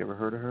not sure if you ever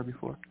heard of her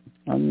before.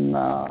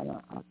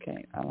 No, I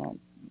can't.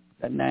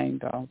 The name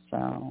don't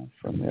sound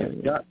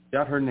familiar.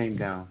 Jot her name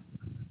down.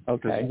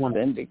 Okay,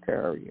 Cindy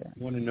Courier.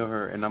 You want to know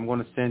her, and I'm going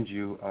to send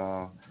you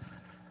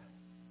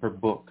her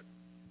book.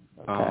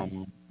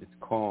 Okay. It's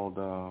called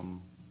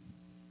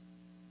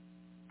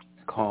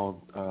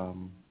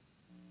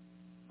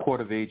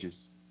Court of Ages,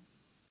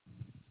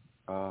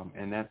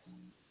 and that's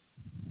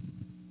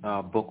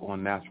a book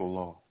on natural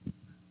law.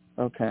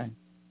 Okay.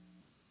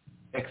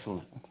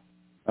 Excellent.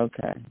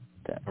 Okay.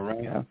 All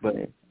right. But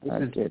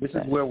this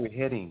is where we're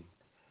heading.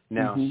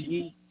 Now,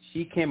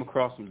 she came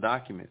across some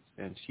documents,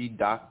 and she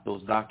docked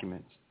those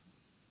documents.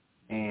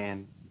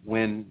 And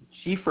when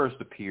she first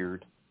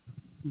appeared,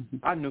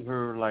 I knew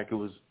her like it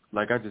was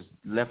like I just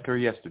left her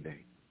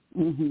yesterday.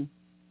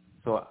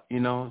 So,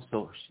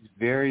 so she's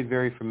very,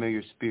 very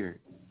familiar spirit,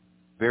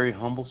 very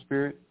humble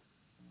spirit,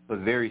 but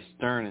very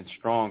stern and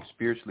strong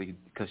spiritually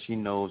because she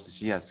knows that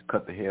she has to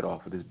cut the head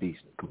off of this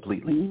beast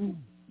completely.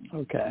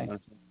 Okay.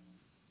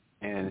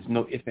 And it's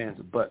no ifs, ands,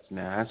 or buts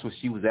now. That's what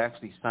she was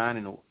actually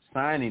signing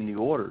the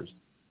orders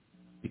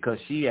because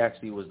she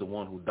actually was the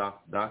one who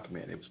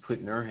documented. It was put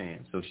in her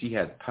hands. So she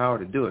had the power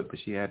to do it, but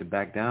she had to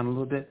back down a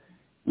little bit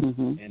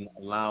and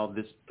allow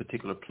this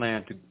particular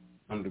plan to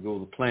undergo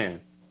the plan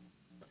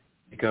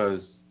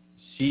because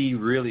she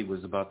really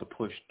was about to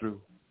push through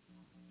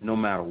no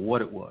matter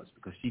what it was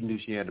because she knew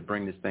she had to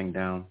bring this thing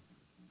down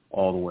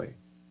all the way.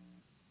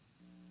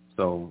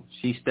 So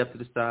she stepped to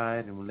the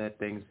side and let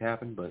things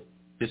happen, but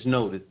just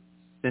know that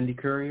Cindy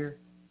Courier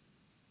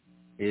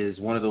is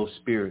one of those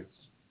spirits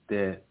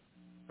that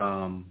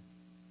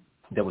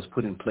that was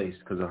put in place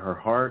because of her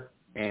heart,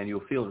 and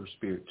you'll feel her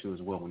spirit too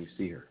as well when you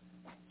see her.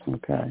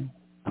 Okay.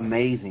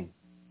 Amazing.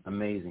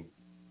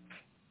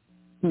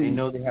 They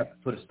know they have to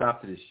put a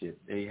stop to this shit.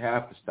 They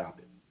have to stop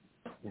it.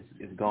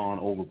 It's gone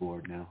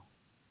overboard now.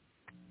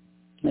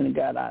 And it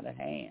got out of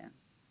hand.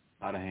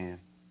 Out of hand.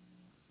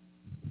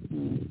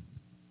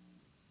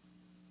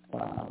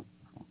 Wow.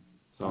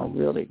 So I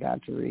really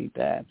got to read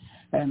that.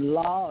 And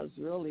law is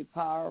really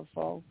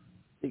powerful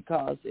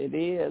because it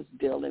is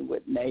dealing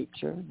with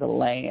nature, the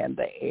land,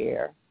 the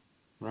air,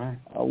 right,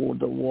 the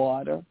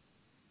water.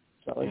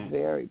 So it's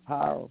very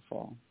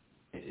powerful.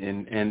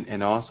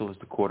 And also it's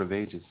the Court of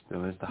Ages.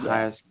 So it's the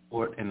highest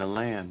court in the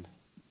land.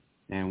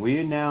 And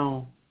we're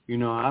now, I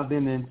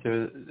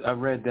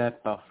read that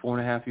about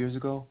 4.5 years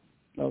ago.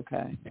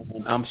 Okay.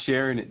 And I'm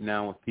sharing it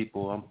now with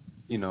people.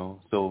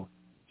 So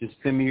just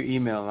send me your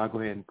email and I'll go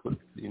ahead and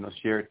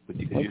share it with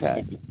you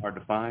because it's hard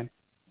to find.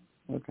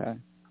 Okay.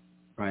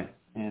 Right.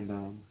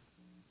 And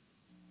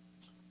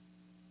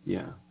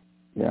yeah,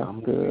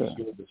 I'm going to make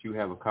sure that you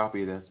have a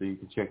copy of that so you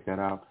can check that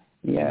out.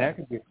 Yeah. And that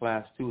could be a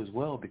class too as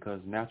well because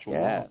natural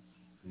law,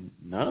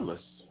 none of us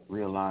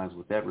realize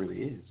what that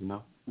really is,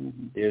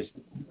 There's,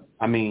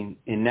 in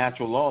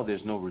natural law,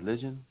 there's no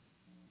religion.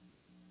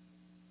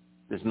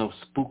 There's no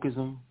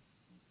spookism.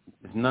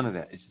 There's none of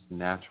that. It's just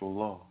natural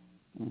law.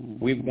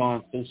 We've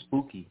gone so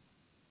spooky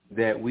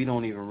that we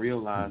don't even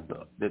realize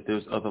that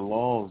there's other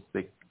laws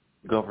that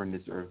govern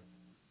this earth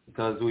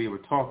because we were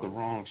taught the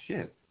wrong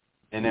shit.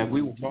 And if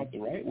we were taught the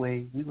right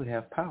way, we would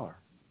have power.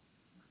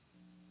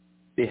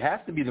 It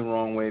has to be the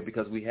wrong way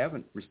because we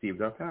haven't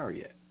received our power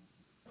yet.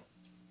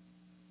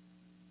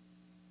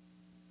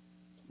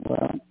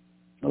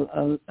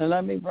 Well,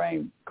 let me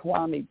bring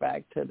Kwame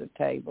back to the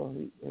table.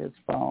 His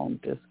phone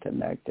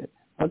disconnected.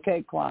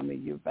 Okay, Kwame,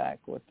 you're back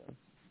with us.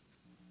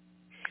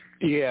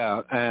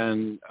 Yeah,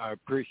 and I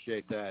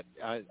appreciate that.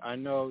 I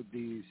know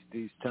these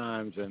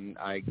times, and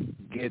I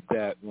get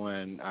that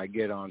when I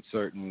get on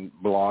certain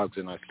blogs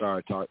and I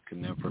start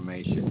talking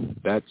information.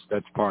 That's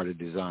part of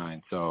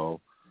design.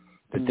 So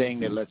the thing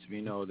that lets me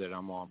know that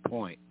I'm on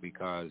point,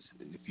 because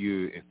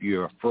if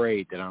you're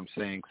afraid that I'm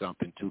saying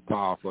something too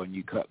powerful and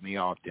you cut me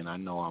off, then I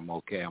know I'm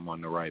okay. I'm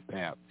on the right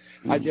path.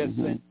 I just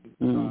sent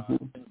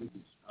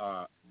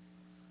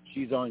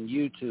she's on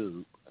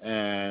YouTube,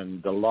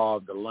 and the Law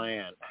of the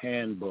Land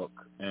handbook,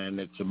 and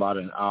it's about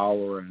an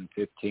hour and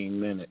 15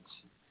 minutes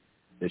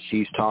that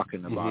she's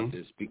talking about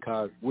this,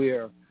 because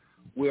we're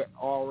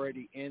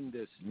already in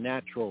this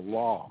natural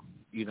law.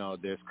 You know,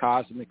 there's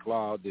cosmic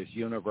law, there's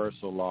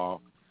universal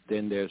law,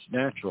 then there's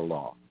natural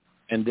law,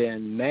 and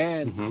then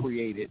man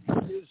created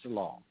his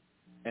law,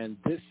 and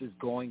this is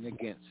going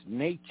against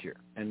nature.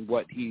 And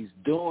what he's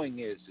doing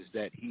is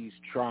that he's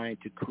trying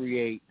to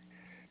create,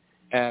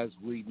 as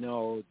we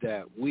know,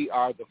 that we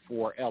are the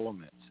four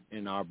elements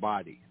in our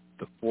body.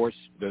 The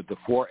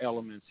four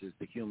elements is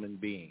the human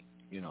being,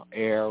 you know,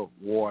 air,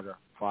 water,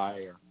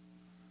 fire,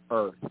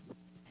 earth.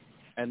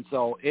 And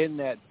so in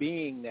that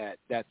being,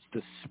 that's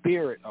the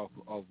spirit of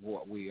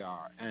what we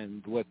are.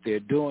 And what they're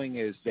doing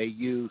is they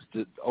use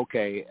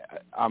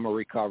I'm a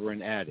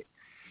recovering addict.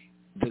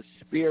 The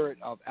spirit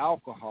of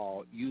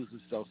alcohol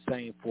uses those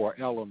same four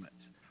elements.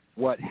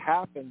 What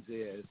happens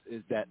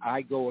is that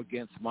I go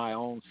against my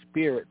own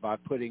spirit by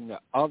putting the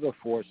other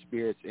four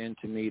spirits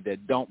into me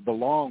that don't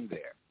belong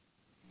there.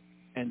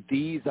 And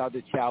these are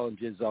the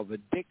challenges of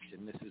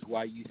addiction. This is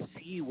why you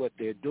see what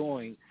they're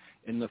doing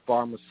in the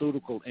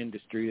pharmaceutical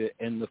industry,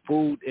 in the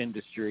food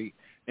industry,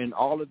 in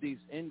all of these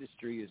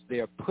industries.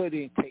 They're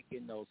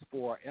taking those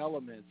four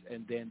elements,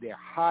 and then they're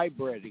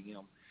hybriding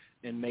them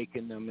and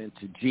making them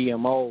into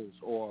GMOs,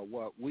 or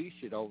what we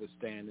should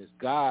understand is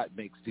God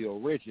makes the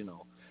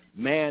original.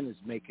 Man is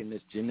making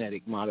this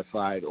genetic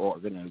modified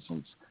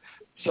organisms.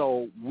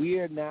 So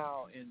we're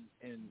now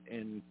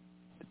in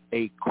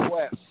a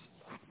quest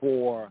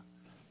for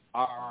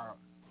our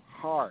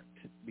heart,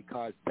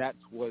 because that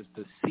was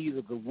the seat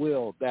of the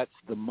will. That's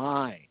the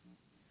mind.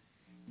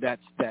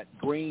 That's that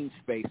green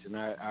space. And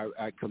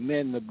I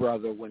commend the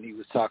brother when he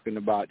was talking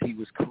about he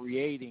was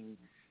creating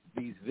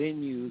these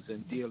venues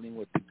and dealing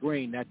with the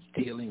green. That's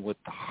dealing with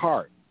the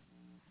heart,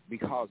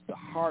 because the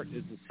heart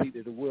is the seat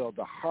of the will.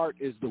 The heart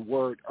is the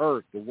word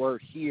earth, the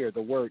word hear,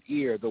 the word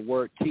ear, the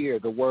word tear,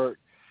 the word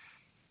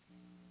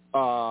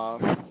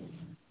earth.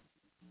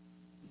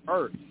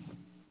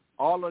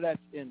 All of that's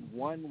in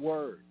one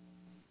word.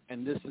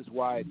 And this is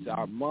why it's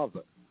our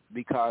mother,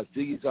 because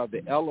these are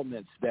the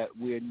elements that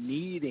we're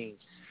needing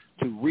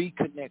to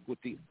reconnect with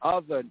the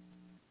other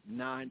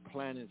 9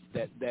 planets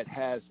that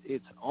has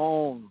its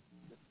own,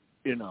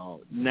 you know,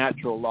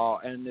 natural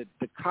law and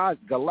the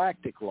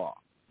galactic law.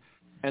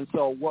 And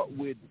so what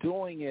we're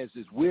doing is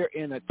we're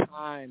in a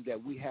time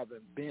that we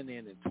haven't been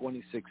in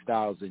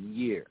 26,000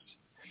 years.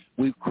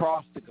 We've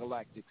crossed the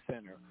galactic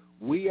center.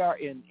 We are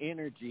in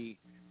energy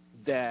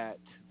that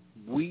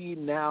we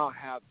now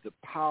have the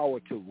power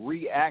to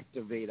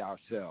reactivate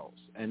ourselves.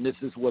 And this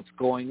is what's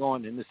going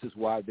on, and this is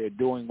why they're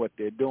doing what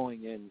they're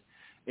doing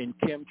in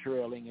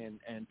chemtrailing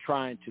and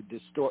trying to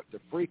distort the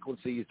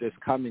frequencies that's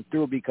coming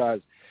through,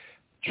 because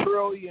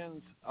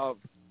trillions of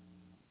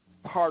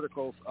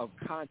particles of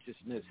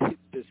consciousness hit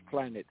this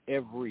planet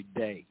every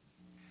day.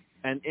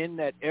 And in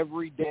that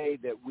every day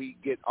that we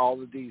get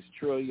all of these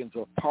trillions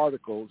of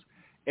particles,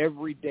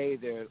 every day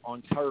there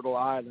on Turtle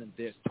Island,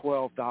 there's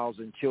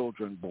 12,000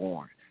 children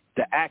born.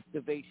 The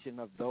activation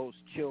of those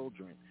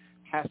children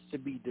has to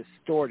be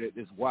distorted,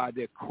 is why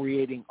they're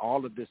creating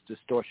all of this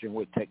distortion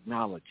with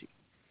technology.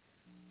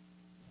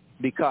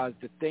 Because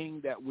the thing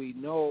that we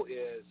know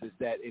is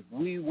that if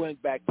we went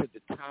back to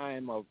the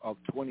time of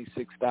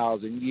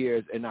 26,000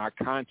 years in our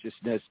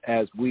consciousness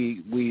as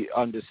we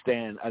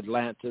understand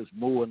Atlantis,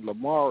 Mu, and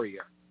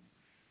Lemuria,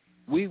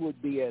 we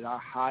would be at our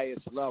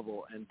highest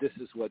level, and this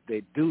is what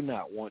they do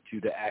not want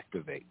you to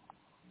activate.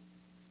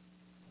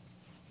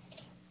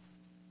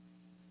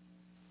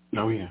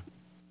 Oh, yeah.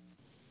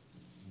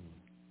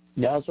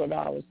 That's what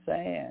I was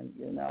saying.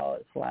 You know,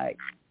 it's like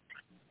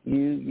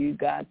you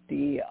got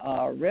the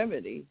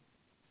remedy.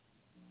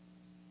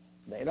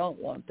 They don't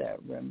want that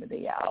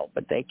remedy out,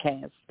 but they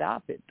can't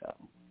stop it,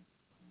 though.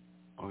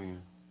 Oh, yeah.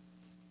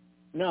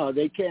 No,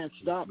 they can't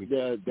stop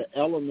the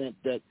element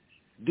that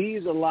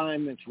these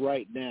alignments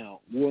right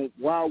now,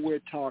 while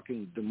we're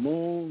talking the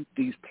moon,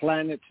 these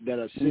planets that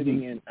are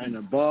sitting in and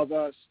above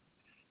us,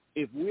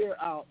 if we're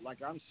out, like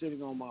I'm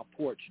sitting on my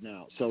porch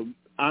now, so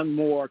I'm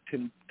more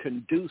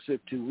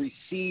conducive to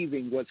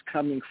receiving what's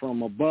coming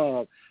from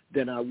above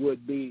than I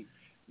would be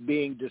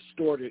being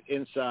distorted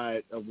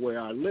inside of where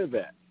I live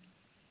at.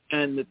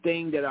 And the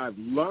thing that I've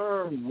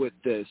learned with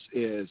this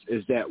is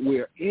that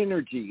we're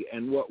energy,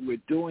 and what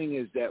we're doing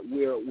is that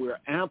we're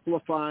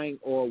amplifying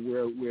or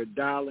we're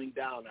dialing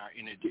down our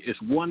energy.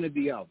 It's one or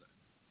the other.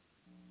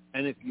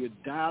 And if you're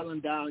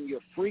dialing down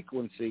your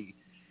frequency,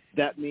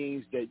 that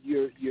means that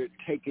you're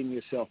taking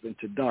yourself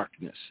into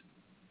darkness.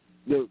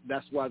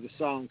 That's why the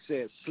song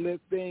says,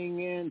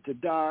 slipping into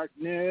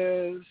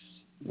darkness.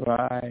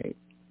 Right.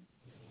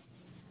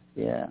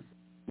 Yeah.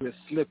 We're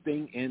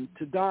slipping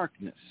into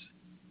darkness.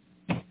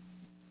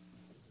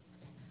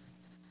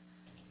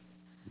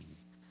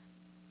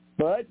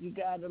 But you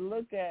got to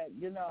look at,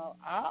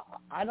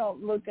 I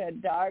don't look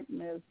at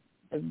darkness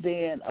as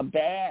being a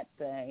bad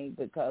thing,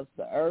 because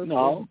the earth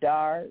is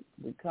dark.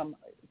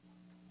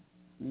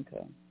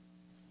 Okay.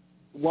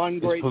 One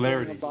great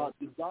thing about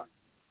the dark,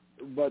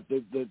 but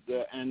the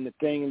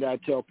thing that I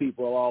tell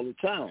people all the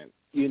time,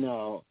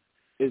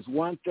 is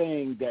one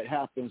thing that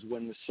happens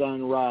when the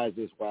sun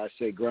rises. Why I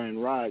say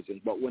grand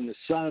rising, but when the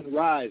sun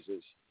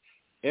rises,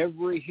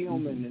 every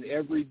human and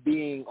every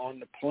being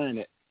on the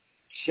planet,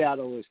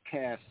 shadow is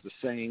cast the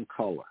same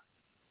color.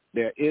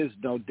 There is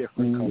no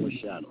different color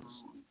shadows.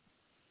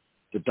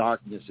 The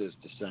darkness is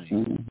the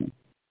same.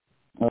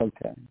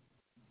 Okay.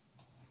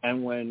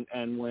 And when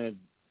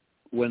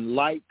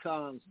light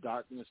comes,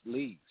 darkness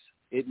leaves.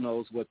 It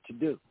knows what to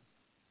do.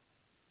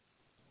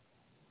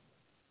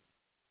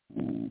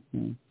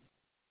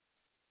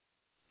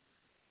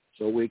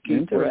 So we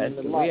keep bringing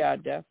the light. We are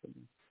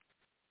definitely.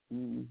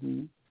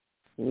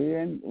 We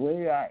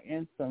are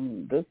in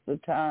some. This is the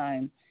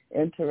time.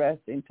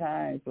 Interesting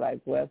times, like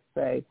Wes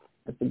say.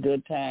 It's a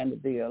good time to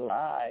be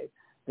alive,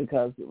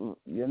 because a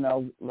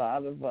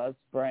lot of us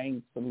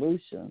bring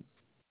solutions.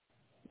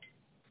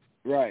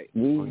 Right.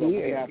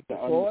 We have to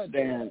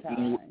understand.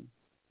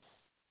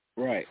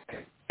 Right.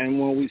 And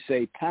when we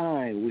say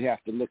time, we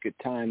have to look at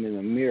time in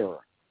a mirror,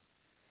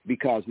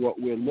 because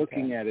what we're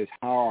looking at is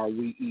how are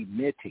we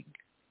emitting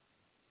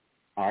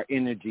our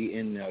energy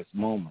in those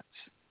moments,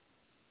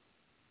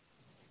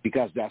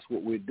 because that's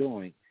what we're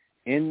doing.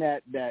 In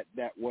that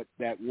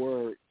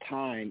word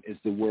time is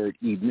the word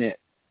emit.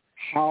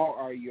 How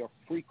are your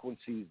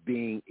frequencies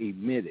being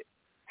emitted?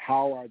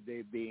 How are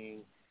they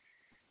being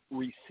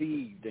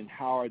received, and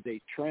how are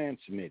they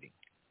transmitting?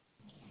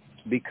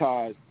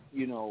 Because,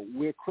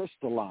 we're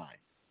crystalline,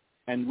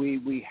 and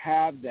we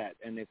have that.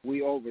 And if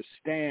we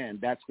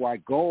overstand, that's why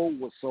gold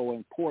was so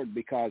important,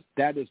 because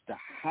that is the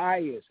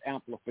highest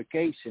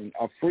amplification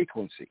of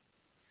frequency.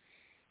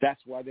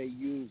 That's why they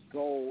use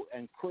gold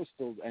and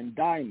crystals and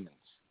diamonds.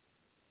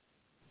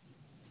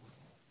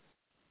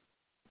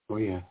 Oh,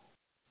 yeah.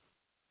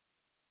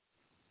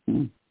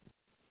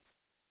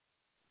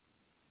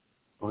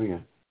 Oh, yeah.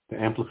 To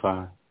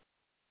amplify.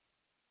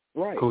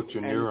 Right. Coat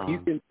your and neurons. You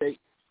can take,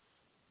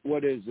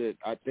 what is it?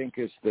 I think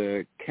it's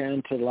the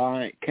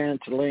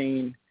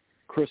Cantaline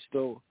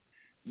crystal.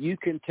 You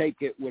can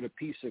take it with a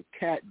piece of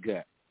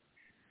catgut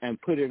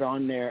and put it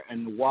on there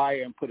and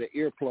wire and put an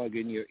earplug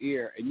in your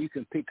ear, and you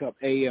can pick up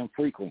AM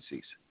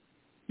frequencies.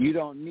 You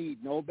don't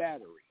need no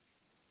battery.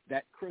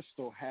 That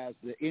crystal has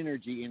the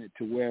energy in it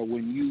to where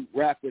when you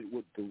wrap it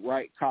with the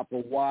right copper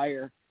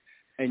wire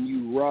and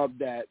you rub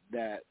that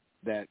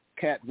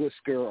cat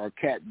whisker or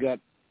cat gut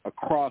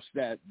across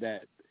that,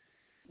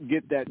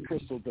 get that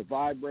crystal to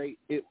vibrate,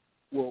 it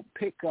will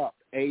pick up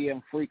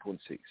AM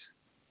frequencies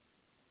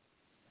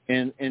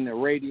in the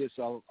radius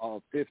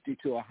of 50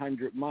 to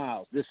 100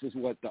 miles. This is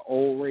what the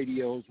old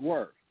radios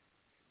were.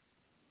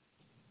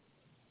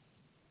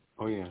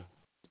 Oh, yeah.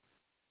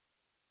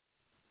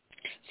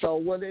 So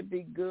would it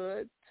be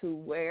good to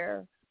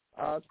wear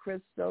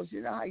crystals?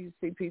 You know how you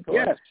see people,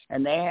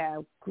 and they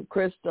have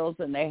crystals,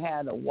 and they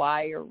had a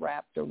wire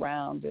wrapped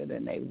around it,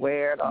 and they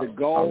wear it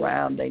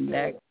around their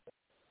neck.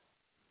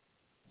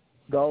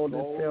 Gold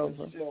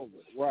and silver.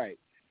 Right.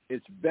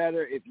 It's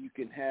better if you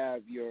can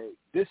have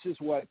this is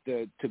what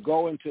to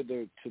go into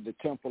the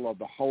temple of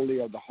the Holy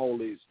of the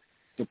Holies,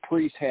 the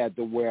priest had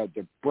to wear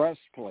the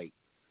breastplate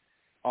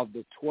of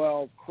the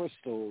 12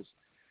 crystals,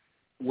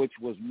 which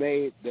was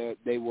made, that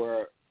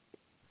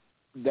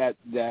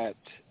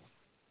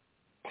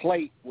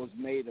plate was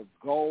made of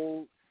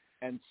gold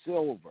and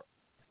silver,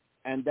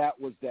 and that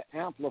was the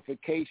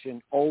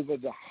amplification over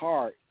the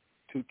heart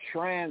to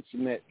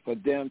transmit for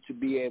them to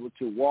be able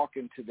to walk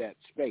into that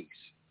space.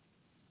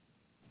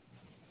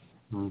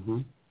 Mm-hmm.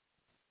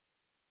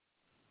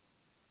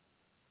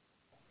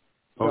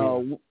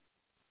 So,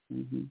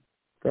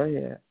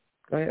 Go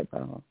ahead,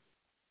 Paul.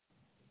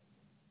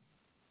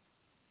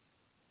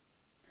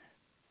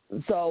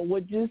 So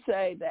would you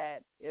say that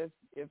if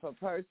a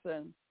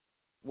person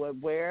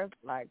would wear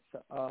like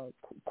a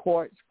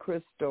quartz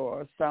crystal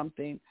or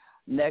something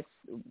next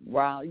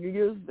round,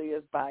 usually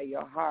it's by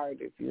your heart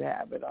if you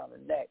have it on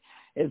the neck,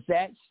 is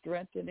that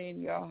strengthening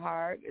your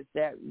heart? Is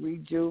that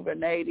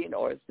rejuvenating,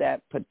 or is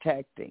that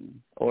protecting,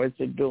 or is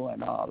it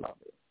doing all of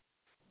it?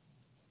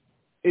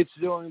 It's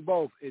doing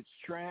both. It's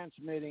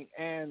transmitting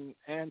and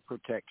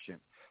protection,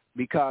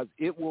 because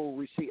it will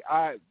receive.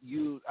 I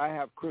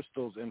have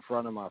crystals in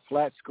front of my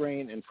flat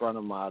screen, in front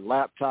of my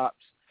laptops.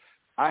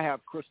 I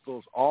have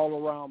crystals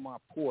all around my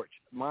porch.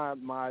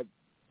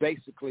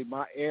 Basically,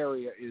 my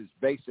area is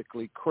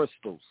basically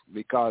crystals,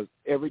 because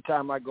every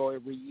time I go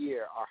every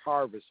year, I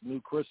harvest new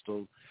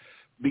crystals,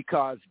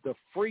 because the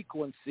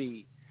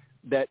frequency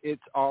that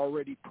it's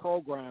already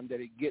programmed that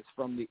it gets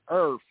from the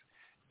earth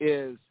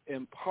is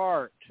in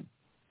part,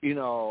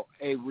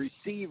 a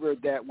receiver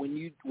that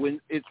when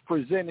it's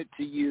presented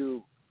to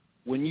you,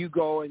 when you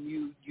go and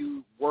you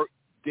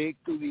dig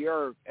through the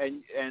earth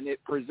and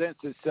it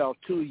presents itself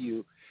to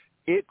you,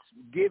 it's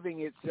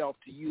giving itself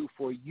to you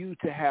for you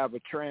to have a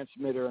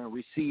transmitter and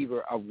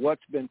receiver of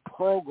what's been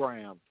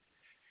programmed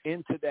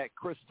into that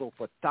crystal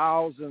for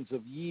thousands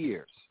of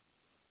years.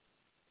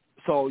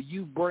 So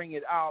you bring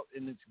it out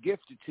and it's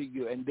gifted to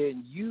you, and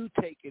then you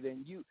take it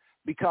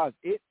because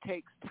it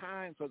takes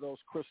time for those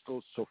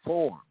crystals to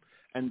form.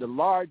 And the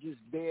largest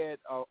bed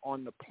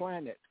on the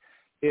planet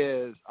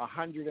is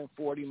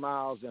 140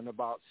 miles and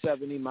about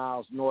 70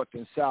 miles north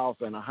and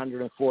south and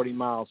 140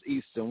 miles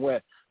east and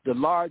west. The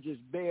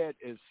largest bed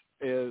is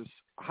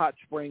Hot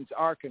Springs,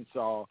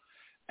 Arkansas,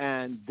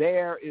 and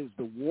there is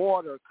the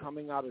water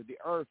coming out of the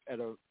earth at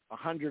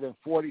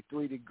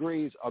 143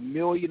 degrees, 1.5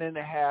 million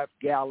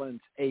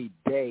gallons a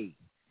day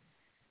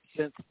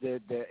since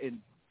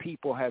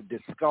people have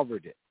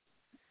discovered it.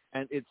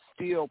 And it's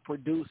still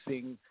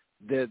producing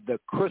the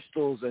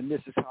crystals, and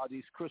this is how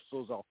these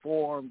crystals are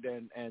formed,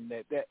 and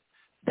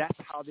that's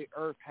how the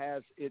earth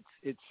has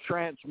its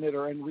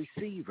transmitter and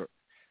receiver.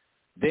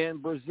 Then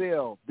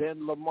Brazil, then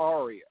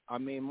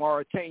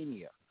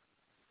Mauritania.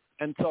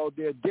 And so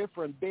there are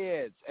different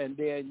beds, and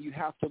then you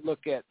have to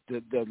look at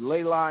the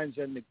ley lines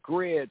and the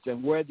grids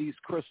and where these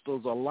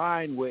crystals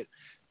align with.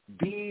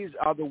 These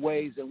are the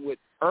ways in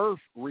which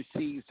Earth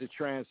receives the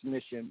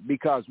transmission,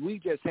 because we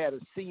just had a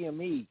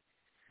CME,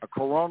 a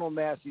coronal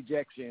mass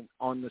ejection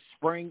on the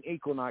spring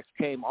equinox,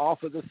 came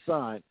off of the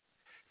sun.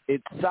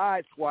 It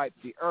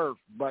sideswiped the Earth,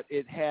 but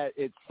it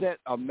set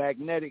a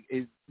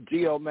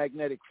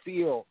geomagnetic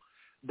field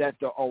that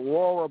the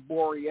aurora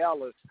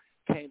borealis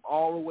came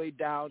all the way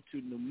down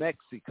to New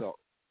Mexico.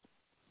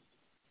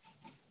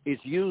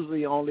 It's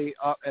usually only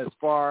up as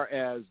far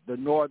as the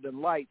northern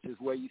lights is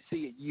where you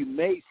see it. You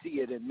may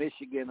see it in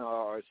Michigan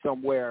or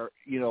somewhere,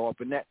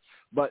 up in that.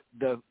 But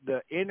the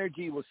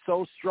energy was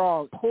so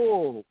strong,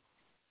 pulled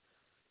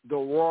the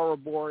aurora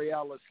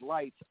borealis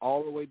lights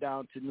all the way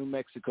down to New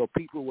Mexico.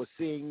 People were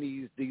seeing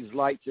these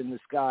lights in the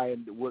sky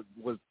and was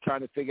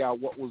trying to figure out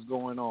what was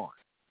going on.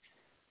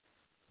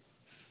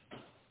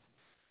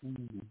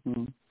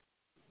 Mm-hmm.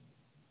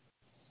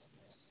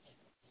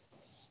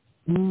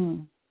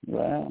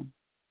 Wow.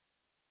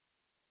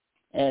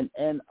 And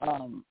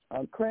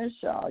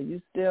Crenshaw,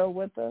 you still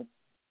with us?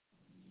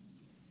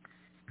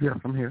 Yes,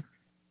 I'm here.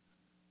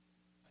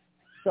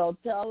 So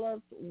tell us,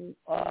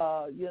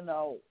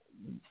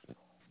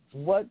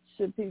 what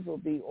should people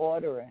be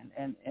ordering,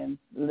 and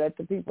let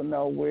the people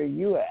know where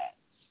you at,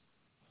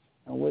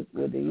 and what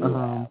do you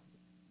have?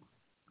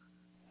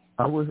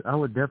 I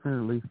would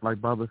definitely,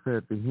 like Baba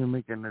said, the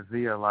humic and the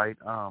zeolite.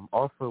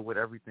 Also, with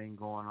everything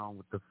going on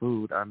with the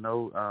food, I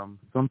know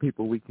some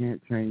people, we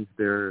can't change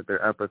their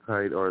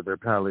appetite or their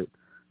palate.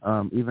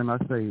 Even I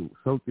say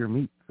soak your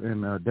meats,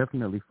 and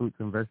definitely fruits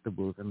and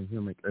vegetables in the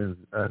humic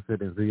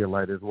acid and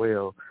zeolite as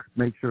well.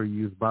 Make sure you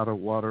use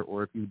bottled water,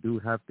 or if you do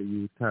have to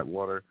use tap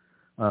water,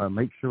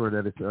 make sure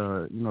that it's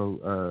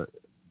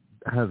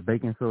has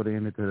baking soda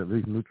in it to at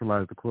least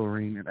neutralize the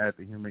chlorine, and add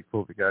the humic,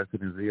 fulvic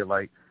acid, and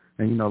zeolite.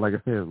 And, like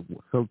I said,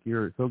 soak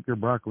your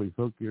broccoli,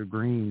 soak your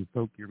greens,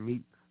 soak your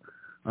meats,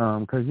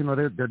 because,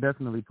 they're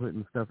definitely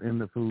putting stuff in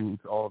the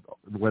foods,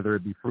 whether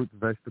it be fruits,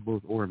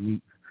 vegetables, or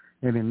meats.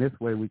 And in this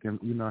way, we can,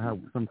 have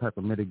some type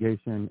of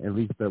mitigation, at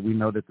least that we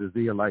know that the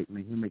zeolite and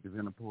the humic is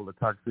going to pull the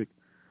toxic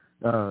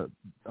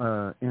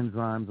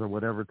enzymes or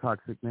whatever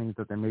toxic things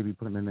that they may be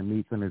putting in the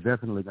meats, and it's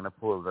definitely going to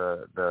pull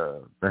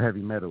the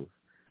heavy metals.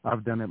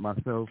 I've done it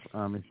myself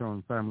and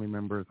shown family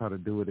members how to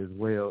do it as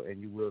well,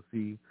 and you will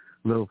see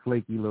little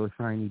flaky, little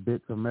shiny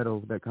bits of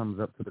metal that comes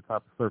up to the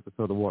top of the surface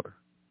of the water.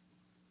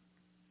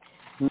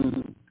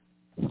 Mm-hmm.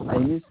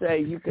 And you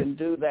say you can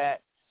do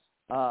that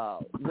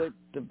with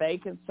the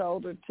baking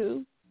soda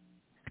too?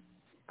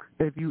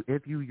 If you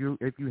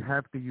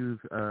have to use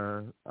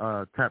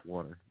tap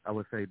water, I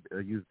would say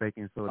use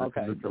baking soda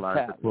to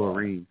neutralize the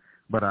chlorine.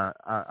 Water.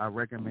 But I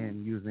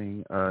recommend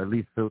using at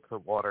least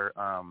filtered water.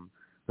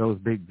 Those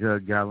big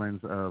jug gallons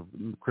of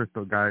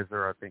Crystal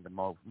Geyser, I think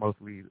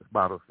mostly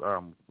bottles,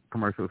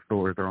 commercial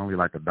stores, are only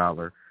like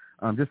 $1.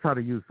 Just try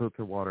to use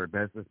filtered water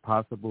best as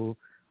possible.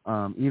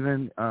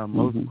 Even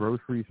most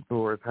grocery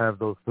stores have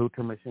those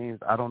filter machines.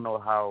 I don't know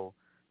how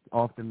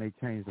often they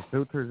change the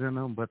filters in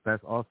them, but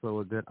that's also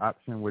a good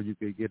option where you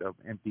could get an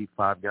empty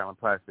 5-gallon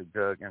plastic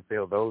jug and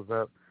fill those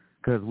up,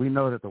 because we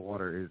know that the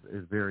water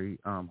is very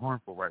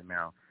harmful right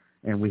now.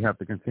 And we have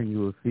to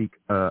continue to seek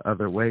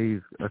other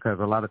ways, because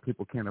a lot of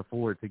people can't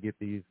afford to get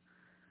these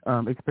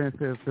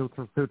expensive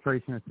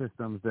filtration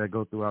systems that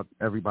go throughout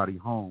everybody's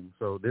home.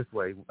 So this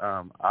way,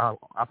 I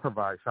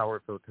provide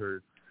shower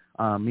filters.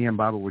 Me and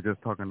Baba were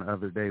just talking the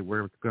other day.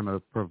 We're going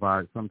to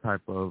provide some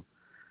type of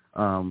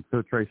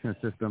filtration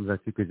systems that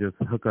you could just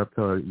hook up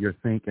to your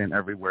sink and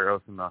everywhere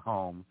else in the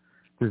home,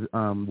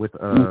 with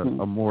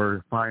a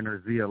more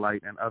finer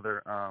zeolite and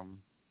other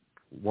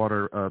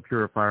water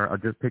purifier. I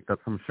just picked up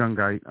some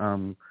shungite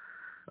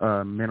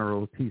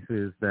mineral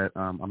pieces that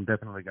I'm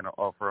definitely going to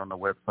offer on the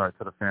website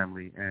to the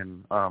family,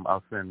 and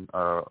I'll send.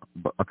 I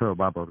told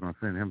Bob I was going to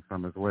send him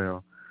some as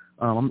well.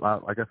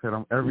 Like I said,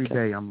 every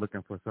day I'm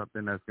looking for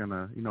something that's going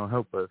to,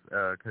 help us,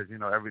 because,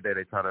 every day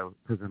they try to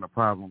present a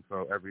problem.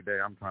 So every day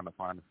I'm trying to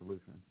find a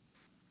solution.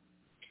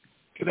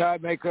 Could I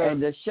make a?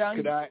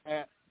 Could I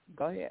add?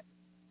 Go ahead.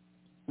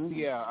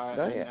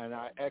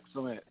 Yeah,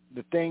 excellent.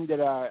 The thing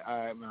that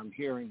I'm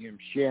hearing him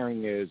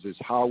sharing is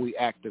how we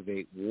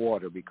activate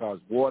water, because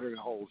water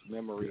holds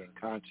memory and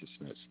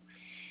consciousness.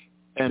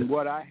 And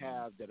what I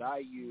have that I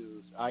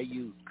use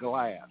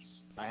glass.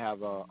 I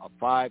have a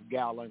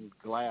 5-gallon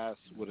glass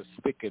with a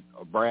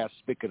brass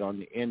spigot on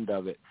the end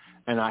of it,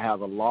 and I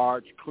have a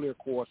large clear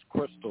quartz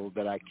crystal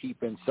that I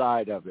keep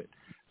inside of it.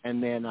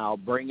 And then I'll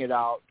bring it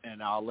out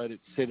and I'll let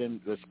it sit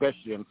in,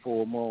 especially in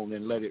full moon,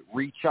 and let it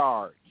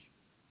recharge.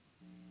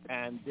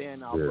 And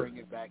then I'll bring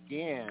it back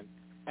in.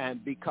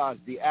 And because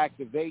the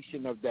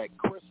activation of that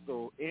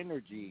crystal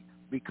energy,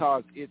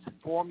 because it's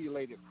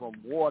formulated from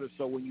water,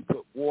 so when you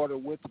put water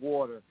with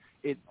water,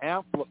 it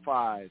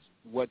amplifies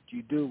what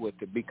you do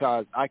with it.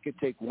 Because I could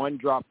take one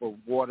drop of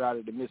water out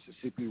of the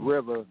Mississippi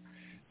River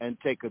and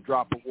take a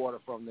drop of water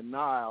from the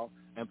Nile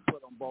and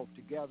put them both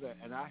together,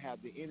 and I have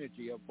the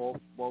energy of both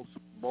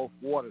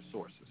water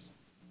sources.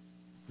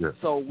 Yes.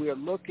 So we're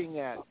looking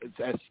at,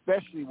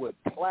 especially with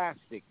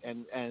plastic,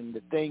 and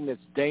the thing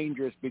that's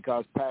dangerous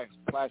because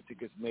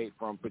plastic is made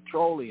from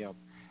petroleum,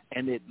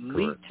 and it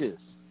leaches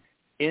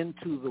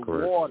into the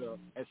water,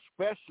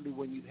 especially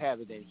when you have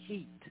it in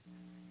heat.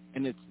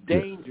 And it's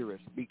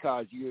dangerous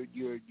because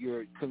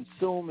you're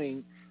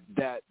consuming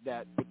that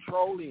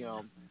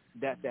petroleum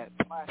that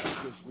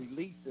plastic is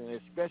releasing,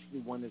 especially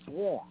when it's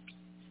warm.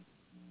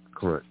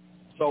 Correct.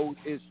 So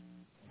it's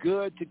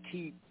good to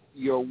keep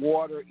your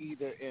water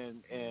either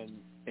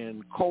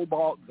in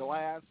cobalt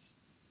glass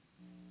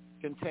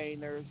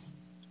containers,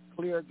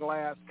 clear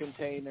glass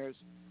containers,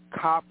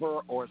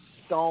 copper or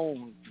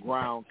stone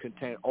ground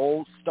container,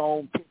 old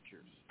stone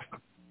pitchers,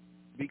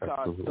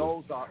 because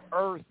those are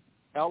earth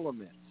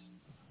elements.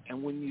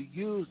 And when you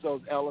use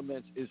those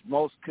elements, it's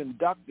most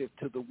conductive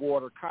to the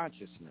water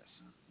consciousness.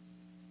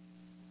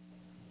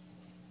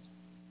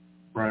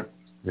 Right.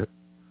 Yep.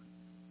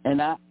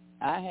 And I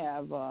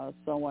have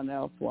someone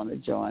else want to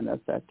join us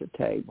at the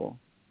table.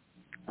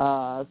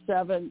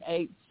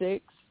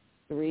 786-389.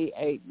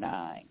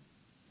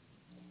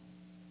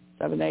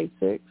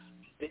 786.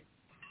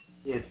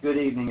 Yes, good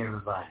evening,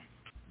 everybody.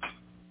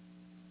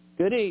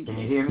 Good evening.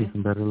 Can you hear me? Peace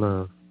and better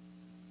love.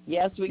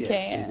 Yes, we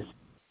can.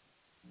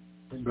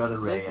 This is Brother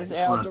Ray. This is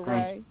Elder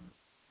Ray.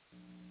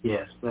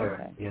 Yes, sir.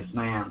 Okay. Yes,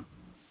 ma'am.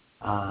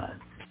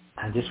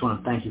 I just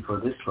want to thank you for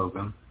this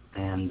program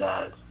and,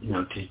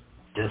 to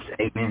just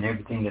amen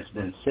everything that's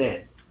been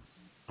said.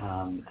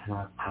 And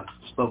I've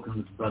spoken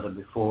with the brother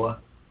before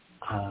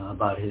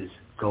about his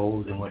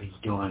goals and what he's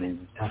doing,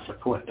 and I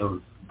support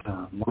those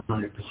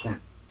 100%,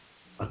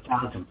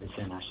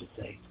 1,000%, I should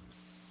say.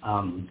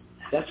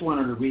 That's one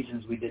of the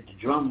reasons we did the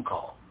drum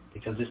call,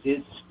 because this is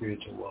a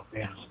spiritual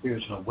warfare, and a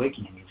spiritual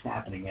awakening is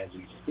happening as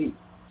we speak.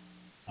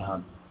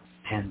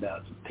 And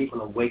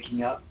people are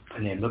waking up,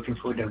 and they're looking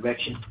for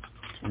direction.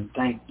 And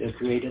thank the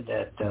Creator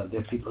that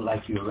there are people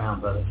like you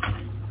around, brother,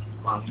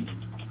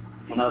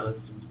 and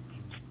others,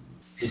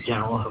 the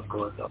general, of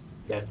course,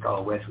 that's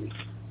called Wesley,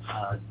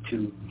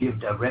 to give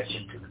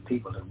direction to the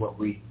people of what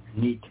we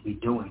need to be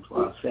doing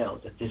for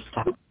ourselves at this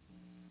time.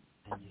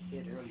 And you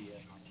said earlier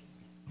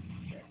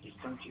that this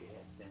country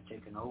has been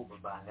taken over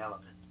by an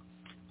element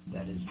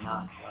that is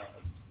not, in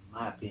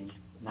my opinion,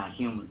 not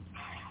human.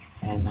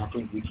 And I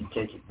think we can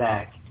take it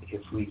back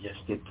if we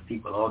just get the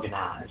people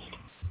organized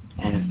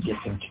and get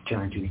them to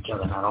turn to each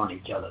other, not on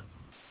each other.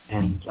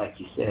 And like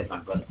you said, my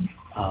brother,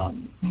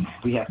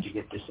 we have to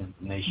get this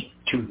information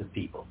to the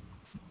people.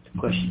 The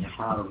question is,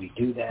 how do we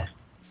do that?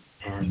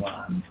 And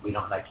we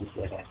don't, like you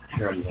said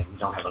earlier, we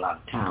don't have a lot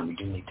of time. We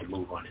do need to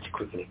move on this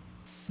quickly.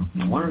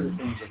 And one of the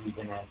things that we've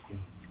been asking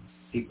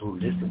people who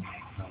listen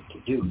to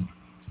do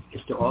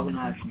is to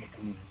organize in the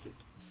community.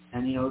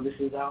 And, this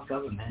is our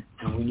government,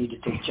 and we need to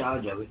take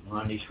charge of it and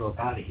run these folk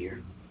out of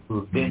here who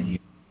have been here.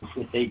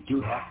 Because they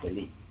do have to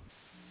leave.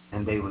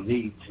 And they will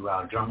leave through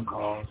our drum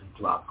calls and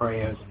through our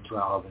prayers and through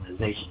our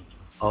organizations,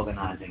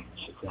 organizing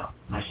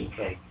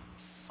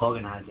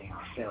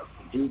ourselves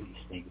to do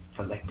these things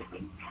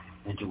collectively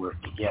and to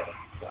work together.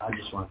 So I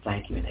just want to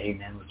thank you and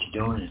amen what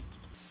you're doing. And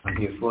I'm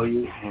here for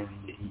you, and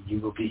you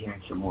will be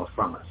hearing some more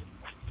from us.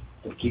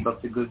 So keep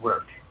up the good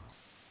work.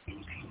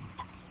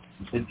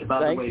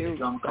 By the way, the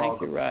drum call.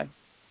 Thank you, Ray.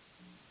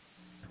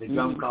 The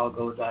drum call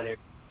goes out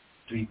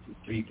every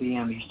 3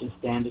 p.m. Eastern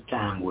Standard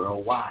Time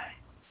worldwide.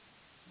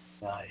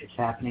 It's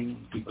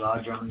happening. People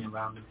are drumming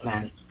around the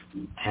planet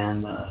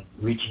and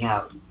reaching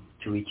out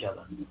to each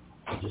other.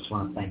 I just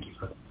want to thank you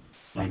for that.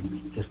 Thank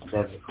you, Sister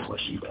Beverly, for what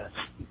she does.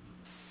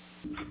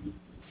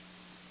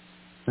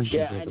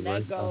 Yeah, and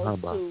that goes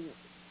to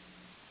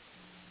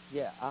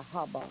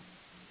ahaba.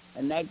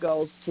 And that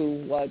goes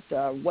to what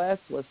Wes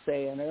was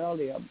saying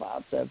earlier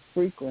about the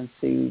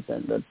frequencies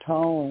and the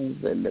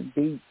tones and the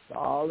beats.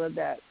 All of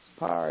that's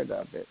part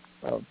of it,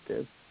 of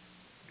this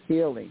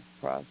healing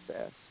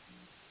process.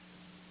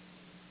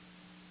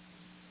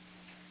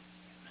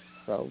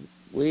 So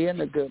we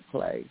in a good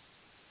place.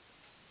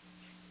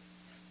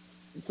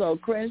 So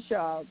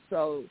Crenshaw,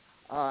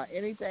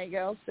 anything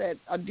else that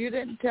you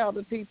didn't tell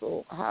the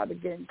people how to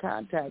get in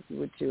contact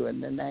with you in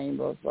the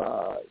name of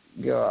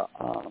your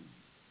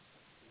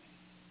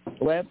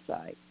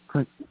website?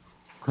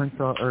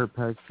 Crenshaw Herb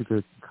Packs. You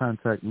could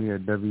contact me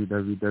at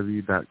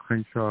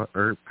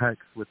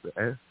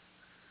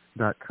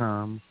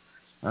www.crenshawherbpacks.com.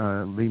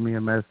 Leave me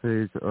a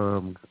message at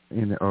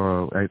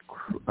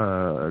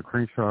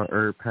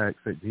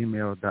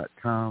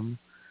CrenshawHerbPacks@gmail.com.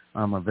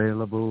 I'm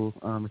available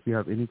if you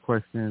have any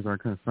questions or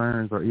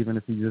concerns, or even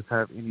if you just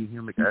have any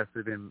humic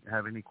acid and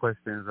have any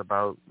questions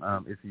about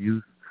its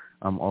use.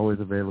 I'm always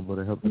available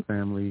to help the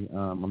family.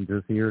 I'm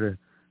just here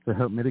to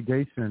help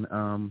mitigation.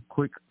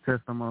 Quick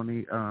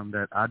testimony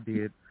that I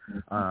did.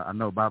 I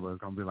know Baba is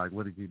gonna be like,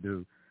 "What did you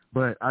do?"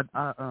 But I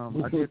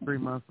did 3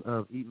 months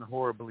of eating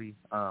horribly,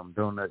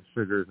 donuts,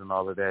 sugars, and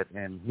all of that.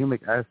 And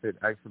humic acid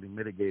actually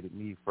mitigated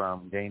me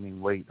from gaining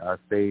weight. I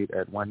stayed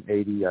at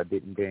 180. I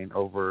didn't gain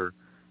over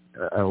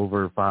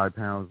 5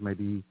 pounds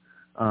maybe.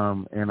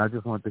 And I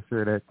just wanted to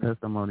share that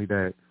testimony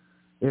that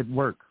it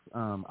works.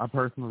 I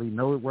personally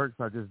know it works.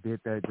 I just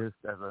did that just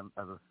as a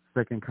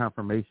second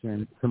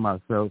confirmation to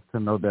myself to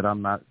know that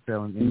I'm not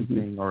selling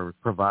anything or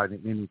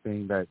providing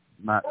anything that's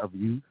not of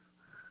use.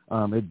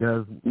 It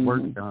does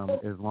work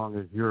as long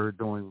as you're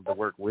doing the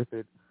work with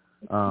it.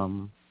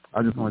 I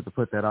just wanted to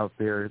put that out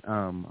there.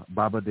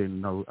 Baba didn't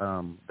know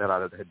that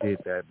I did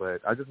that,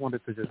 but I just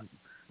wanted to just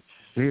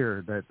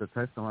share that the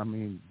testimony, I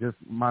mean, just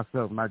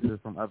myself, not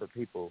just from other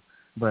people,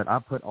 but I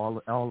put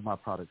all of my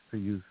products to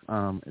use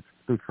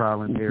through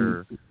trial and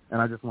error,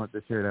 and I just wanted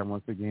to share that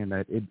once again,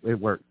 that it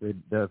works. It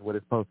does what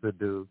it's supposed to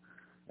do,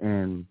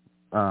 and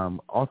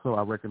also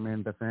I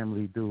recommend the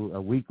family do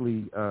a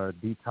weekly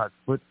detox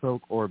foot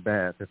soak or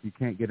bath. If you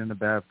can't get in the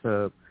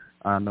bathtub,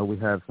 I know we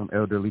have some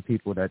elderly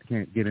people that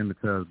can't get in the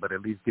tub, but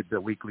at least get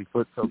the weekly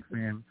foot soaks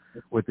in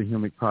with the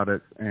humic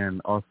products, and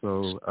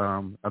also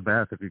a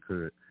bath if you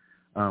could.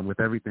 With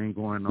everything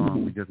going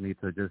on, we just need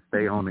to just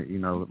stay on it. You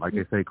know, like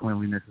they say,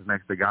 cleanliness is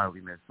next to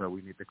godliness, so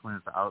we need to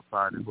cleanse the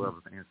outside as well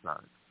as the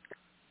inside.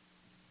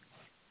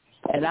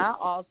 And I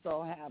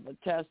also have a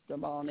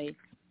testimony.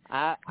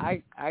 I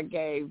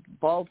gave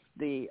both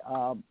the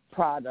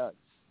products,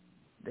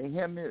 the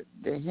humic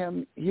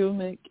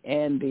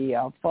and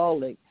the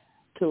folic,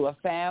 to a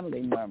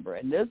family member,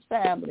 and this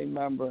family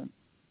member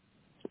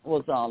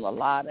was on a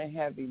lot of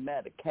heavy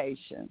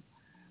medication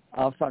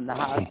from the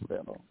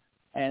hospital.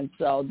 And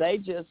so they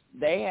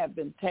have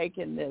been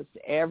taking this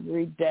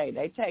every day.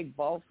 They take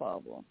both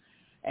of them.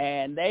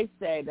 And they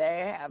say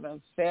they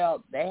haven't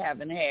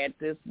had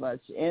this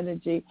much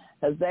energy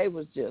because they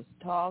was just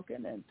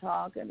talking, and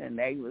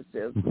they was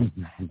just,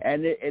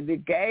 and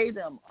it gave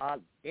them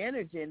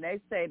energy. And they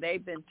say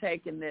they've been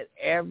taking it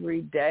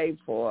every day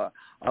for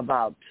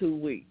about 2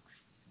 weeks.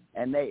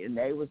 And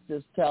they was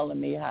just telling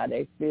me how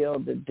they feel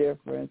the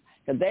difference,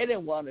 because they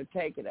didn't want to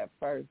take it at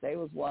first. They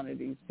was one of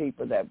these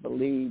people that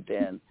believed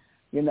in,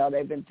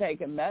 they've been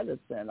taking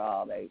medicine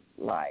all their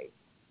life.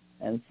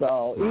 And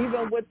so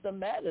even with the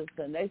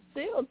medicine, they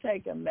still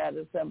taking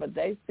medicine, but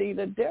they see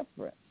the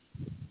difference.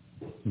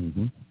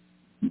 Mm-hmm.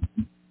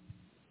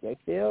 They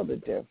feel the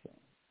difference.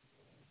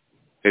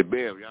 Hey,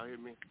 Bev, y'all hear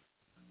me?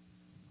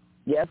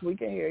 Yes, we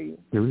can hear you.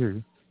 Yeah, we hear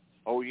you.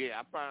 Oh, yeah,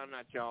 I found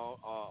out, y'all,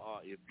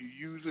 if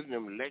you're using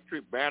them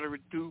electric battery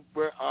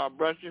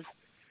toothbrushes,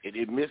 it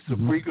emits a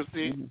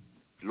frequency,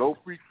 low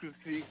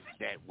frequency,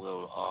 that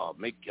will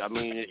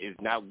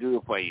it's not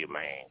good for you,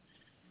 man.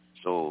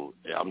 So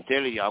I'm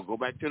telling y'all, go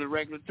back to the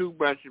regular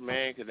toothbrushes,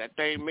 man, because that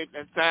thing make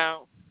that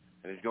sound,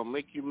 and it's going to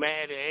make you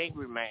mad and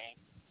angry, man.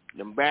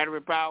 Them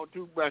battery-powered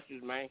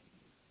toothbrushes, man.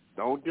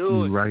 Don't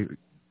do it.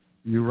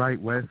 You're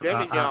right, Wes.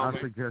 I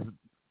suggest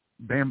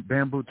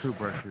bamboo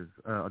toothbrushes,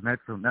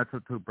 natural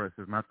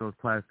toothbrushes, not those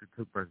plastic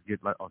toothbrushes.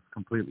 Get like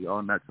completely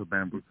all natural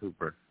bamboo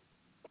toothbrushes.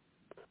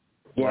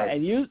 Yeah, right.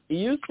 And you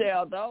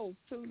sell those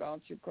too,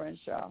 don't you,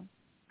 Crenshaw?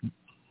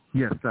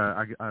 Yes,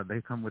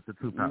 they come with the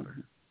two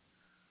powders.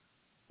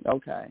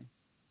 Okay.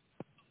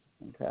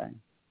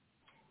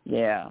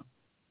 Yeah.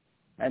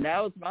 And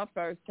that was my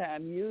first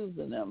time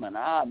using them, and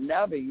I've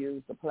never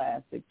used a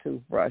plastic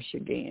toothbrush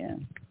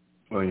again.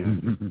 Oh, yeah.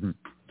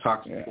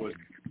 Toxic.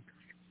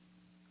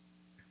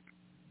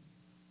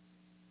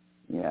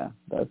 Yeah,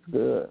 that's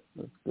good.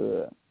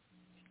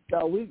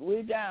 So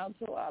we down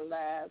to our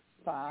last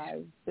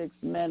 5-6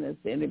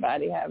 minutes.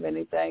 Anybody have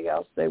anything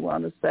else they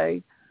want to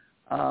say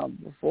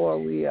before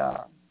we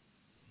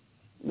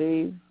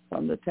leave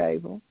from the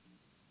table?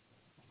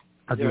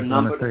 I just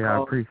want to say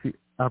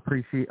I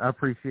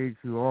appreciate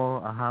you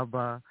all.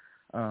 Ahaba.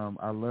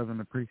 I love and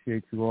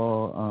appreciate you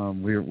all.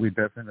 We're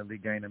definitely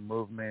gaining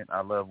movement.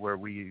 I love where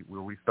we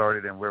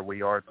started and where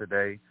we are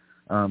today.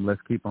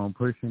 Let's keep on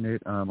pushing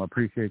it.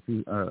 Appreciate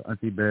you,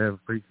 Auntie Bev.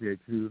 Appreciate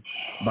you,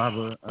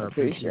 Baba.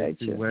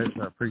 Appreciate you, Wes.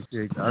 I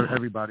appreciate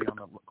everybody on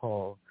the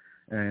call.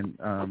 And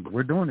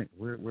we're doing it.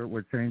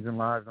 We're changing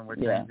lives and we're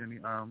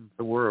changing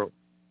the world.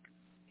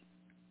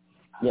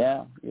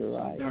 Yeah, you're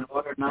right. Is there an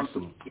order number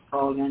you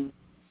call in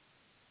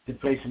to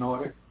place an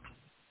order?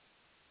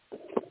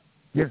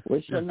 Yes.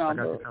 What's your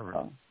number?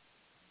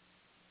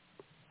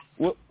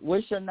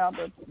 What's your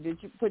number?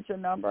 Did you put your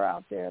number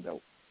out there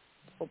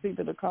for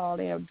people to call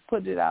in?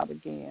 Put it out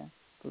again,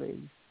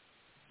 please.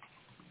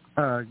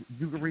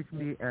 You can reach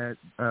me at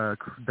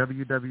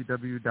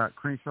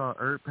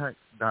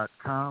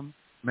www.CrenshawHerbPacks.com.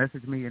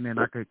 Message me, and then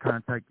I could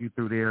contact you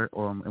through there,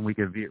 and we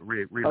can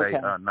relay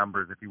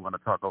numbers if you want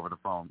to talk over the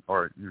phone,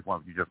 or you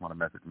just want to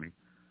message me.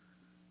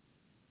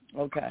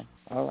 Okay.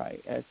 All right.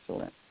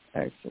 Excellent.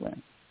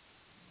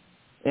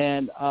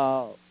 And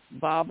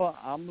Baba,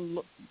 I'm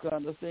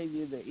going to send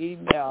you the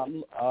email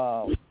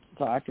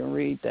so I can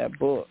read that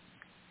book.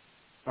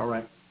 All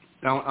right.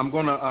 Now I'm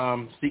going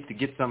to seek to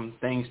get some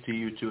things to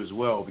you too as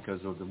well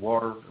because of the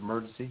water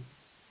emergency.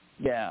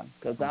 Yeah,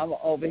 because I'm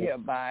over here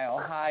by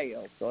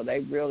Ohio, so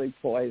they really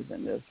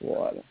poison this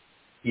water.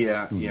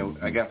 Yeah,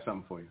 I got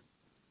something for you.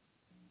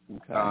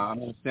 Okay. I'm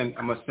gonna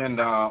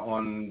send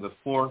on the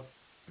 4th.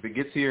 If it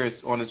gets here,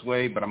 it's on its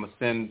way. But I'm gonna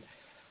send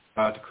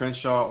to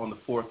Crenshaw on the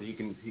 4th. He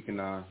can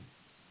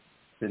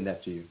send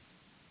that to you.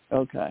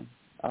 Okay.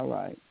 All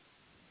right.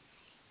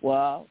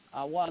 Well,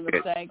 I want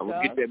to thank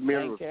us. Get that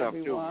mineral thank stuff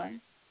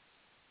everyone.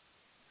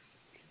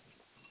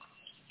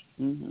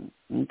 too, man.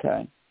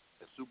 Okay.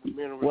 Super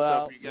mineral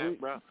stuff you got,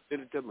 bro.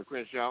 Send it to me,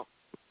 Crenshaw.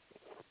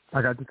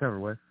 I got you covered,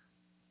 Wes.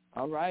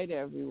 All right,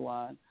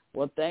 everyone.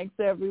 Well, thanks,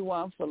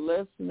 everyone, for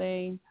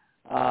listening.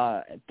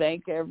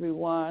 Thank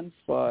everyone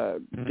for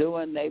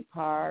doing their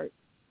part.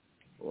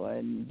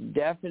 And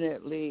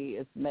definitely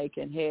it's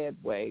making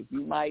headway.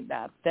 You might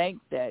not think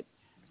that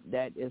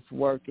it's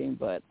working,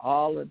 but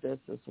all of this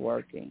is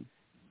working.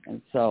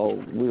 And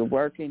so we're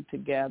working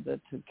together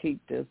to keep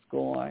this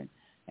going.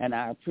 And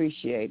I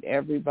appreciate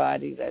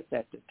everybody that's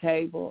at the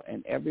table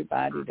and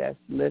everybody that's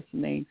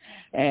listening.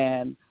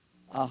 And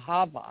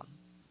ahava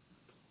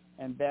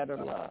and better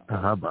love.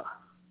 Ahava.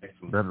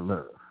 Excellent. Better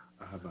love.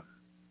 Ahava.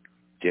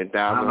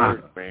 10,000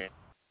 hertz, man.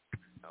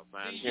 I'll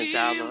find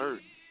 10,000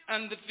 hertz.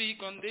 And the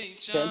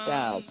fecundation.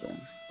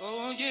 10,000.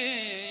 Oh,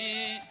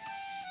 yeah.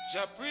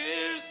 Your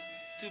prayers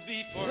to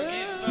be forgiven.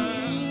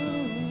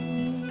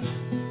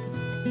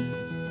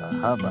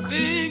 Ahava.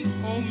 Sing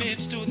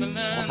homage to the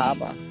land.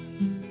 Ahava.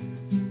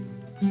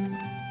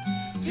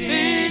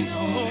 Sing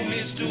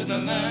homage to the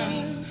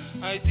land,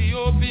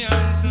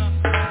 Ethiopians.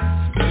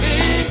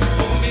 Sing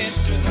homage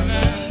to the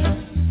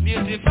land,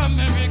 Native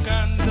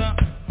Americans.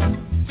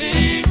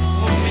 Sing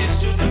homage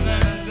to the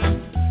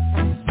land.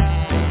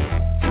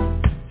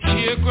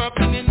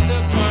 Sharecropping in the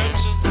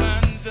parched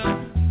lands.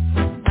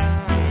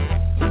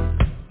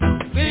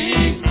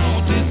 Sing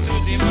homage to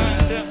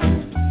demand.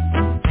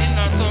 In a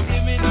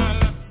subliminal,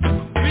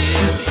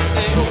 really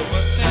they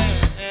overstand.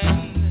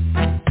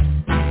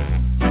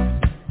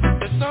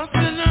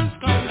 Sustenance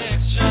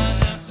connection,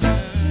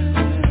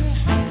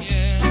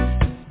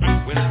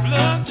 yeah. When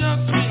blood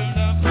just filled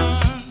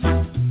upon,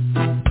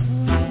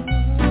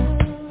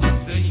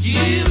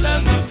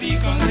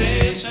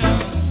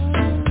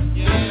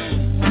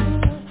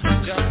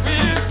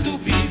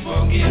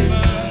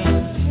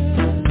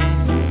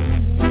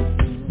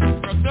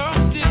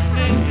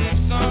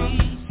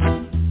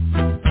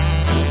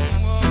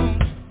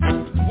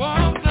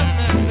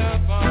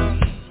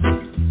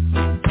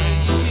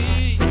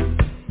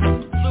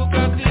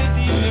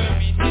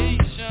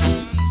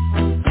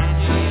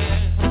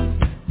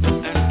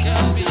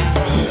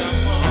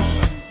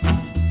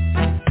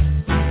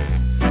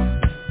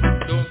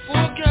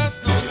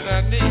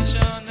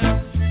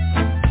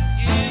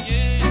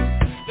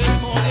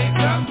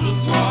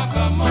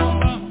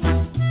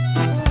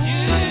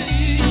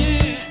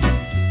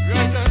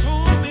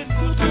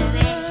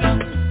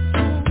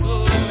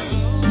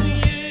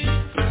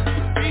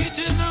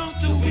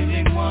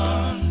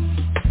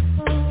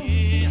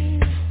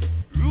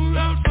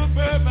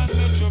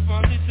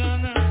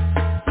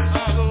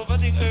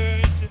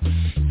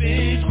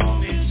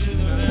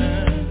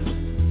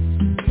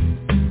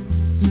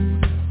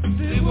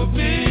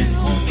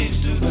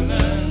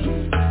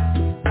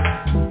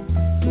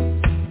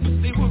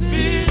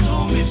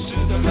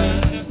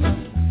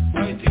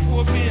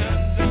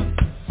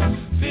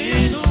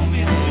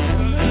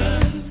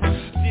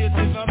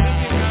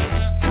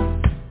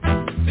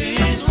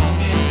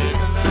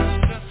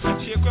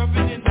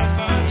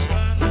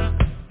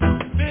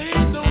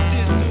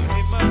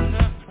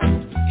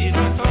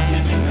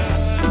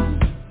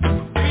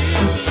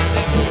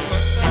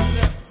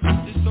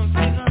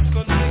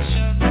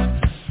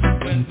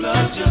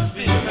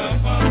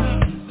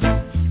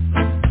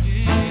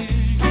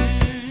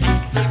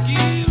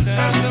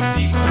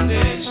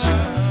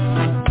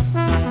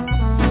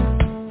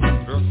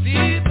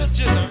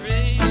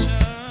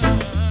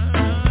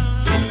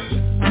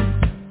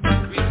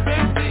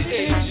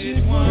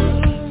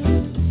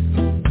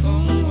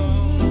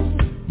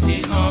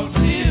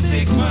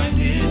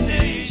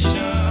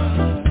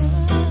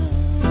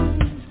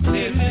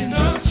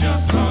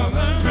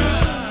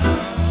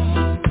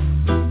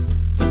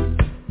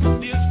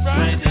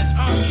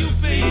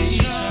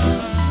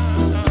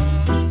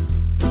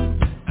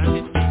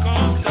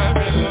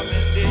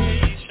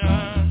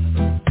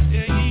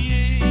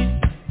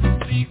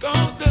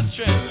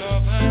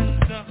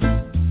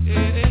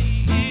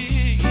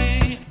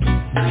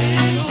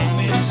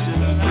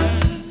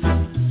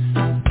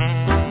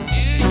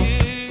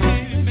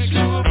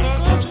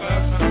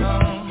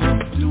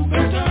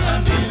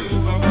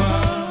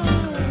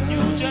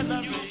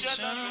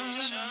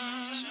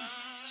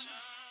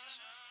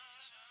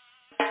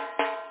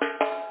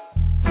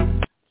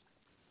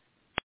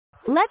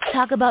 Let's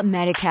talk about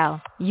Medi-Cal.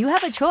 You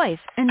have a choice,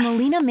 and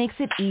Molina makes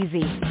it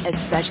easy,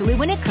 especially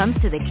when it comes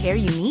to the care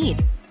you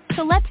need.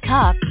 So let's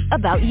talk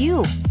about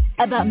you,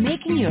 about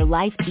making your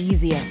life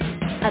easier,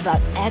 about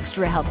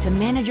extra help to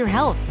manage your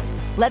health.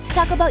 Let's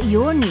talk about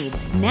your needs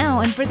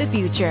now and for the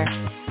future.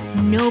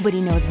 Nobody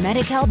knows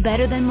Medi-Cal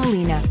better than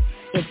Molina.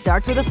 It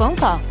starts with a phone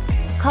call.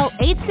 Call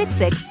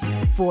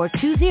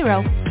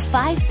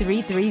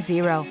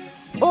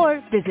 866-420-5330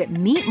 or visit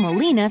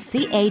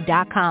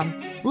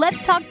meetmolinaca.com. Let's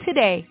talk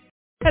today.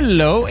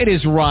 Hello, it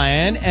is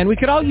Ryan, and we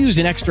could all use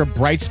an extra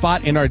bright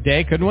spot in our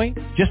day, couldn't we?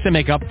 Just to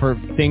make up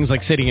for things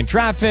like sitting in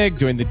traffic,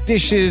 doing the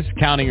dishes,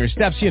 counting your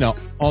steps, you know,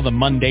 all the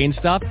mundane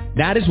stuff.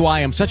 That is why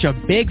I'm such a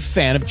big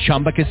fan of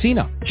Chumba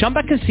Casino.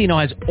 Chumba Casino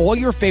has all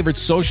your favorite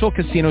social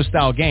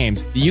casino-style games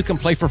that you can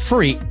play for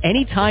free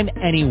anytime,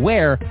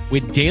 anywhere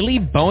with daily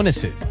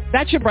bonuses.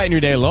 That should brighten your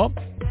day a little.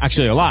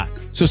 Actually, a lot.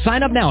 So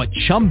sign up now at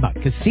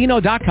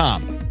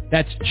ChumbaCasino.com.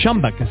 That's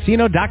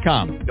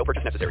ChumbaCasino.com. No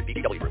purchase necessary.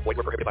 VGW. Void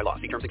where prohibited by law.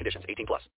 See terms and conditions. 18+.